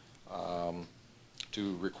to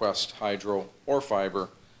request Hydro or Fiber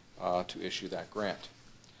to issue that grant.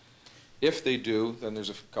 If they do, then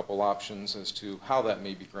there's a couple options as to how that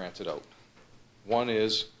may be granted out. One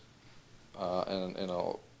is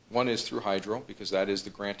one is through Hydro, because that is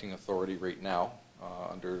the granting authority right now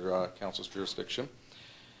under council's jurisdiction.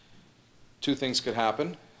 Two things could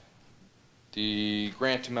happen. The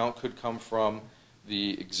grant amount could come from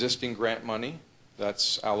the existing grant money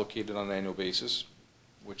that's allocated on an annual basis,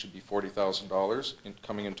 which would be $40,000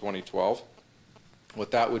 coming in 2012. What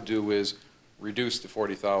that would do is reduce the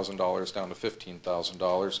 $40,000 down to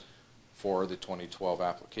 $15,000 for the 2012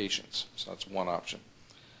 applications. So that's one option.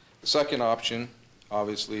 The second option,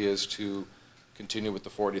 obviously, is to continue with the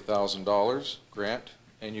 $40,000 grant,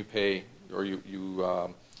 and you pay, or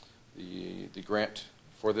the grant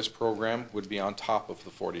for this program would be on top of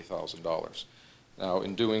the $40,000. Now,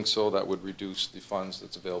 in doing so, that would reduce the funds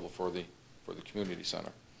that's available for the community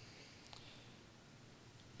center.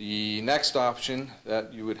 The next option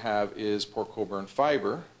that you would have is Port Colborne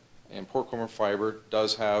Fiber, and Port Colborne Fiber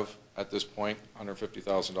does have, at this point,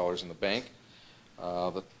 $150,000 in the bank.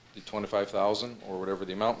 The $25,000 or whatever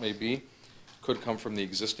the amount may be could come from the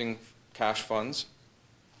existing cash funds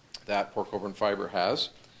that Port Colborne Fiber has,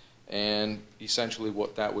 and essentially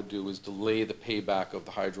what that would do is delay the payback of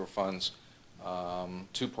the hydro funds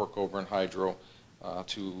to Port Colborne Hydro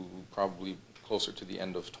to probably closer to the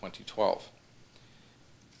end of 2012.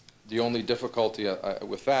 The only difficulty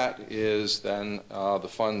with that is then the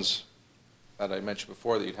funds that I mentioned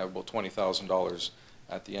before, that you'd have about $20,000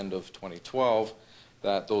 at the end of 2012,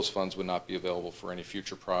 that those funds would not be available for any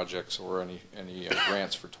future projects or any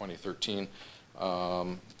grants for 2013.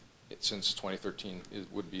 Since 2013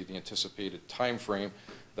 would be the anticipated time frame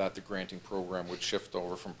that the granting program would shift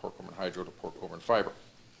over from Port Colborne Hydro to Port Colborne Fiber.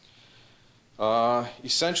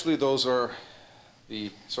 Essentially, those are the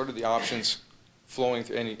sort of the options flowing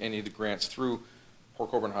through any of the grants through Port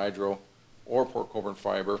Colborne Hydro or Port Colborne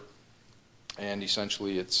Fiber, and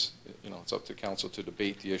essentially it's up to council to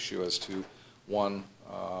debate the issue as to one,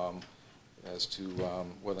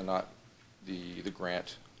 whether or not the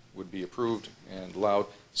grant would be approved and allowed.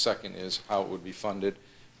 Second is how it would be funded,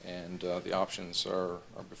 and the options are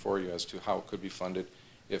before you as to how it could be funded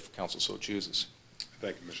if council so chooses.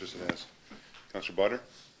 Thank you, Mr. Sinaz. Councillor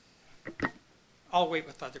Bodner? I'll wait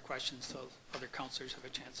with other questions so other councillors have a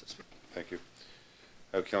chance to speak. Thank you.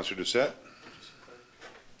 I have Councillor Doucette.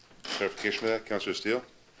 Clarification of that, Councillor Steele.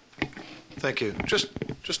 Thank you.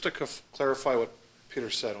 Just to clarify what Peter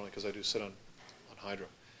said, only because I do sit on Hydro.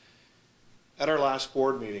 At our last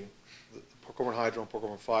board meeting, Port Colborne Hydro and Port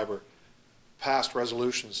Colborne Fiber passed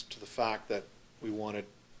resolutions to the fact that we wanted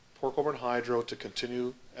Port Colborne Hydro to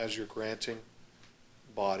continue as your granting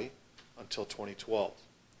body until 2012.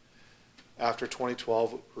 After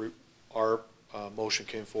 2012, our motion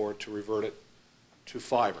came forward to revert it to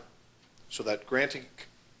Fiber, so that granting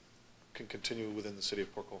can continue within the city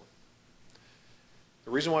of Port Colborne.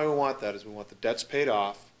 The reason why we want that is we want the debts paid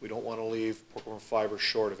off. We don't want to leave Port Colborne Fiber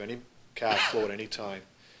short of any cash flow at any time,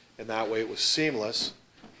 and that way it was seamless,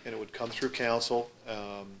 and it would come through council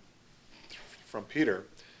from Peter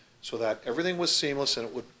so that everything was seamless and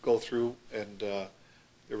it would go through, and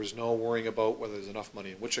there was no worrying about whether there's enough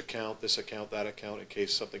money in which account, this account, that account, in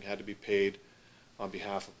case something had to be paid on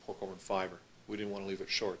behalf of Port Colborne Fiber. We didn't want to leave it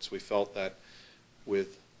short, so we felt that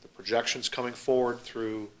with the projections coming forward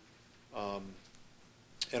through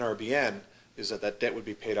NRBN, is that that debt would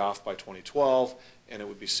be paid off by 2012, and it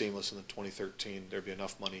would be seamless, and in 2013 there'd be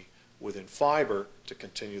enough money within fiber to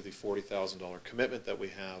continue the $40,000 commitment that we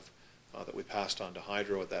have, that we passed on to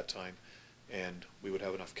Hydro at that time, and we would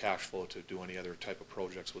have enough cash flow to do any other type of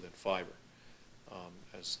projects within fiber.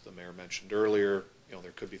 As the mayor mentioned earlier,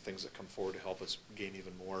 there could be things that come forward to help us gain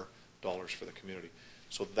even more dollars for the community.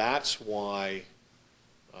 So that's why,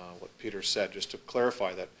 what Peter said, just to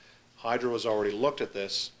clarify that Hydro has already looked at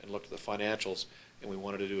this and looked at the financials, and we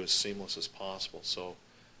wanted to do it as seamless as possible. So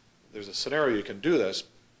there's a scenario you can do this,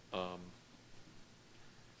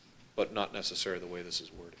 but not necessarily the way this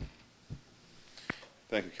is worded.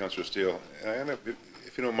 Thank you, Councillor Steele. And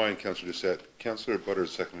if you don't mind, Councillor Doucette, Councillor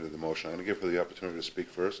Butters seconded the motion. I'm going to give her the opportunity to speak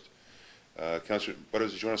first. Councillor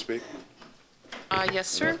Butters, did you want to speak? Yes,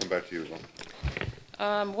 sir. I'll come back to you as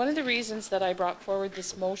well. One of the reasons that I brought forward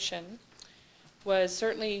this motion was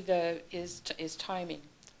certainly is timing.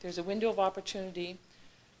 There's a window of opportunity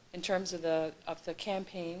in terms of the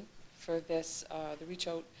campaign for this. The Reach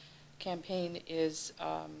Out campaign is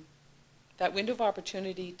that window of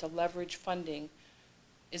opportunity to leverage funding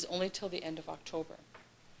is only till the end of October.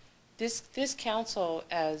 This council,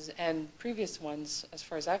 and previous ones, as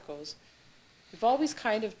far as that goes, we've always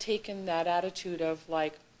kind of taken that attitude of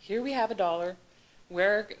like, here we have $1,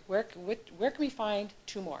 where can we find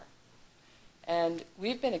 2 more? And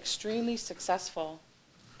we've been extremely successful,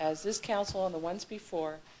 as this council and the ones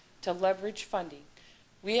before, to leverage funding.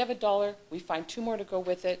 We have $1, we find 2 more to go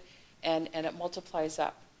with it, and it multiplies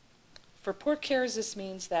up. For Port Cares, this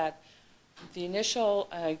means that the initial,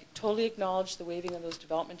 I totally acknowledge the waiving of those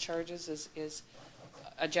development charges is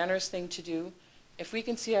a generous thing to do. If we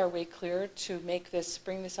can see our way clear to bring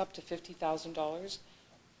this up to $50,000,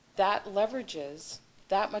 that leverages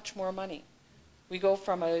that much more money. We go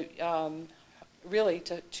from really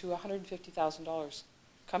to $150,000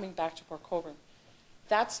 coming back to Port Colborne.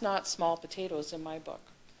 That's not small potatoes in my book.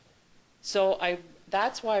 So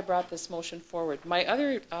that's why I brought this motion forward. My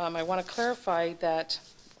other, I want to clarify that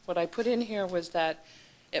what I put in here was that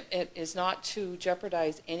it is not to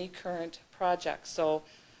jeopardize any current projects. So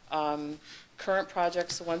current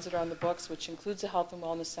projects, the ones that are on the books, which includes the Health and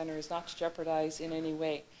Wellness Center, is not to jeopardize in any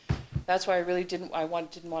way. That's why I really I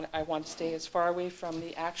want to stay as far away from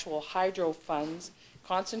the actual hydro funds,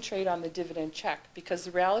 concentrate on the dividend check, because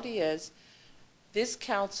the reality is this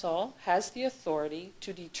council has the authority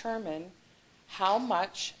to determine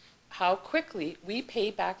how quickly we pay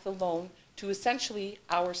back the loan to essentially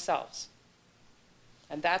ourselves.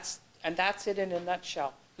 And that's it in a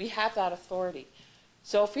nutshell. We have that authority.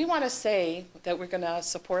 So if we want to say that we're going to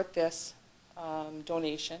support this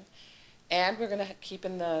donation, and we're going to keep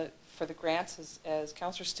for the grants, as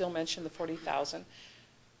Councillor Steele mentioned, the $40,000,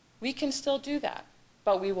 we can still do that.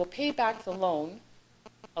 But we will pay back the loan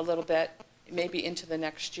a little bit, maybe into the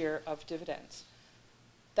next year of dividends.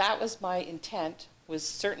 That was my intent, was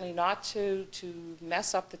certainly not to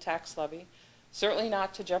mess up the tax levy, certainly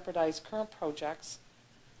not to jeopardize current projects,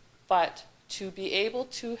 but to be able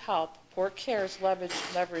to help Port Cares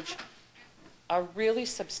leverage a really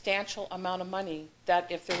substantial amount of money, that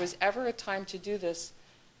if there was ever a time to do this,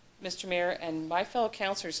 Mr. Mayor and my fellow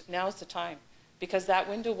councillors, now is the time, because that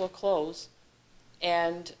window will close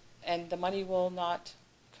and the money will not,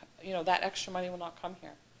 that extra money will not come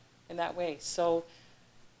here in that way. So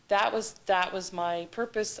that was my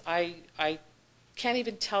purpose. I can't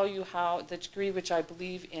even tell you how the degree which I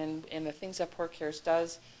believe in the things that Port Cares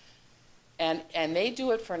does, and they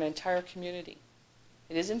do it for an entire community.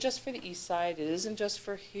 It isn't just for the east side, it isn't just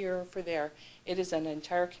for here or for there, it is an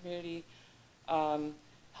entire community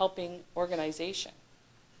helping organization.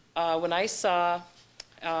 When I saw,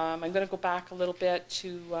 I'm going to go back a little bit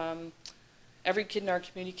to Every Kid in Our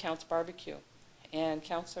Community Counts barbecue, and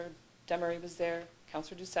Councillor Demery was there,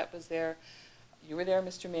 Councillor Doucette was there, you were there,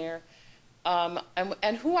 Mr. Mayor,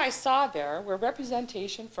 and who I saw there were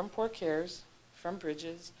representation from Port Cares, from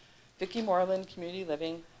Bridges, Vicki Moreland Community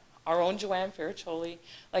Living, our own Joanne Ferriccioli,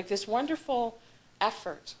 like this wonderful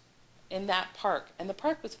effort in that park. And the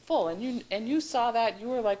park was full, and you saw that. You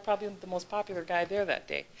were like probably the most popular guy there that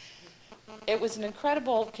day. It was an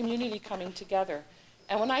incredible community coming together.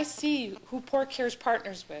 And when I see who Port Cares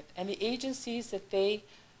partners with and the agencies that they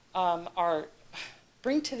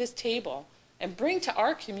bring to this table and bring to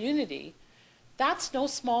our community, that's no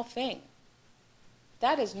small thing.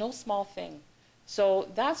 That is no small thing. So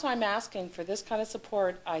that's why I'm asking for this kind of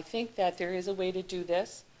support. I think that there is a way to do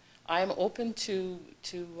this. I'm open to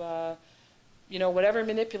you know, whatever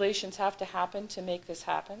manipulations have to happen to make this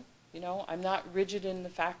happen. You know, I'm not rigid in the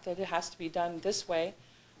fact that it has to be done this way,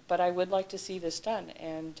 but I would like to see this done,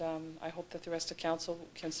 and I hope that the rest of council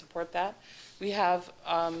can support that. We have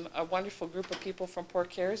a wonderful group of people from Port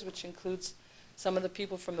Cares, which includes some of the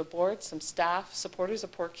people from the board, some staff, supporters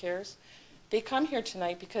of Port Cares. They come here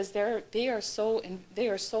tonight because they are so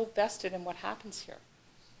vested in what happens here.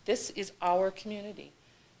 This is our community.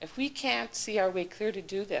 If we can't see our way clear to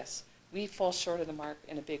do this, we fall short of the mark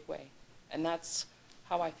in a big way, and that's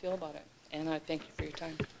how I feel about it. And I thank you for your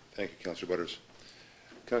time. Thank you, Councillor Butters.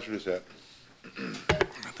 Councillor Doucette.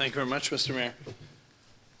 Thank you very much, Mr. Mayor.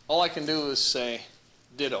 All I can do is say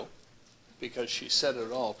ditto, because she said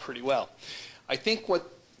it all pretty well. I think what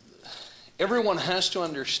everyone has to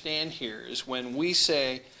understand here is when we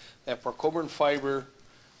say that Port Colborne Fiber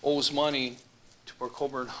owes money to Port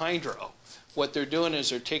Colborne Hydro, what they're doing is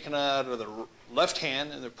they're taking it out of the left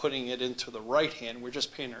hand and they're putting it into the right hand. We're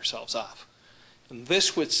just paying ourselves off. And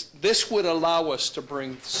this would allow us to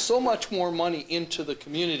bring so much more money into the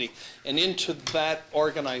community and into that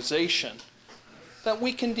organization that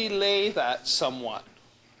we can delay that somewhat.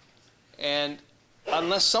 And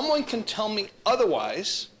unless someone can tell me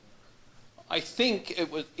otherwise, I think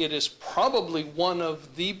it is probably one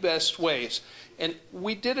of the best ways. And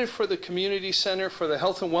we did it for the community center, for the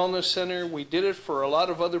health and wellness center. We did it for a lot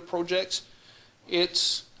of other projects.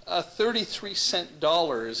 It's a 33-cent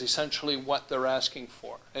dollar is essentially what they're asking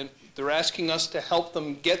for. And they're asking us to help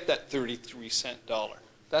them get that 33-cent dollar.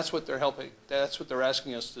 That's what they're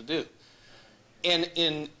asking us to do. And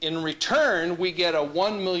in return, we get a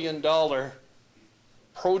 $1 million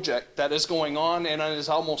project that is going on and is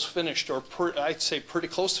almost finished, or I'd say pretty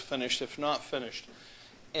close to finished, if not finished.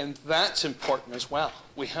 And that's important as well.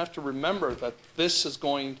 We have to remember that this is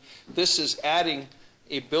adding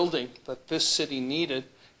a building that this city needed,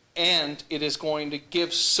 and it is going to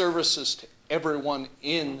give services to everyone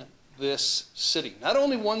in this city. Not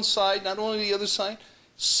only one side, not only the other side,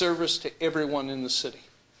 service to everyone in the city.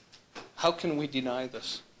 How can we deny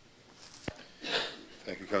this?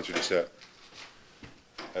 Thank you, Councillor Doucette.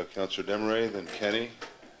 I have Councillor Desmarais, then Kenny,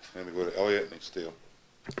 and we go to Elliott and Steele.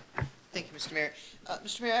 Thank you, Mr. Mayor.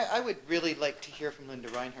 Mr. Mayor, I would really like to hear from Linda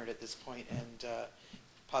Reinhardt at this point, and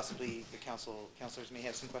possibly the councillors may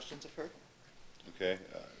have some questions of her. Okay.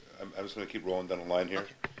 I'm just going to keep rolling down the line here,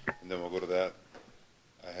 okay, and then we'll go to that.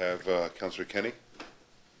 I have Councillor Kenny.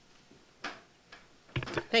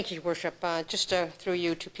 Thank you, Your Worship. Just through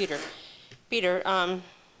you to Peter. Peter, I've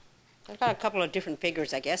got a couple of different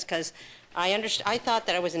figures, I guess, because I thought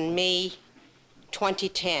that it was in May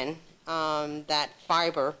 2010 that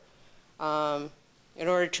fiber, in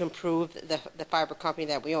order to improve the fiber company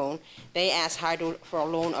that we own, they asked Hydro for a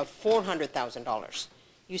loan of $400,000.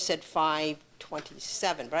 You said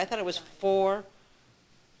 $527,000, but I thought it was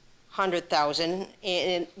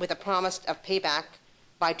 $400,000 with a promise of payback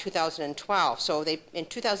by 2012. So in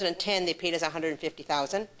 2010 they paid us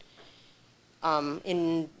 $150,000.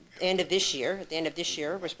 In the end of this year,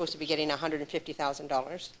 we're supposed to be getting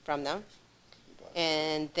 $150,000 from them,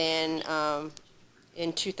 and then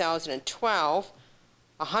in 2012,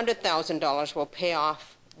 $100,000 will pay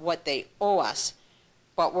off what they owe us,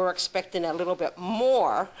 but we're expecting a little bit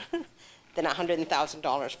more than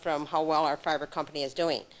 $100,000 from how well our fiber company is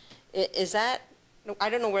doing. Is that,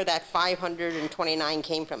 I don't know where that 529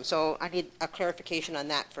 came from, so I need a clarification on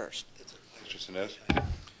that first. Mr. Sinez.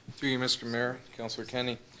 Through you, Mr. Mayor, Councillor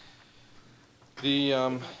Kenny.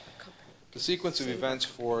 The sequence of events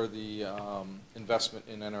for the investment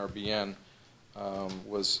in NRBN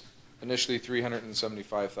was initially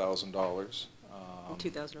 $375,000. In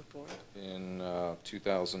 2004. In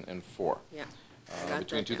 2004. Yeah.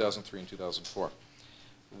 Between 2003 and 2004.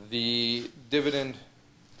 The dividend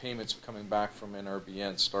payments coming back from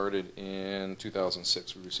NRBN started in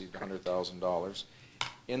 2006. We received $100,000.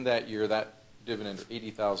 In that year, that dividend,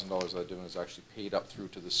 $80,000 of that dividend was actually paid up through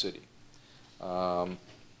to the city. So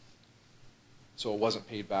it wasn't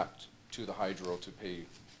paid back to the hydro to pay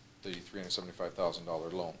the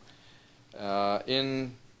 $375,000 loan.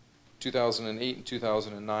 In 2008 and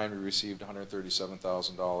 2009, we received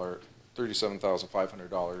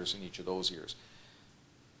 $37,500 in each of those years.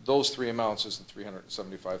 Those three amounts is the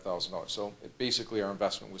 $375,000. So basically, our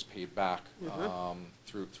investment was paid back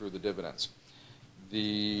through the dividends.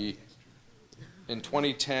 In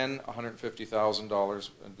 2010, $150,000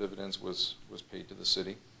 in dividends was paid to the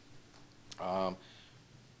city.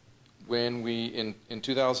 When in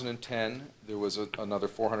 2010, there was another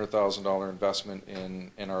 $400,000 investment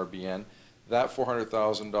in NRBN. That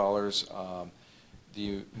 $400,000,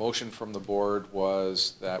 the motion from the board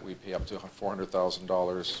was that we pay up to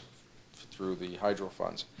 $400,000 through the hydro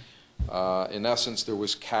funds. In essence, there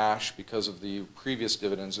was cash because of the previous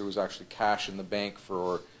dividends. There was actually cash in the bank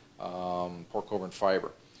for Port Colborne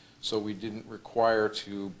Fiber. So we didn't require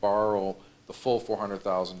to borrow the full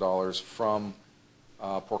 $400,000 from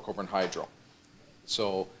Port Colborne Hydro.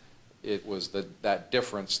 So it was that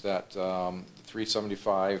difference, that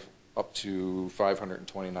 375 up to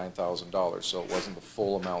 $529,000. So it wasn't the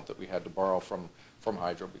full amount that we had to borrow from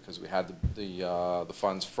Hydro, because we had the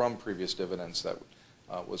funds from previous dividends that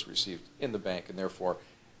was received in the bank, and therefore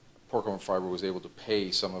Port Colborne Fiber was able to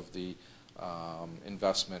pay some of the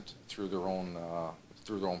investment through their own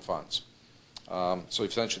funds. So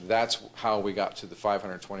essentially, that's how we got to the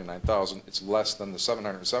 $529,000. It's less than the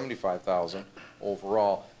 $775,000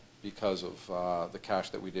 overall because of the cash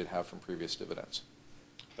that we did have from previous dividends.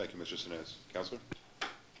 Thank you, Mr. Sinez. Councillor?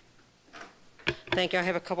 Thank you. I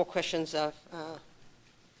have a couple questions of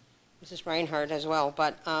Mrs. Reinhardt as well.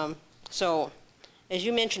 But so, as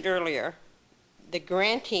you mentioned earlier, the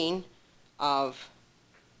granting of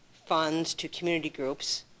funds to community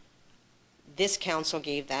groups, this council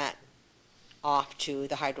gave that off to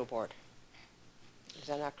the Hydro Board. Is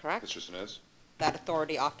that not correct? Mr. Sinez? That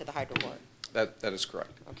authority off to the Hydro Board. That is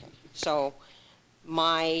correct. Okay. So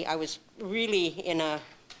I was really in a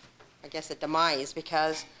demise,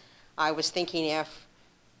 because I was thinking, if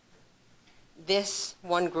this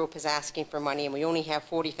one group is asking for money and we only have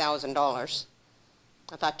 $40,000,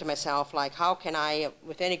 I thought to myself, like, how can I,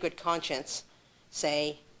 with any good conscience,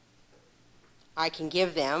 say I can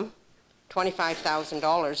give them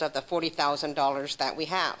 $25,000 of the $40,000 that we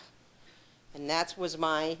have? And that was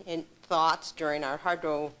my thoughts during our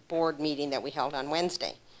Hydro Board meeting that we held on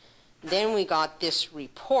Wednesday. Then we got this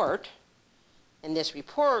report, and this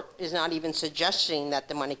report is not even suggesting that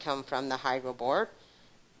the money come from the Hydro Board.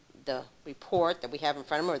 The report that we have in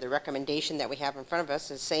front of us, or the recommendation that we have in front of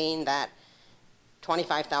us, is saying that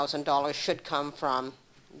 $25,000 should come from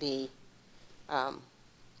the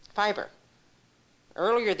fiber.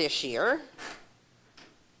 Earlier this year,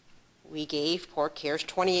 we gave Port Cares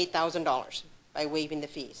 $28,000 by waiving the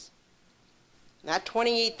fees. And that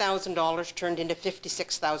 $28,000 turned into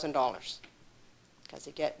 $56,000, because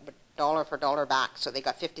they get dollar for dollar back, so they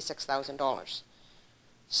got $56,000.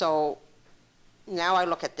 So now I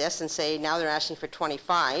look at this and say, now they're asking for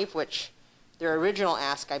 25, which their original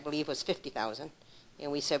ask, I believe, was 50,000,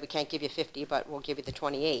 and we said we can't give you 50, but we'll give you the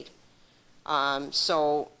 28.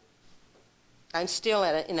 So I'm still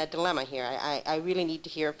in a dilemma here. I really need to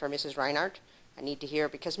hear from Mrs. Reinhardt. I need to hear,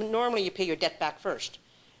 because normally you pay your debt back first.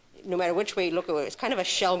 No matter which way you look at it, it's kind of a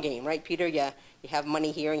shell game, right, Peter? You have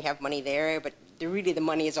money here and you have money there, but really the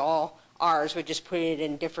money is all ours. We're just putting it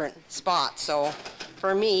in different spots. So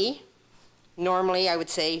for me, normally I would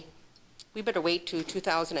say we better wait to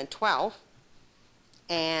 2012,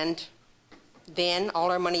 and then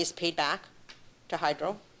all our money is paid back to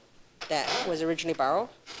Hydro that was originally borrowed,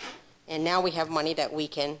 and now we have money that we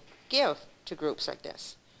can give to groups like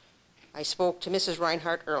this. I spoke to Mrs.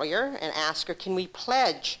 Reinhardt earlier and asked her, can we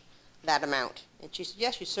pledge that amount? And she said,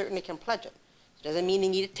 yes, you certainly can pledge it. It doesn't mean you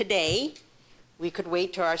need it today. We could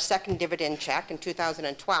wait till our second dividend check in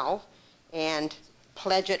 2012 and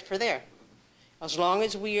pledge it for there. As long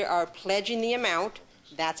as we are pledging the amount,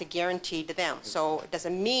 that's a guarantee to them. So it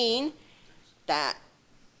doesn't mean that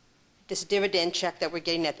this dividend check that we're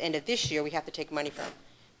getting at the end of this year, we have to take money from.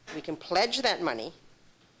 We can pledge that money,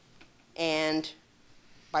 and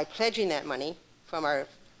by pledging that money from our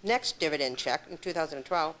next dividend check in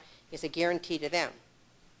 2012, is a guarantee to them.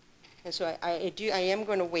 And so I am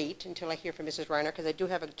going to wait until I hear from Mrs. Reiner, because I do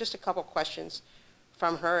have just a couple questions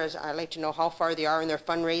from her. As I'd like to know how far they are in their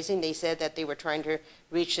fundraising. They said that they were trying to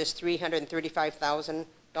reach this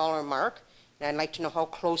 $335,000 mark, and I'd like to know how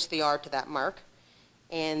close they are to that mark.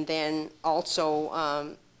 And then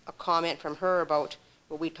also a comment from her about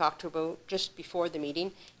what we talked about just before the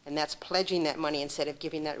meeting, and that's pledging that money instead of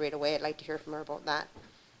giving that right away. I'd like to hear from her about that.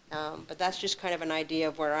 But that's just kind of an idea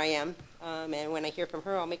of where I am, and when I hear from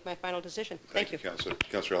her, I'll make my final decision. Thank you. Councillor.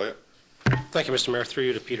 Councillor Elliott. Thank you, Mr. Mayor. Through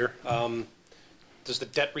you to Peter. Does the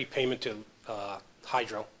debt repayment to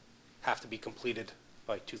Hydro have to be completed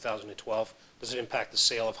by 2012? Does it impact the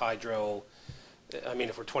sale of Hydro? I mean,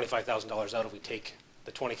 if we're $25,000 out, if we take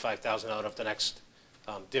the $25,000 out of the next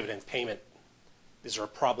dividend payment, is there a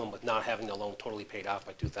problem with not having the loan totally paid off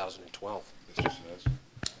by 2012?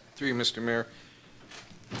 Through you, Mr. Mayor.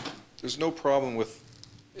 There's no problem with,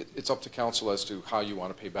 it's up to council as to how you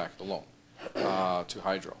want to pay back the loan to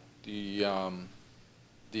Hydro.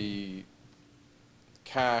 The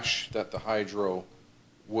cash that the hydro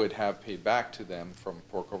would have paid back to them from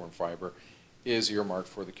Port Colborne Fiber is earmarked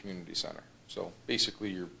for the community center. So basically,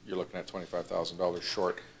 you're looking at $25,000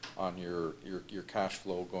 short on your cash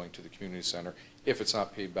flow going to the community center if it's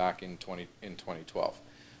not paid back in 2012.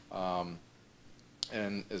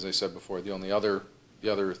 And as I said before, the other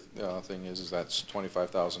thing is that's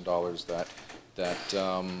 $25,000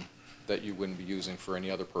 that you wouldn't be using for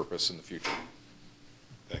any other purpose in the future.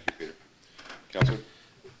 Thank you, Peter. Councilor?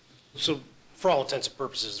 So for all intents and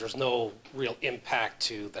purposes, there's no real impact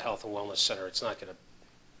to the Health and Wellness Center. It's not going to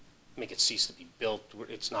make it cease to be built.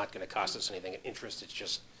 It's not going to cost us anything in interest. It's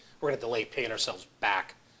just we're going to delay paying ourselves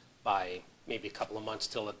back by maybe a couple of months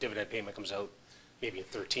till the dividend payment comes out, maybe in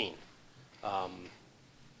 13. I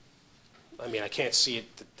mean, I can't see it,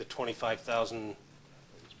 the 25,000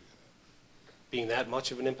 being that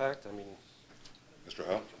much of an impact. I mean, Mr.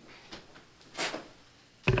 Howe?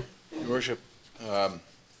 Your Worship,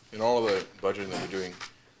 in all of the budgeting that we're doing,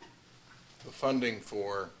 the funding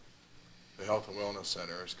for the Health and Wellness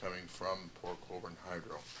Center is coming from Port Colborne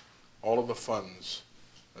Hydro. All of the funds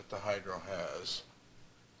that the hydro has,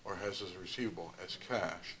 or has as receivable as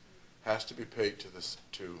cash, has to be paid to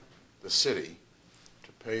the city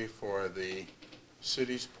to pay for the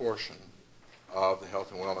city's portion of the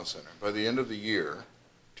Health and Wellness Center. By the end of the year,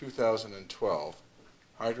 2012,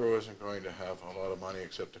 hydro isn't going to have a lot of money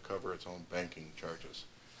except to cover its own banking charges,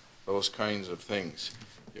 those kinds of things.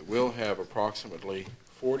 It will have approximately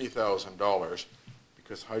 $40,000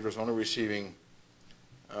 because hydro's only receiving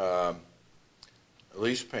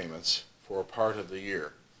lease payments for a part of the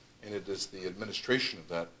year, and it is the administration of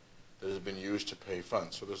that that has been used to pay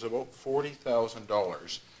funds. So there's about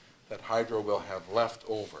 $40,000 that hydro will have left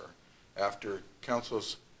over after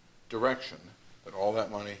council's direction that all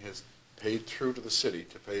that money is paid through to the city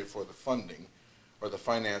to pay for the funding or the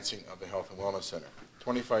financing of the Health and Wellness Center.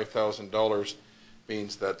 $25,000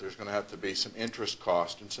 means that there's going to have to be some interest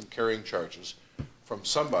cost and some carrying charges from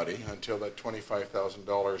somebody until that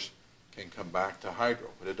 $25,000 can come back to hydro,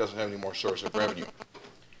 but it doesn't have any more source of revenue.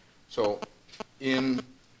 So in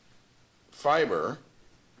fiber,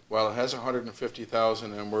 while it has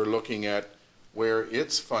 $150,000 and we're looking at where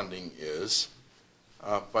its funding is,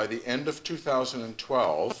 by the end of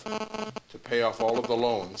 2012, to pay off all of the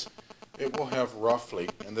loans, it will have roughly,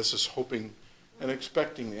 and this is hoping and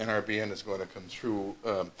expecting the NRBN is going to come through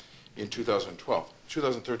in 2012.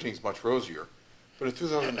 2013 is much rosier, but in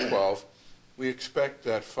 2012, we expect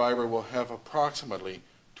that fiber will have approximately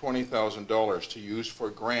 $20,000 to use for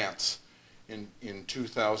grants in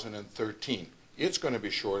 2013. It's going to be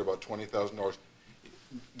short about $20,000.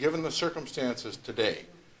 Given the circumstances today,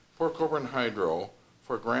 Port Colborne Hydro,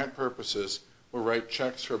 for grant purposes, will write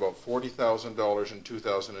checks for about $40,000 in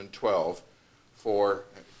 2012 for,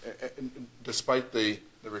 despite the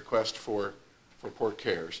request for Port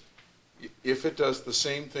Cares. If it does the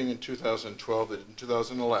same thing in 2012 that in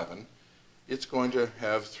 2011, it's going to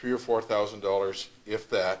have $3,000 or $4,000, if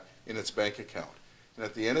that, in its bank account. And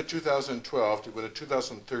at the end of 2012 to go to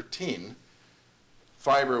 2013,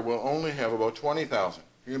 fiber will only have about $20,000.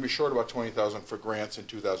 You're going to be short about $20,000 for grants in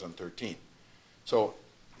 2013. So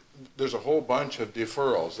there's a whole bunch of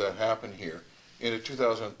deferrals that happen here into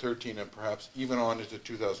 2013 and perhaps even on into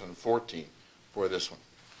 2014 for this one.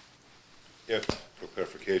 If, for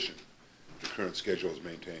clarification, the current schedule is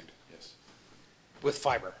maintained. Yes. With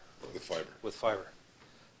fiber. With fiber. With fiber.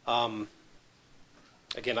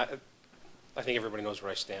 Again, I think everybody knows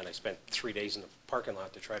where I stand. I spent 3 days in the parking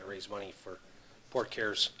lot to try to raise money for Port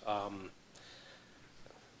Cares.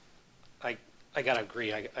 I got to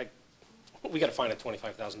agree. We got to find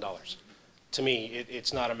 $25,000. To me,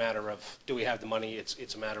 it's not a matter of do we have the money.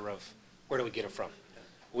 It's a matter of where do we get it from.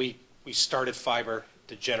 We started fiber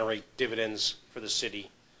to generate dividends for the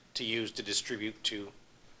city to use to distribute to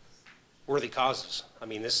worthy causes. I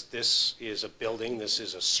mean, this is a building. This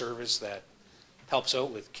is a service that helps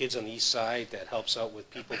out with kids on the east side, that helps out with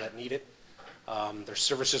people that need it. Their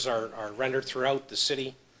services are rendered throughout the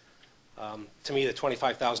city. To me, the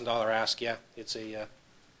 $25,000 ask, yeah, it's a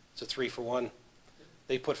 3-for-1.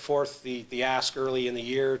 They put forth the ask early in the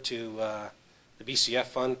year to the BCF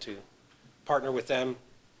fund to partner with them.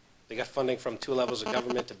 They got funding from 2 levels of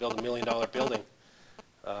government to build $1 million building.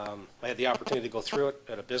 I had the opportunity to go through it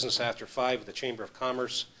at a business after 5 with the Chamber of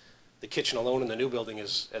Commerce. The kitchen alone in the new building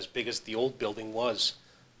is as big as the old building was.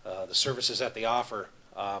 The services that they offer,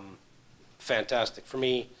 fantastic. For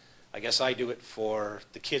me, I guess I do it for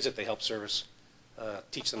the kids that they help service,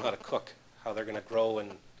 teach them how to cook, how they're going to grow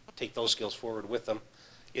and take those skills forward with them.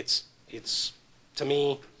 It's to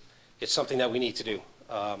me, it's something that we need to do.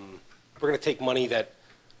 We're going to take money that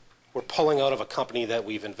we're pulling out of a company that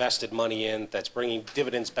we've invested money in, that's bringing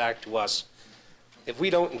dividends back to us. If we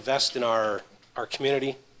don't invest in our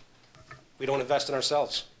community, we don't invest in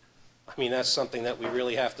ourselves. I mean, that's something that we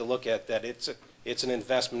really have to look at, that it's an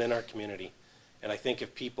investment in our community. And I think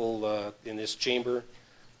if people in this chamber,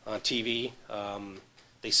 on TV,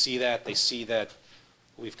 they see that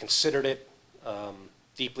we've considered it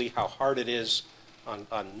deeply, how hard it is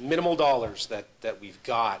on minimal dollars that we've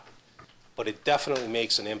got, but it definitely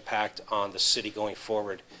makes an impact on the city going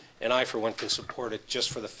forward. And I, for one, can support it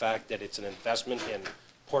just for the fact that it's an investment in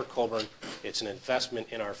Port Colborne, it's an investment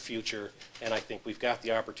in our future, and I think we've got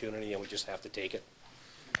the opportunity and we just have to take it.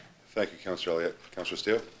 Thank you, Councillor Elliott. Councillor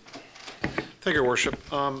Steele? Thank you, Your Worship.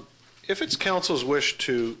 If it's council's wish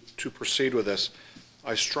to proceed with this,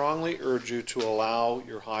 I strongly urge you to allow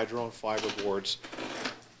your hydro and fiber boards,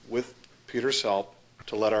 with Peter's help,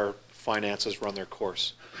 to let our finances run their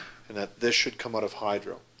course, and that this should come out of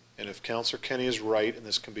hydro. And if Councillor Kenny is right and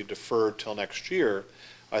this can be deferred till next year,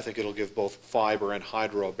 I think it'll give both fiber and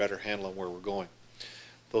hydro a better handle on where we're going.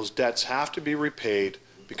 Those debts have to be repaid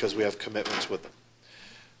because we have commitments with them.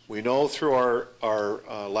 We know through our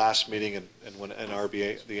last meeting and when the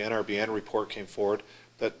NRBN report came forward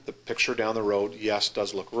that the picture down the road, yes,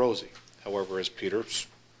 does look rosy. However, as Peter's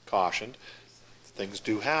cautioned, things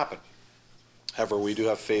do happen. However, we do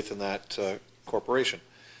have faith in that corporation.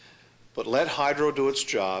 But let hydro do its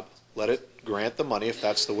job. Let it grant the money if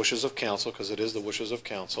that's the wishes of council, because it is the wishes of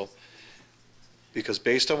council. Because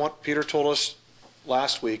based on what Peter told us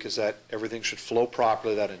last week is that everything should flow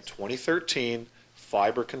properly, that in 2013,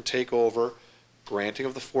 fiber can take over, granting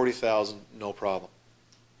of the 40,000, no problem.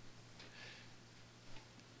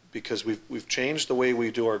 Because we've changed the way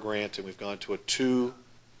we do our granting. We've gone to a two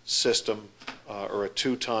system or a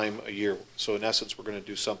 2 time a year. So in essence, we're going to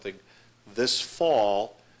do something this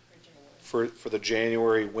fall for the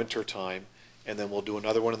January winter time, and then we'll do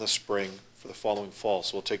another one in the spring for the following fall.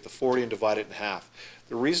 So we'll take the 40 and divide it in half.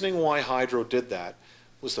 The reasoning why hydro did that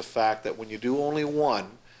was the fact that when you do only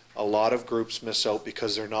one, a lot of groups miss out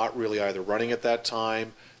because they're not really either running at that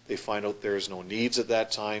time, they find out there's no needs at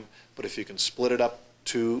that time. But if you can split it up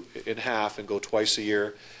in half and go twice a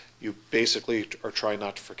year, you basically are trying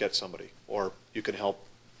not to forget somebody, or you can help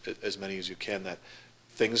as many as you can that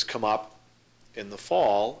things come up in the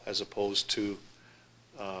fall as opposed to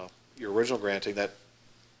your original granting that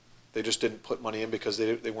they just didn't put money in because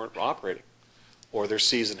they weren't operating, or their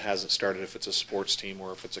season hasn't started if it's a sports team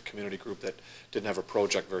or if it's a community group that didn't have a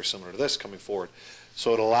project very similar to this coming forward.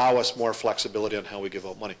 So it'll allow us more flexibility on how we give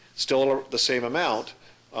out money. Still the same amount,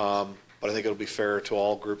 but I think it'll be fair to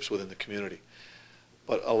all groups within the community.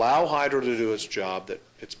 But allow hydro to do its job that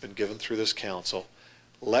it's been given through this council.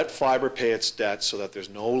 Let fiber pay its debt so that there's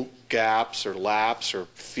no gaps or lapse or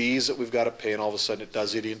fees that we've got to pay, and all of a sudden it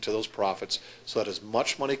does eat into those profits, so that as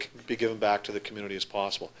much money can be given back to the community as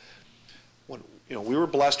possible. When we were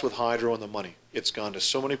blessed with hydro and the money. It's gone to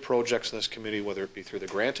so many projects in this community, whether it be through the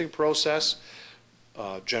granting process,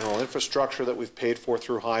 general infrastructure that we've paid for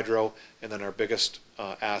through hydro, and then our biggest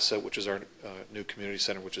asset, which is our new community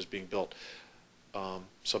center, which is being built.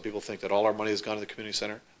 Some people think that all our money has gone to the community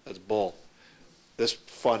center. That's bull. This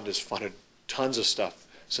fund has funded tons of stuff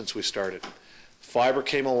since we started. Fiber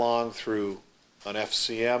came along through an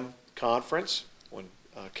FCM conference when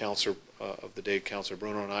Councillor of the day, Councillor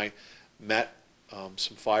Bruno and I met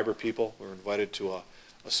some fiber people. We were invited to a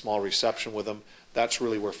small reception with them. That's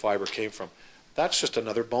really where fiber came from. That's just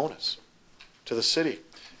another bonus to the city.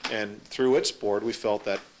 And through its board, we felt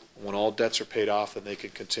that when all debts are paid off, then they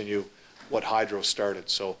can continue what hydro started.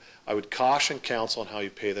 So I would caution council on how you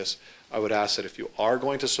pay this. I would ask that if you are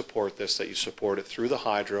going to support this, that you support it through the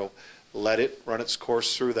hydro, let it run its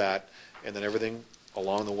course through that, and then everything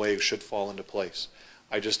along the way should fall into place.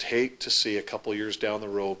 I just hate to see a couple years down the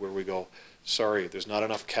road where we go, sorry, there's not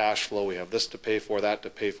enough cash flow, we have this to pay for, that to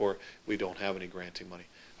pay for, we don't have any granting money.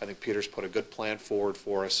 I think Peter's put a good plan forward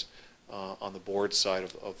for us on the board side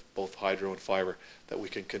of both hydro and fiber, that we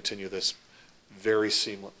can continue this very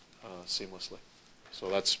seamlessly. So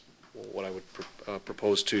that's what I would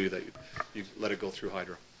propose to you, that you let it go through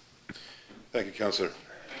hydro. Thank you, Councillor.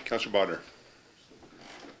 Councillor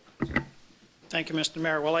Bodner. Thank you, Mr.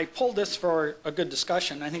 Mayor. Well, I pulled this for a good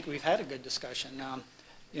discussion. I think we've had a good discussion.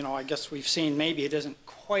 I guess we've seen maybe it isn't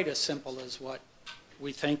quite as simple as what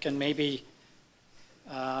we think, and maybe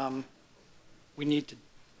we need to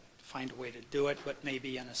find a way to do it, but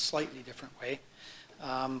maybe in a slightly different way.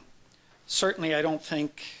 Certainly, I don't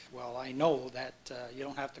think, well, I know that you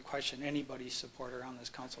don't have to question anybody's support around this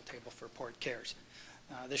council table for Port Cares.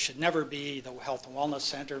 This should never be the Health and Wellness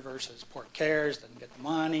Center versus Port Cares, doesn't get the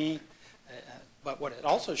money. But what it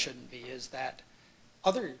also shouldn't be is that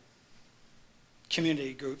other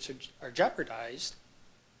community groups are jeopardized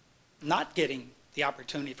not getting the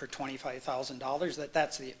opportunity for $25,000,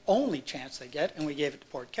 that's the only chance they get, and we gave it to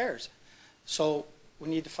Port Cares. So we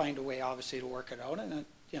need to find a way, obviously, to work it out, and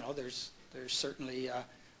there's certainly a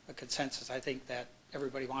consensus, I think, that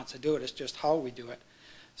everybody wants to do it. It's just how we do it.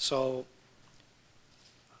 So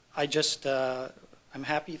I just, I'm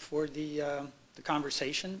happy for the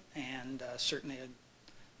conversation, and certainly I'd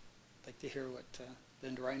like to hear what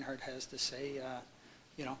Linda Reinhardt has to say,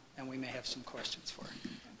 and we may have some questions for her.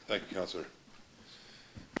 Thank you, Councillor.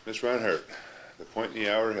 Ms. Reinhardt, the point in the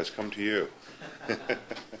hour has come to you.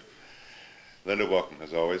 Linda, welcome,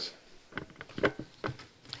 as always.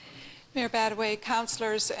 Mayor Badaway,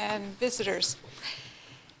 councillors, and visitors.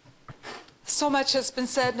 So much has been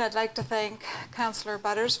said, and I'd like to thank Councillor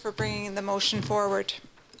Butters for bringing the motion forward.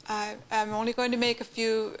 I'm only going to make a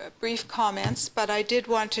few brief comments, but I did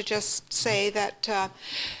want to just say that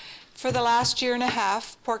for the last year and a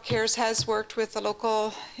half, Port Cares has worked with the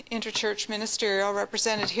local interchurch ministerial,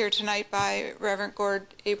 represented here tonight by Reverend Gord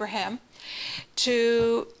Abraham,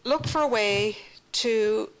 to look for a way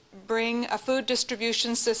to bring a food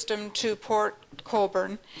distribution system to Port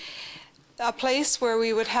Colborne, a place where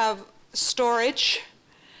we would have storage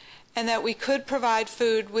and that we could provide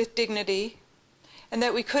food with dignity and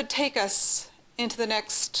that we could take us into the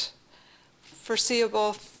next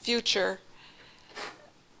foreseeable future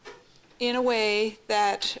in a way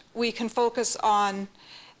that we can focus on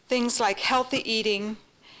things like healthy eating,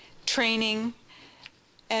 training,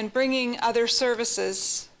 and bringing other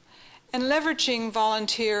services and leveraging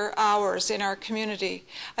volunteer hours in our community.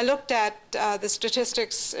 I looked at the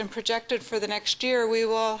statistics and projected for the next year, we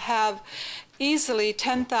will have easily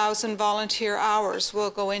 10,000 volunteer hours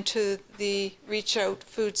will go into the Reach Out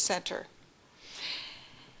Food Center.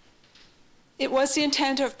 It was the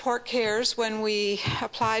intent of Port Cares when we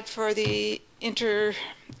applied for the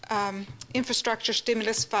Infrastructure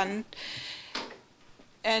Stimulus Fund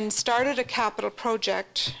and started a capital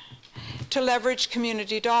project to leverage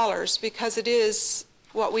community dollars, because it is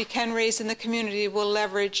what we can raise in the community will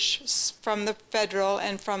leverage from the federal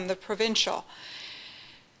and from the provincial.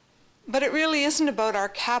 But it really isn't about our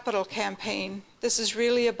capital campaign. This is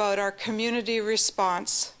really about our community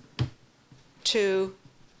response to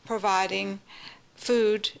providing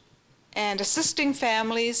food and assisting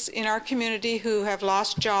families in our community who have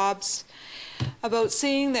lost jobs, about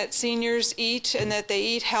seeing that seniors eat and that they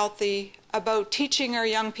eat healthy, about teaching our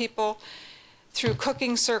young people through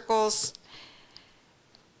cooking circles.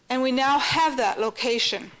 And we now have that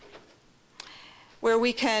location where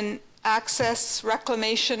we can access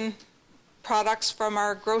reclamation products from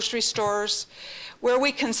our grocery stores, where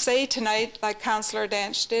we can say tonight, like Councillor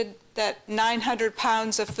Danch did, that 900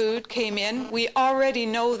 pounds of food came in. We already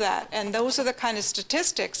know that, and those are the kind of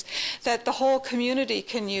statistics that the whole community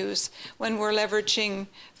can use when we're leveraging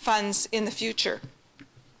funds in the future.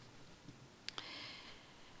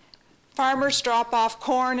 Farmers drop off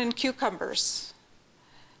corn and cucumbers.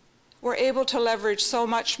 We're able to leverage so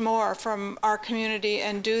much more from our community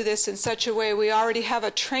and do this in such a way. We already have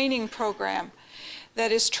a training program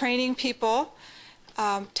that is training people,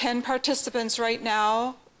 10 participants right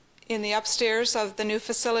now in the upstairs of the new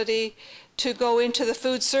facility to go into the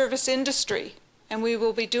food service industry, and we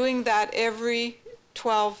will be doing that every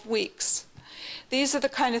 12 weeks. These are the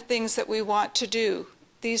kind of things that we want to do.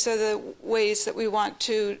 These are the ways that we want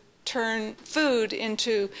to turn food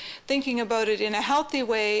into thinking about it in a healthy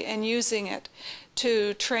way and using it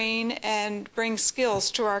to train and bring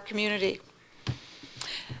skills to our community.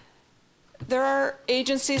 There are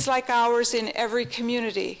agencies like ours in every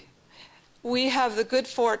community. We have the good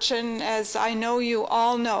fortune, as I know you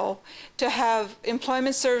all know, to have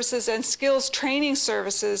employment services and skills training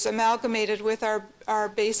services amalgamated with our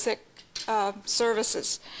basic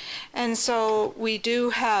services. And so we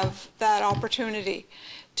do have that opportunity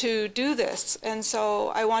to do this. And so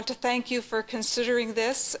I want to thank you for considering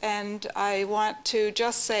this, and I want to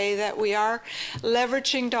just say that we are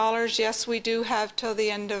leveraging dollars. Yes, we do have till the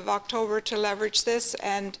end of October to leverage this,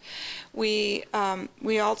 and we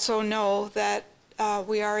also know that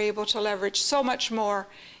we are able to leverage so much more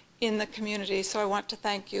in the community. So I want to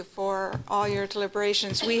thank you for all your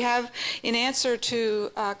deliberations. We have, in answer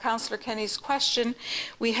to Councillor Kenny's question,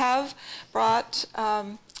 we have brought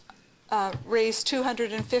raised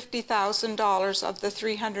 $250,000 of the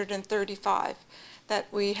 $335,000 that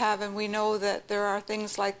we have, and we know that there are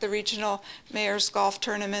things like the Regional Mayor's Golf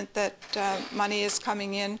Tournament that money is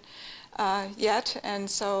coming in yet, and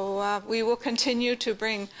so we will continue to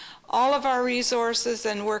bring all of our resources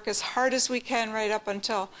and work as hard as we can right up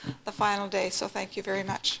until the final day. So thank you very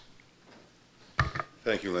much.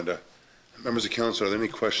 Thank you, Linda. Members of council, are there any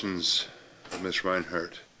questions of Ms.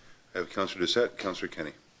 Reinhardt? I have Councillor Doucette, Councillor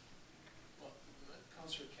Kenny.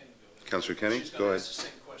 Councillor Kenny, go ahead.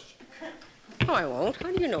 Oh, I won't.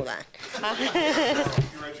 How do you know that?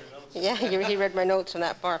 Yeah, he read my notes from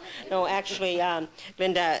that far. No, actually,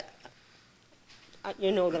 Linda,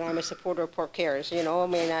 you know that I'm a supporter of Port Cares. You know, I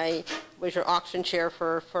mean, I was your auction chair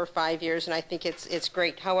for 5 years, and I think it's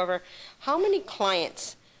great. However, how many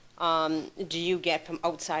clients do you get from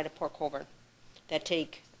outside of Port Colborne that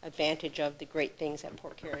take advantage of the great things that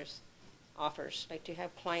Port Cares offers? Like, do you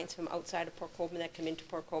have clients from outside of Port Colborne that come into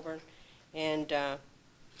Port Colborne and,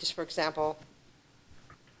 just for example,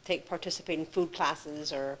 participate in food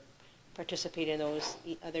classes or participate in those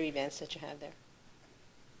other events that you have there?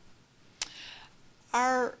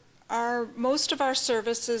 Most of our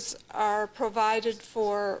services are provided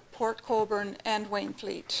for Port Colborne and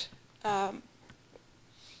Wainfleet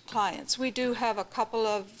clients. We do have a couple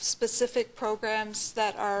of specific programs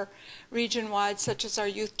that are region-wide, such as our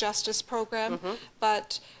Youth Justice Program,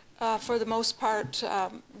 but for the most part,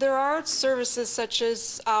 there are services such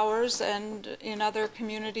as ours, and in other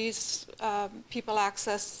communities, people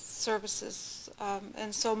access services,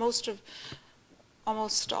 and so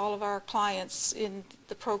almost all of our clients in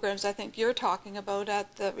the programs I think you're talking about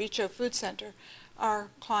at the Reach Out Food Center are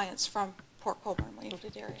clients from Port Colborne,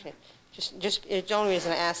 Wainfleet area. Okay. Just the only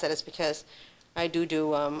reason I ask that is because I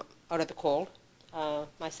do Out of the Cold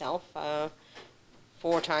myself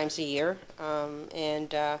 4 times a year,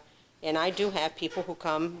 and I do have people who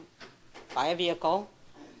come by a vehicle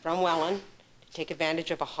from Welland to take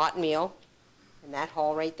advantage of a hot meal in that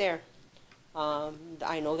hall right there.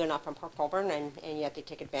 I know they're not from Port Colborne, and yet they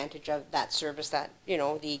take advantage of that service that, you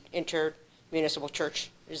know, the inter-municipal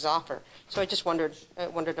church is offer. So I just wondered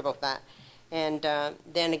about that. And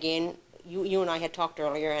then again, you and I had talked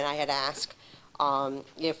earlier, and I had asked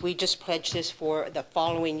if we just pledge this for the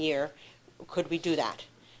following year, could we do that?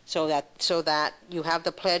 So that you have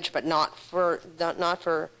the pledge, but not for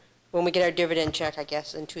when we get our dividend check, I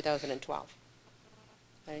guess, in 2012.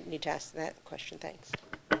 I need to ask that question. Thanks.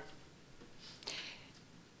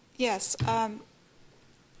 Yes.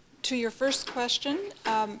 To your first question,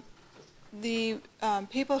 the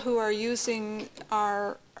people who are using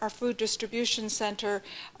our food distribution center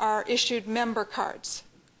are issued member cards,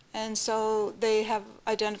 and so they have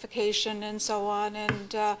identification and so on,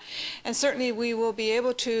 and certainly we will be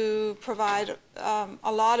able to provide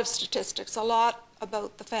a lot of statistics, a lot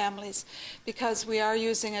about the families, because we are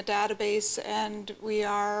using a database and we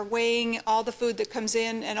are weighing all the food that comes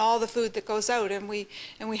in and all the food that goes out, and we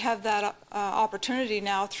have that opportunity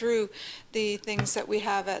now through the things that we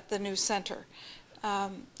have at the new center.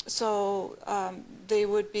 So they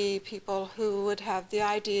would be people who would have the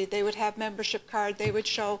ID, they would have membership card, they would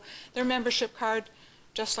show their membership card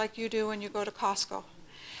just like you do when you go to Costco.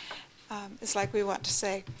 It's like we want to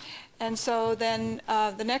say. And so then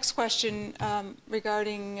the next question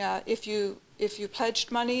regarding if you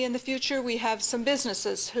pledged money in the future, we have some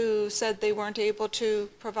businesses who said they weren't able to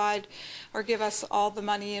provide or give us all the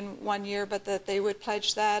money in 1 year, but that they would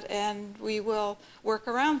pledge that, and we will work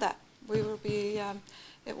around that. We will be,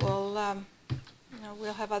 we'll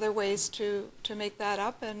have other ways to make that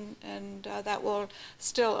up, and that will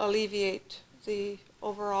still alleviate the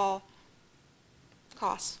overall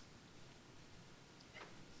costs.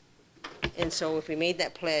 And so if we made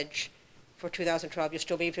that pledge for 2012, you'll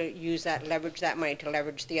still be able to use that, leverage that money to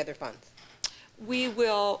leverage the other funds? We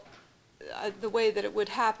will, the way that it would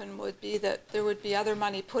happen would be that there would be other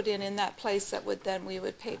money put in that place that we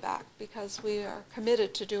would pay back, because we are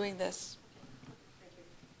committed to doing this.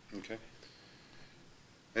 Okay.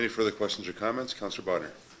 Any further questions or comments? Councillor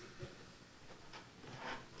Bodner.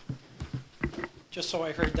 Just so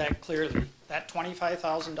I heard that clearly, that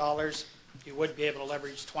 $25,000, you would be able to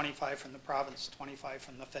leverage 25 from the province, 25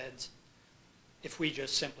 from the feds, if we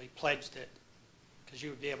just simply pledged it, because you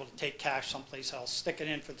would be able to take cash someplace else, stick it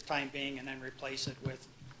in for the time being, and then replace it with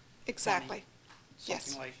exactly money,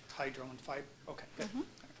 something like hydro and fiber. Okay, good.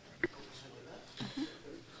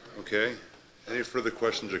 Okay. Any further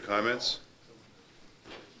questions or comments?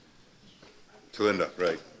 To Linda,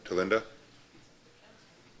 right. To Linda?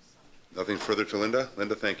 Nothing further to Linda?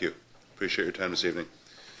 Linda, thank you. Appreciate your time this evening.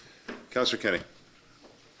 Councillor Kenny.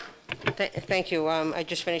 Thank you. I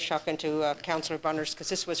just finished talking to Councillor Bunners, because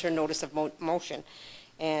this was her notice of motion.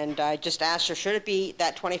 And I just asked her, should it be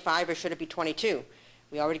that 25 or should it be 22?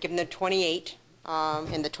 We already given them 28,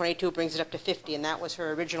 and the 22 brings it up to 50, and that was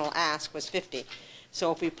her original ask, was 50.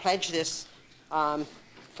 So if we pledge this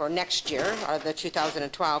for next year, or the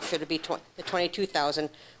 2012, should it be the 22,000,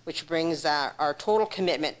 which brings our total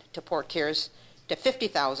commitment to Port Cares to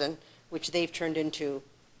 50,000, which they've turned into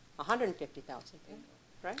 150,000,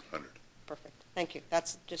 right? 100. Perfect. Thank you.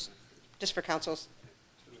 That's just for councils.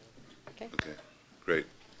 Okay. Okay, great.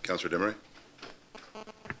 Councillor Demery?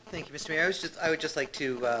 Thank you, Mr. Mayor. I would just like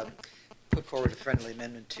to put forward a friendly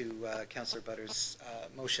amendment to Councillor Butter's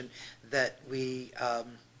motion that we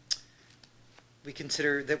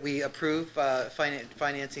consider that we approve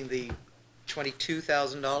financing the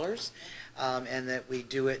 $22,000 and that we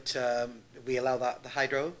do it. We allow the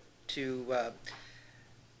hydro to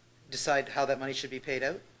decide how that money should be paid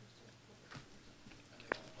out.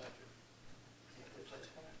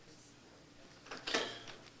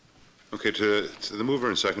 Okay, to the mover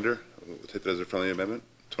and seconder, we'll take that as a friendly amendment,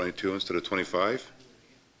 22 instead of 25.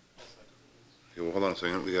 Okay, well, hold on a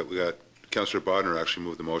second. We got Councillor Bodnar actually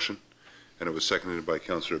moved the motion, and it was seconded by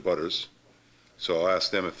Councillor Butters. So I'll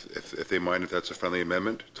ask them if they mind if that's a friendly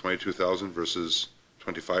amendment, 22,000 versus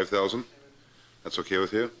 25,000. That's okay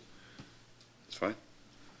with you? That's fine?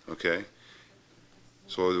 Okay.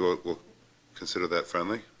 So we'll consider that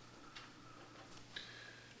friendly.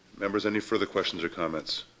 Members, any further questions or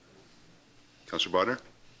comments? Councillor Bodnar?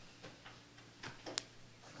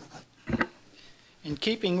 In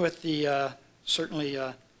keeping with the, certainly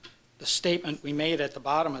the statement we made at the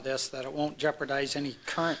bottom of this, that it won't jeopardize any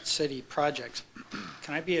current city projects,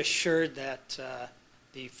 can I be assured that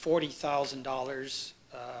the $40,000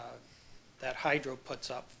 that Hydro puts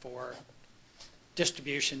up for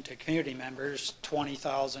distribution to community members,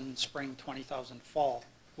 20,000 spring, 20,000 fall,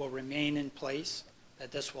 will remain in place,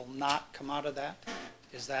 that this will not come out of that?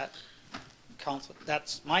 Is that council?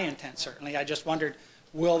 That's my intent, certainly. I just wondered,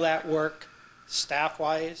 will that work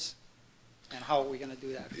staff-wise, and how are we going to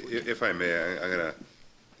do that? If I may, I'm going to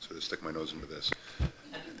sort of stick my nose into this.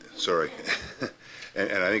 Sorry.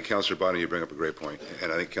 and I think Councillor Bodnar, you bring up a great point,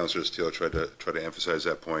 and I think Councillor Steele tried to emphasize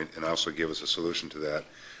that point and also gave us a solution to that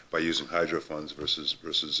by using hydro funds versus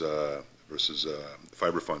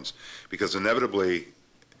fiber funds, because inevitably,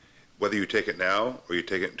 whether you take it now or you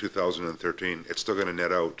take it in 2013, it's still going to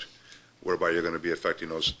net out whereby you're going to be affecting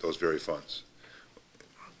those very funds.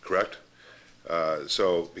 Correct?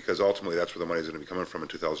 So, because ultimately that's where the money is going to be coming from in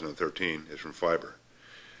 2013, is from fiber.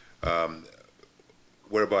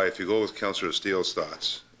 Whereby if you go with Councillor Steele's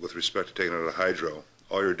thoughts with respect to taking out of hydro,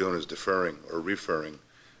 all you're doing is deferring or referring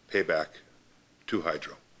payback to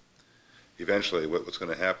hydro. Eventually, what's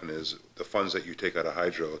going to happen is the funds that you take out of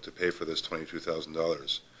hydro to pay for this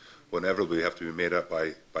 $22,000 will inevitably have to be made up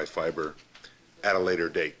by fiber at a later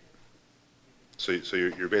date. So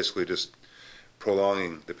you're basically just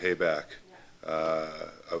prolonging the payback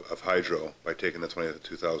of hydro by taking the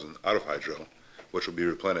 $22,000 out of hydro, which will be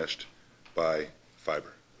replenished by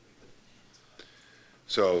fiber.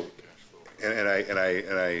 So, and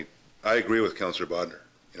I agree with Councillor Bodnar.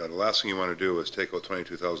 You know, the last thing you want to do is take out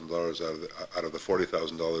 $22,000 out of the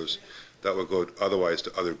 $40,000 that would go otherwise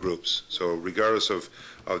to other groups. So regardless of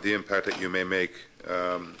the impact that you may make,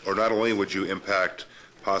 or not only would you impact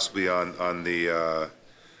possibly on the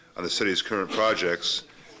city's current projects,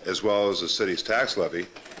 as well as the city's tax levy,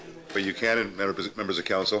 but you can, members of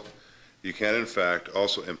council, you can in fact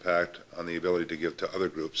also impact on the ability to give to other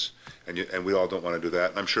groups, and we all don't want to do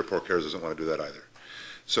that, and I'm sure Port Cares doesn't want to do that either.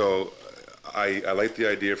 So I like the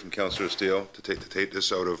idea from Councillor Steele to take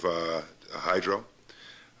this out of hydro,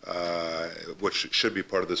 which should be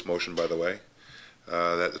part of this motion, by the way,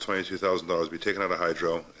 that the $22,000 be taken out of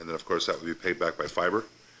hydro, and then of course that would be paid back by fiber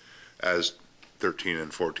as 13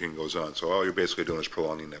 and 14 goes on. So all you're basically doing is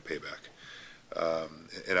prolonging that payback.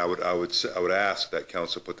 And I would ask that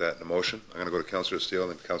council put that in the motion. I'm going to go to Councillor Steele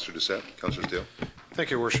and then Councillor Doucette. Councillor Steele. Thank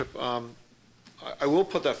you, Your Worship. I will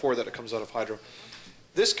put that forward that it comes out of hydro.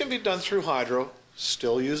 This can be done through hydro,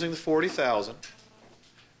 still using the 40,000,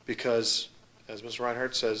 because, as Ms.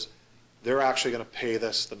 Reinhardt says, they're actually going to pay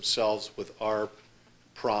this themselves with our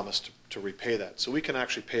promise to repay that. So we can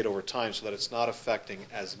actually pay it over time so that it's not affecting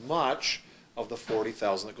as much of the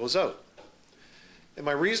 40,000 that goes out. And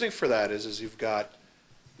my reasoning for that is you've got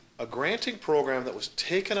a granting program that was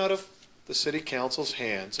taken out of the city council's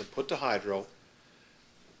hands and put to hydro,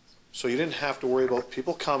 so you didn't have to worry about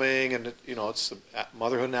people coming and, you know, it's the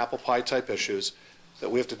motherhood and apple pie type issues that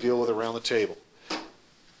we have to deal with around the table.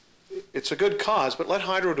 It's a good cause, but let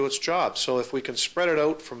hydro do its job. So if we can spread it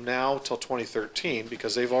out from now till 2013,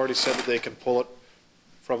 because they've already said that they can pull it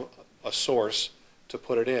from a source to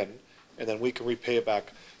put it in, and then we can repay it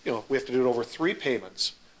back. You know, if we have to do it over 3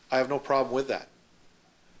 payments, I have no problem with that.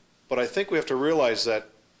 But I think we have to realize that,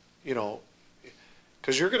 you know,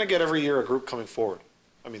 because you're going to get every year a group coming forward.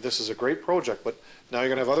 I mean, this is a great project, but now you're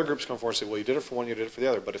going to have other groups come forward and say, well, you did it for one, you did it for the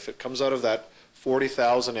other. But if it comes out of that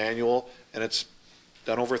 40,000 annual and it's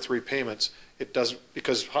done over 3 payments, it doesn't,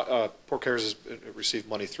 because Port Cares has received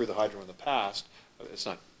money through the hydro in the past. It's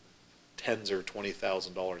not tens or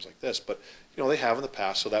 $20,000 like this, but you know, they have in the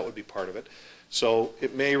past, so that would be part of it. So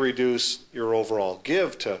it may reduce your overall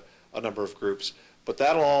give to a number of groups, but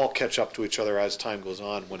that'll all catch up to each other as time goes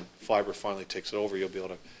on. When fiber finally takes it over, you'll be able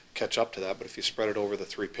to catch up to that. But if you spread it over the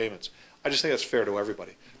 3 payments, I just think that's fair to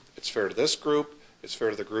everybody. It's fair to this group, it's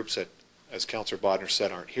fair to the groups that, as Councillor Bodner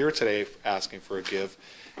said, aren't here today asking for a give,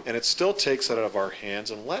 and it still takes it out of our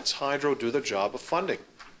hands and lets Hydro do the job of funding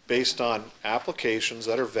based on applications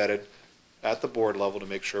that are vetted at the board level to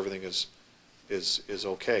make sure everything is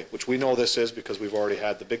okay, which we know this is because we've already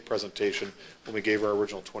had the big presentation when we gave our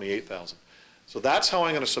original 28,000. So that's how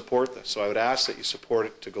I'm going to support this. So I would ask that you support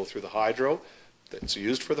it to go through the hydro, that it's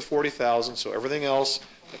used for the 40,000, so everything else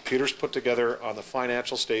that Peter's put together on the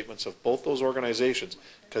financial statements of both those organizations,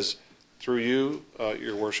 because through you,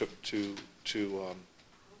 Your Worship, to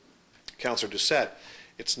Councillor Doucette,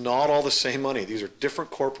 it's not all the same money. These are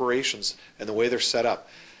different corporations and the way they're set up.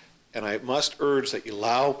 And I must urge that you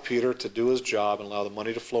allow Peter to do his job and allow the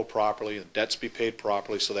money to flow properly and debts be paid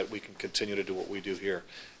properly so that we can continue to do what we do here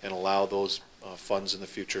and allow those funds in the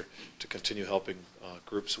future to continue helping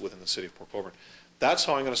groups within the city of Port Colborne. That's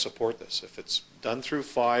how I'm going to support this. If it's done through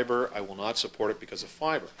fiber, I will not support it because of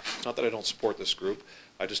fiber. It's not that I don't support this group.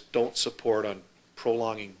 I just don't support on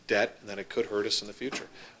prolonging debt, and then it could hurt us in the future.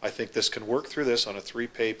 I think this can work through this on a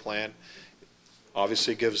 3-pay plan.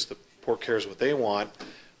 Obviously gives the Port Cares what they want,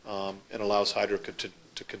 and allows Hydro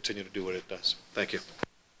to continue to do what it does. Thank you.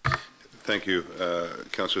 Thank you,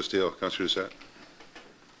 Councillor Steele. Councillor Doucette.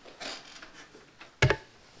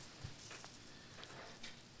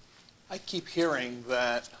 I keep hearing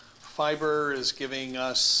that fiber is giving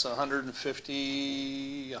us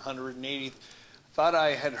 150, 180. Thought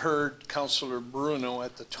I had heard Councillor Bruno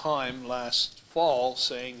at the time last fall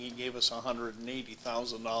saying he gave us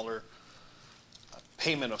 $180,000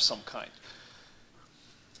 payment of some kind.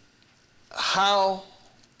 How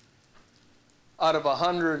out of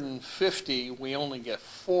 150 we only get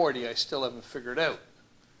 40, I still haven't figured out.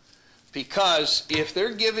 Because if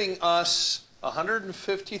they're giving us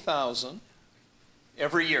 150,000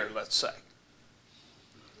 every year, let's say,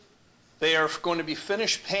 they are going to be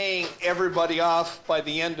finished paying everybody off by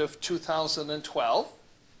the end of 2012.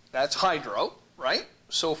 That's hydro, right?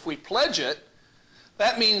 So if we pledge it,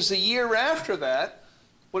 that means the year after that,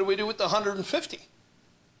 what do we do with the 150?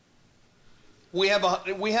 We have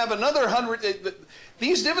another 100.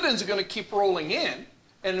 These dividends are going to keep rolling in,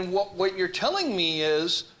 and what you're telling me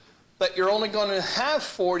is that you're only going to have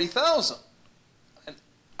 40,000. And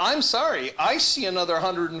I'm sorry, I see another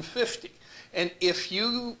 150. And if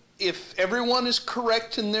everyone is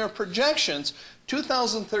correct in their projections,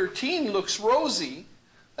 2013 looks rosy.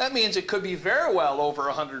 That means it could be very well over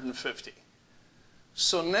 150.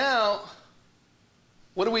 So now,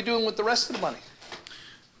 what are we doing with the rest of the money?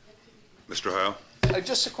 Mr. Heil.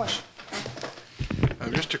 Just a question.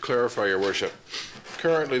 Just to clarify, Your Worship,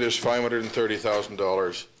 currently there's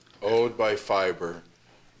 $530,000 owed by fiber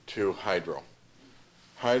to Hydro.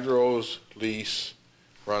 Hydro's lease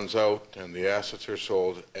runs out and the assets are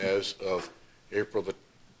sold as of April the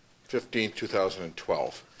 15th,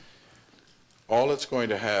 2012. All it's going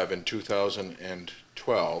to have in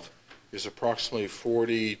 2012 is approximately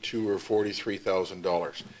 $42,000 or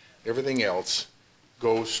 $43,000. Everything else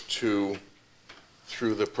goes through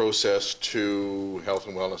the process to Health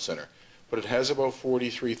and Wellness Center. But it has about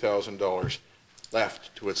 $43,000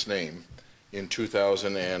 left to its name in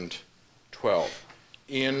 2012.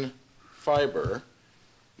 In fiber,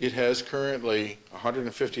 it has currently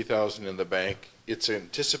 $150,000 in the bank. It's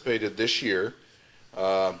anticipated this year,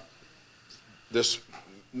 this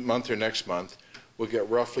month or next month, we'll get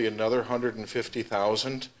roughly another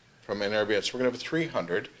 $150,000 from NRBN. So we're going to have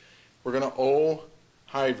 300. We're going to owe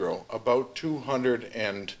Hydro about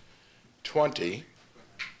 220,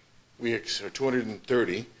 or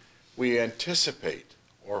 230. We anticipate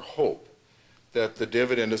or hope that the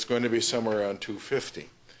dividend is going to be somewhere around 250.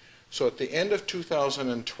 So at the end of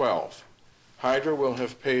 2012, Hydro will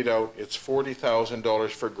have paid out its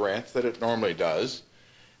 $40,000 for grants that it normally does.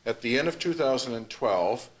 At the end of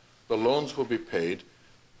 2012, the loans will be paid.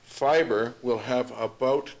 Fiber will have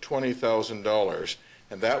about $20,000,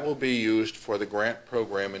 and that will be used for the grant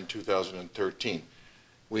program in 2013.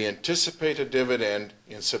 We anticipate a dividend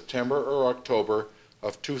in September or October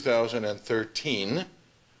of 2013.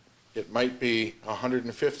 It might be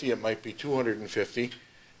 150, it might be 250.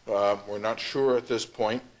 We're not sure at this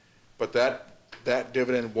point, but that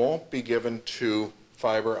dividend won't be given to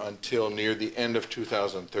fiber until near the end of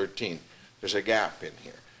 2013. There's a gap in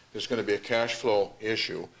here. There's going to be a cash flow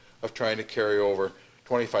issue of trying to carry over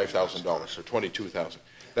 $25,000 or $22,000.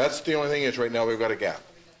 That's the only thing is right now we've got a gap.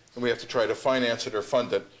 And we have to try to finance it or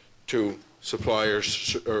fund it to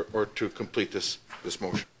suppliers or to complete this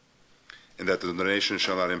motion. And that the donation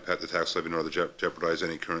shall not impact the tax levy nor jeopardize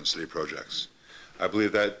any current city projects. I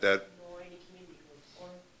believe that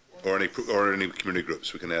or any community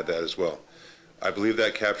groups. We can add that as well. I believe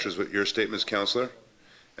that captures what your statements, Councillor,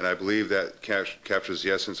 and I believe that captures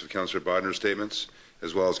the essence of Councillor Bodner's statements,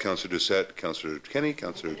 as well as Councillor Doucette, Councillor Kenny,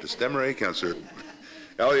 Councillor Desdemeray, Councillor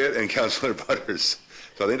Elliott, and Councillor Butters.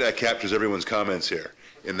 So I think that captures everyone's comments here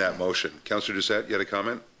in that motion. Councillor Doucette, you had a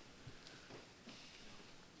comment?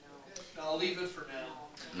 I'll leave it for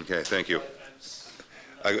now. Okay, thank you.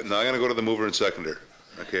 Now I'm going to go to the mover and seconder.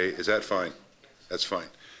 Okay, is that fine? That's fine.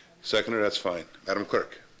 Seconder, that's fine. Madam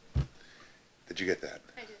Clerk, did you get that?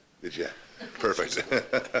 I did. Did you? Perfect.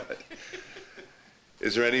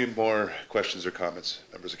 Is there any more questions or comments?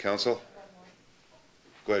 Members of council?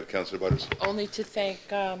 Go ahead, Councillor Butters. Only to thank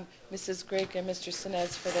Mrs. Grigg and Mr.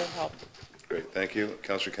 Sinez for their help. Great, thank you.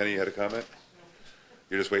 Councillor Kenny, you had a comment?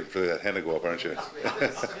 You're just waiting for that hand to go up, aren't you?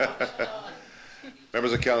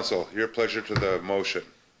 Members of council, your pleasure to the motion.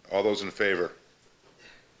 All those in favor?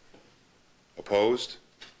 Opposed?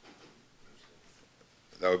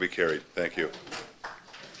 That would be carried. Thank you.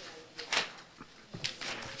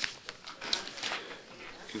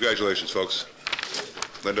 Congratulations, folks.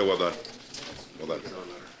 Linda, well done. Well done.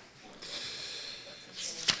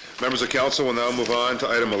 Members of council will now move on to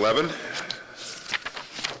item 11.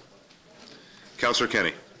 Councillor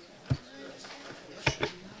Kenny.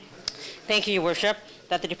 Thank you, Your Worship.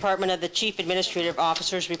 That the Department of the Chief Administrative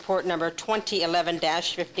Officer's Report Number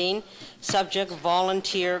 2011-15, subject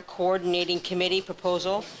Volunteer Coordinating Committee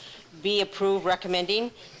proposal, be approved,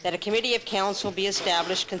 recommending that a committee of council be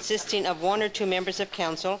established consisting of 1 or 2 members of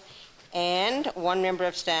council and 1 member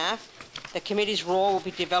of staff. The committee's role will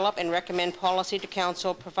be develop and recommend policy to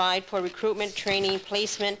council, provide for recruitment, training,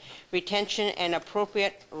 placement, retention, and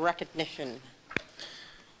appropriate recognition.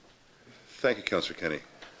 Thank you, Councillor Kenny.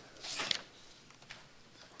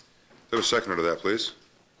 Have a seconder to that, please.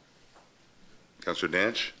 Councillor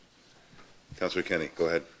Danch. Councillor Kenny, go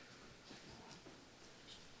ahead.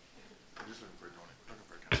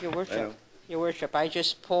 Your Worship, I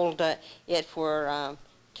just pulled it for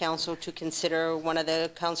council to consider one of the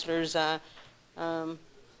councillors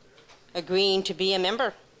agreeing to be a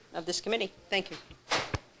member of this committee. Thank you.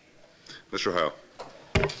 Mr. Howe.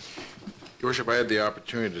 Your Worship, I had the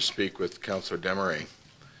opportunity to speak with Councillor Desmarais,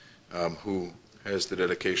 who has the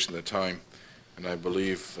dedication and the time, and I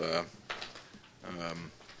believe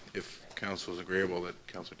if council is agreeable that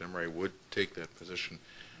Councillor Desmarais would take that position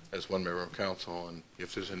as one member of council, and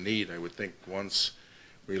if there's a need, I would think once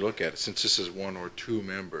we look at it, since this is 1 or 2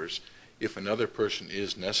 members, if another person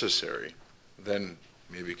is necessary, then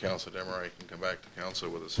maybe Councillor Desmarais can come back to council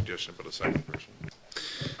with a suggestion about a second person.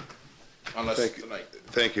 Unless tonight.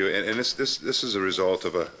 Thank you. And this is a result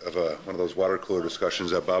of one of those water cooler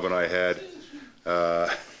discussions that Bob and I had.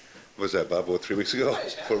 What was that, Bob? What, 3 weeks ago?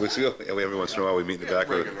 4 weeks ago? Yeah, every once in a while we meet in the back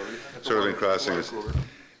of the Sterling Crossings.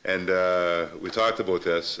 And we talked about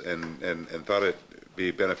this and thought it'd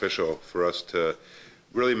be beneficial for us to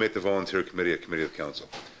really make the volunteer committee a committee of council.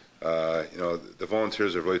 You know, the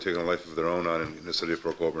volunteers have really taken a life of their own on in the city of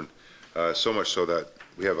Port Colborne, so much so that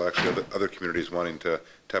we have actually other communities wanting to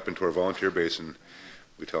tap into our volunteer base, and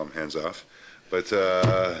we tell them hands off. But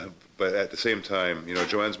at the same time, you know,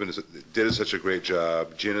 Joanne's did such a great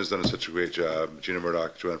job. Gina's done such a great job. Gina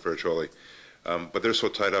Murdoch, Joanne Ferraccioli. But they're so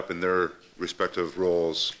tied up in their respective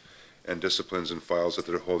roles and disciplines and files that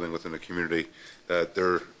they're holding within the community that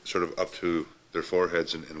they're sort of up to their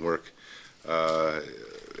foreheads and work.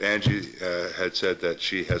 Angie had said that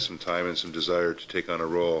she has some time and some desire to take on a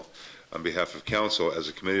role on behalf of council as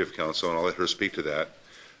a committee of council, and I'll let her speak to that.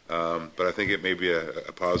 But I think it may be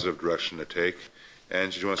a positive direction to take.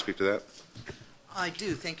 Angie, do you want to speak to that? I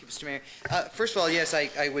do. Thank you, Mr. Mayor. First of all, yes,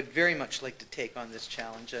 I would very much like to take on this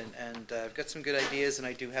challenge, and I've got some good ideas, and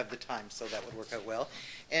I do have the time, so that would work out well.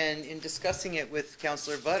 And in discussing it with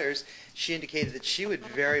Councillor Butters, she indicated that she would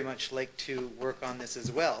very much like to work on this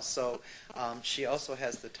as well. So she also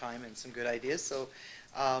has the time and some good ideas, so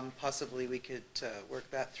possibly we could work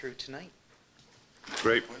that through tonight.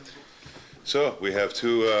 Great. So we have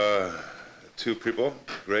two two people,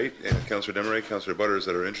 great, and Councillor Desmarais, Councillor Butters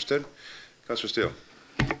that are interested. Councillor Steele.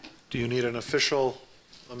 Do you need an official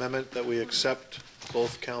amendment that we accept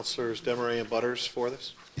both Councillors Desmarais and Butters for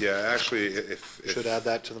this? Yeah, actually, if Should add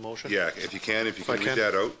that to the motion? Yeah, if you can I read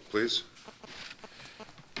that out, please.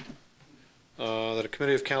 That a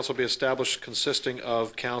committee of council be established consisting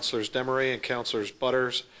of Councillors Desmarais and Councillors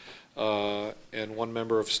Butters, and one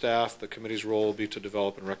member of staff. The committee's role will be to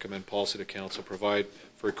develop and recommend policy to council, provide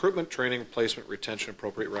for recruitment, training, placement, retention,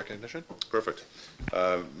 appropriate recognition. Perfect.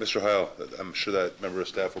 Mr. Heil, I'm sure that member of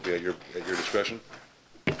staff will be at your discretion.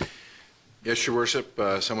 Yes, Your Worship.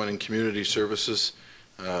 Someone in community services,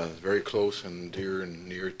 very close and dear and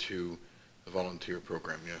near to the volunteer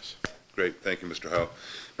program, yes. Great. Thank you, Mr. Heil.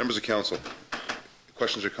 Members of council,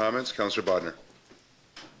 questions or comments? Councillor Bodner.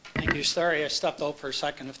 Thank you. Sorry, I stepped out for a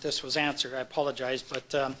second if this was answered. I apologize,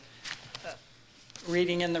 but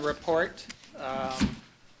reading in the report, I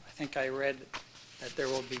think I read that there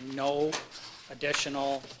will be no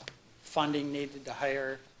additional funding needed to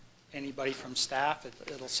hire anybody from staff.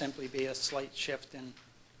 It'll simply be a slight shift in,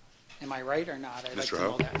 am I right or not? I'd like to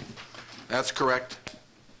know that. That's correct.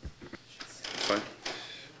 Fine.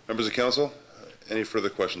 Members of council, any further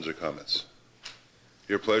questions or comments?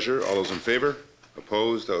 Your pleasure. All those in favor?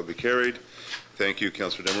 Opposed? That will be carried. Thank you,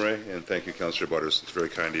 Councillor Desmarais, and thank you, Councillor Butters. It's very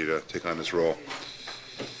kind of you to take on this role.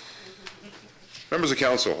 Members of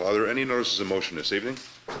council, are there any notices of motion this evening?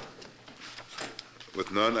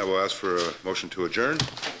 With none, I will ask for a motion to adjourn.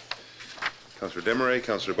 Councillor Desmarais,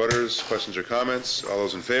 Councillor Butters, questions or comments? All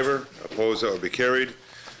those in favor? Opposed? That will be carried.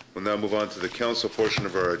 We'll now move on to the council portion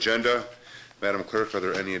of our agenda. Madam Clerk, are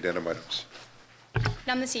there any addendum items?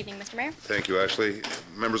 None this evening, Mr. Mayor. Thank you, Ashley.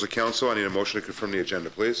 Members of council, I need a motion to confirm the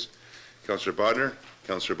agenda, please. Councillor Bodner,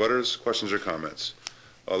 Councillor Butters, questions or comments?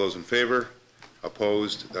 All those in favor?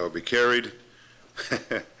 Opposed? That will be carried.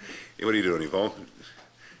 What are you doing, Yvonne?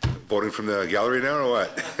 Voting from the gallery now, or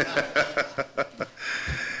what?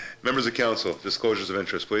 Members of council, disclosures of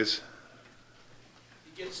interest, please.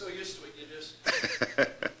 You get so used to it, you just...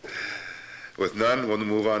 With none, we'll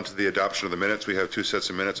move on to the adoption of the minutes. We have two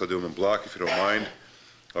sets of minutes. I'll do them in block if you don't mind.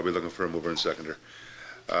 I'll be looking for a mover and seconder.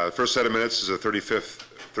 The first set of minutes is the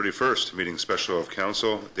 31st meeting special of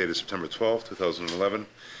council dated September 12, 2011.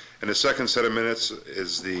 And the second set of minutes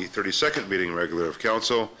is the 32nd meeting regular of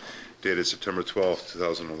council dated September 12,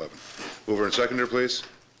 2011. Mover and seconder, please.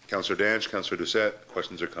 Councillor Danch, Councillor Doucette,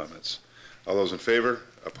 questions or comments? All those in favor?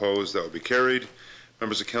 Opposed? That will be carried.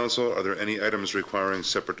 Members of council, are there any items requiring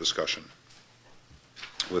separate discussion?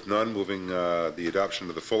 With none, moving the adoption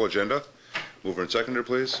of the full agenda. Mover and seconder,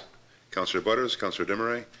 please. Councillor Butters, Councillor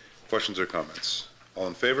Desmarais, questions or comments? All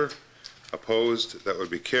in favor? Opposed? That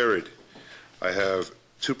would be carried. I have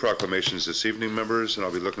two proclamations this evening, members, and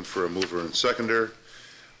I'll be looking for a mover and seconder.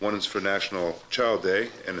 One is for National Child Day,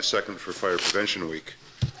 and the second for Fire Prevention Week.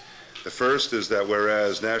 The first is that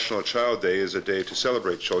whereas National Child Day is a day to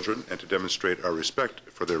celebrate children and to demonstrate our respect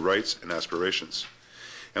for their rights and aspirations.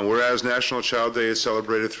 And whereas National Child Day is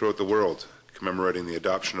celebrated throughout the world, commemorating the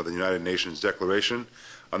adoption of the United Nations Declaration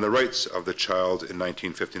on the Rights of the Child in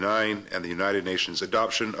 1959 and the United Nations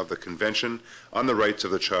adoption of the Convention on the Rights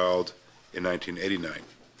of the Child in 1989.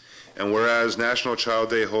 And whereas National Child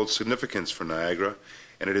Day holds significance for Niagara,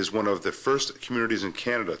 and it is one of the first communities in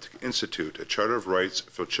Canada to institute a Charter of Rights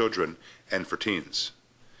for children and for teens.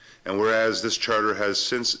 And whereas this charter has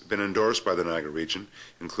since been endorsed by the Niagara region,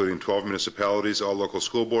 including 12 municipalities, all local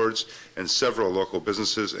school boards, and several local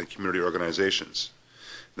businesses and community organizations.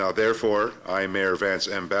 Now therefore, I, Mayor Vance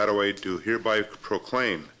M. Badaway, do hereby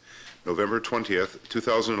proclaim November 20th,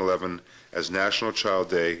 2011 as National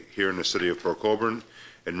Child Day here in the city of Port Colborne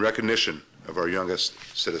in recognition of our youngest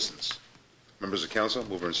citizens. Members of council,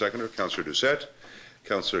 mover and seconder, Councillor Doucette,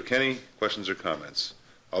 Councillor Kenny, questions or comments?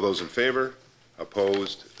 All those in favor?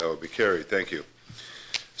 Opposed? That will be carried. Thank you.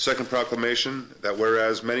 Second proclamation, that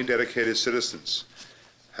whereas many dedicated citizens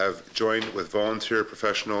have joined with volunteer,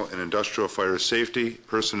 professional, and industrial fire safety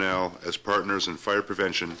personnel as partners in fire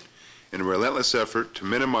prevention in a relentless effort to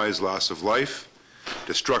minimize loss of life,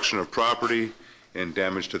 destruction of property, and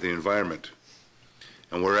damage to the environment.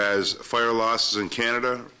 And whereas fire losses in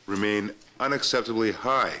Canada remain unacceptably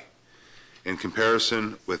high in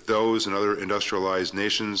comparison with those in other industrialized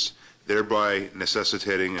nations, thereby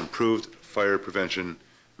necessitating improved fire prevention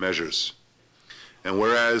measures. And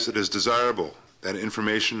whereas it is desirable that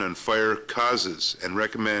information on fire causes and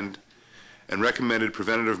recommended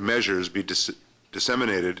preventative measures be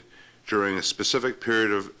disseminated during a specific period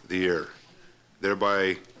of the year,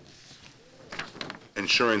 thereby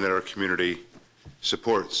ensuring that our community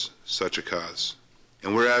supports such a cause.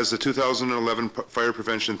 And whereas the 2011 fire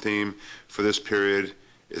prevention theme for this period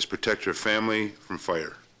is Protect Your Family from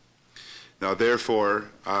Fire. Now therefore,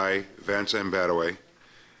 I, Vance M. Badaway,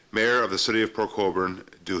 Mayor of the City of Port Colborne,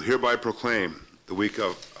 do hereby proclaim the week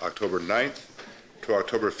of October 9th to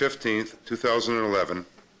October 15th, 2011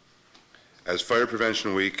 as Fire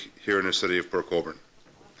Prevention Week here in the City of Port Colborne.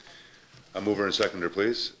 A mover and seconder,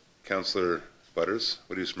 please. Councillor Butters.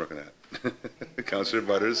 What are you smirking at? Councillor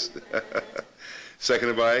Butters.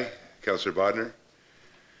 Seconded by Councillor Bodner.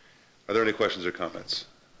 Are there any questions or comments?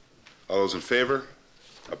 All those in favor?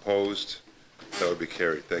 Opposed? That would be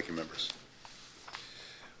carried. Thank you, members.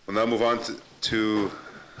 We'll now move on to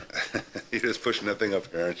you're just pushing that thing up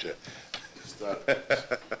here, aren't you? I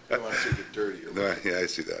don't want to see it get dirty. No, yeah, I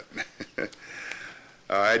see that.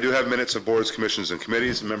 I do have minutes of boards, commissions, and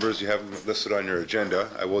committees. Members, you have them listed on your agenda.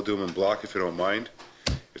 I will do them in block if you don't mind.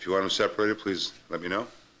 If you want them separated, please let me know.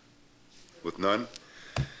 With none.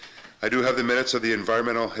 I do have the minutes of the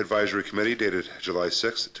Environmental Advisory Committee dated July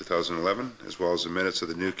 6, 2011, as well as the minutes of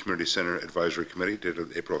the new Community Center Advisory Committee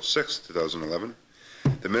dated April 6, 2011.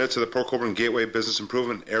 The minutes of the Port Colborne Gateway Business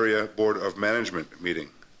Improvement Area Board of Management meeting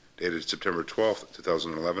dated September 12,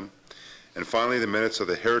 2011. And finally, the minutes of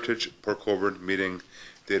the Heritage Port Colborne meeting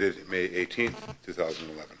dated May 18,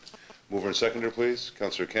 2011. Mover and seconder, please.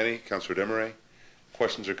 Councillor Kenny, Councillor Desmarais.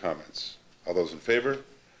 Questions or comments? All those in favor?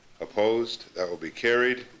 Opposed? That will be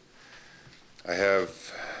carried. I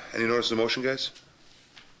have any notice of motion, guys?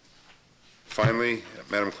 Finally,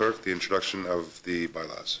 Madam Clerk, the introduction of the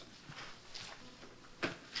bylaws.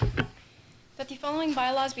 That the following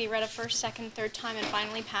bylaws be read a first, second, third time and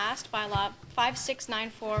finally passed. Bylaw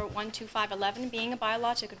 5694-12511 being a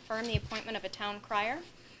bylaw to confirm the appointment of a town crier.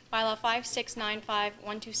 Bylaw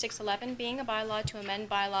 5695-12611 being a bylaw to amend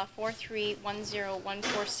bylaw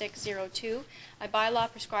 431014602, a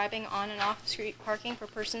bylaw prescribing on and off-street parking for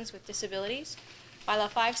persons with disabilities. Bylaw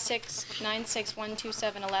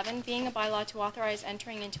 5696-12711 being a bylaw to authorize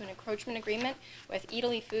entering into an encroachment agreement with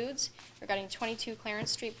Eataly Foods regarding 22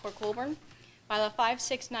 Clarence Street, Port Colborne. Bylaw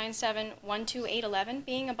 5697-12811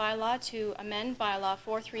 being a bylaw to amend bylaw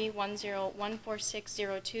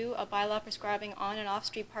 431014602, a bylaw prescribing on and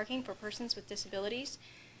off-street parking for persons with disabilities.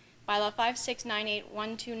 Bylaw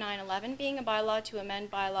 5698-12911 being a bylaw to amend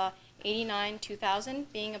bylaw 89-2000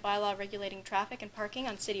 being a bylaw regulating traffic and parking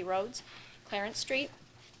on city roads, Clarence Street.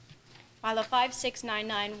 Bylaw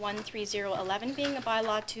 5699-13011 being a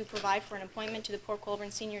bylaw to provide for an appointment to the Port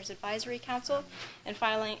Colborne Seniors Advisory Council, and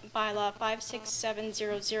filing bylaw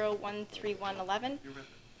 5670013111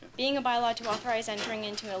 being a bylaw to authorize entering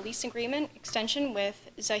into a lease agreement extension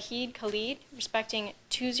with Zahid Khalid respecting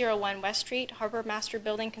 201 West Street, Harbor Master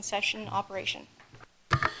Building concession operation.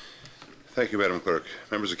 Thank you, Madam Clerk.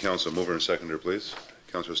 Members of Council, mover and seconder, please.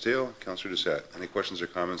 Councillor Steele, Councillor Doucette. Any questions or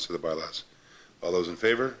comments to the bylaws? All those in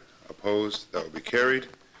favor? Opposed? That will be carried.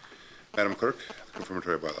 Madam Clerk, the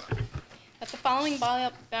confirmatory bylaw. That the following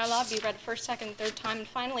bylaw be read first, second, third time and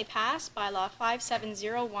finally passed. Bylaw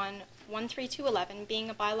 5701-13211 being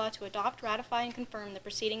a bylaw to adopt, ratify, and confirm the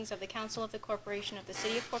proceedings of the Council of the Corporation of the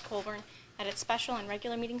City of Port Colborne at its special and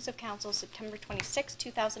regular meetings of Council September 26,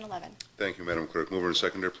 2011. Thank you, Madam Clerk. Mover and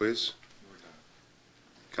seconder, please.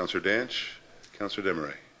 Councillor Danch, Councillor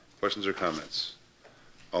Desmarais. Questions or comments?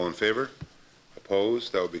 All in favor?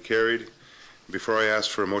 Opposed? That will be carried. Before I ask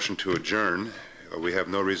for a motion to adjourn, we have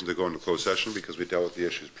no reason to go into closed session because we dealt with the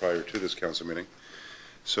issues prior to this council meeting.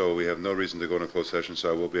 So we have no reason to go into closed session, so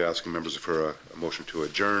I will be asking members for a motion to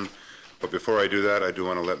adjourn. But before I do that, I do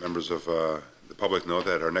want to let members of the public know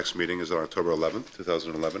that our next meeting is on October 11th,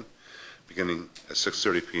 2011, beginning at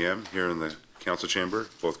 6:30 p.m. here in the council chamber,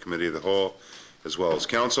 both committee of the whole as well as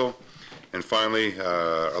council. And finally,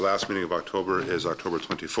 our last meeting of October is October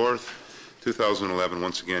 24th, 2011,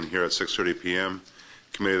 once again here at 6:30 p.m.,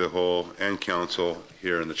 Committee of the Whole and Council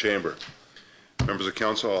here in the Chamber. Members of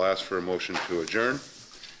Council, I'll ask for a motion to adjourn.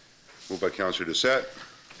 Moved by Councillor Doucette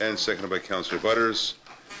and seconded by Councillor Butters.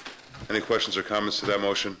 Any questions or comments to that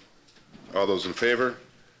motion? All those in favor?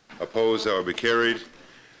 Opposed? That will be carried.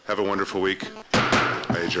 Have a wonderful week.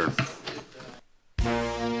 I adjourn.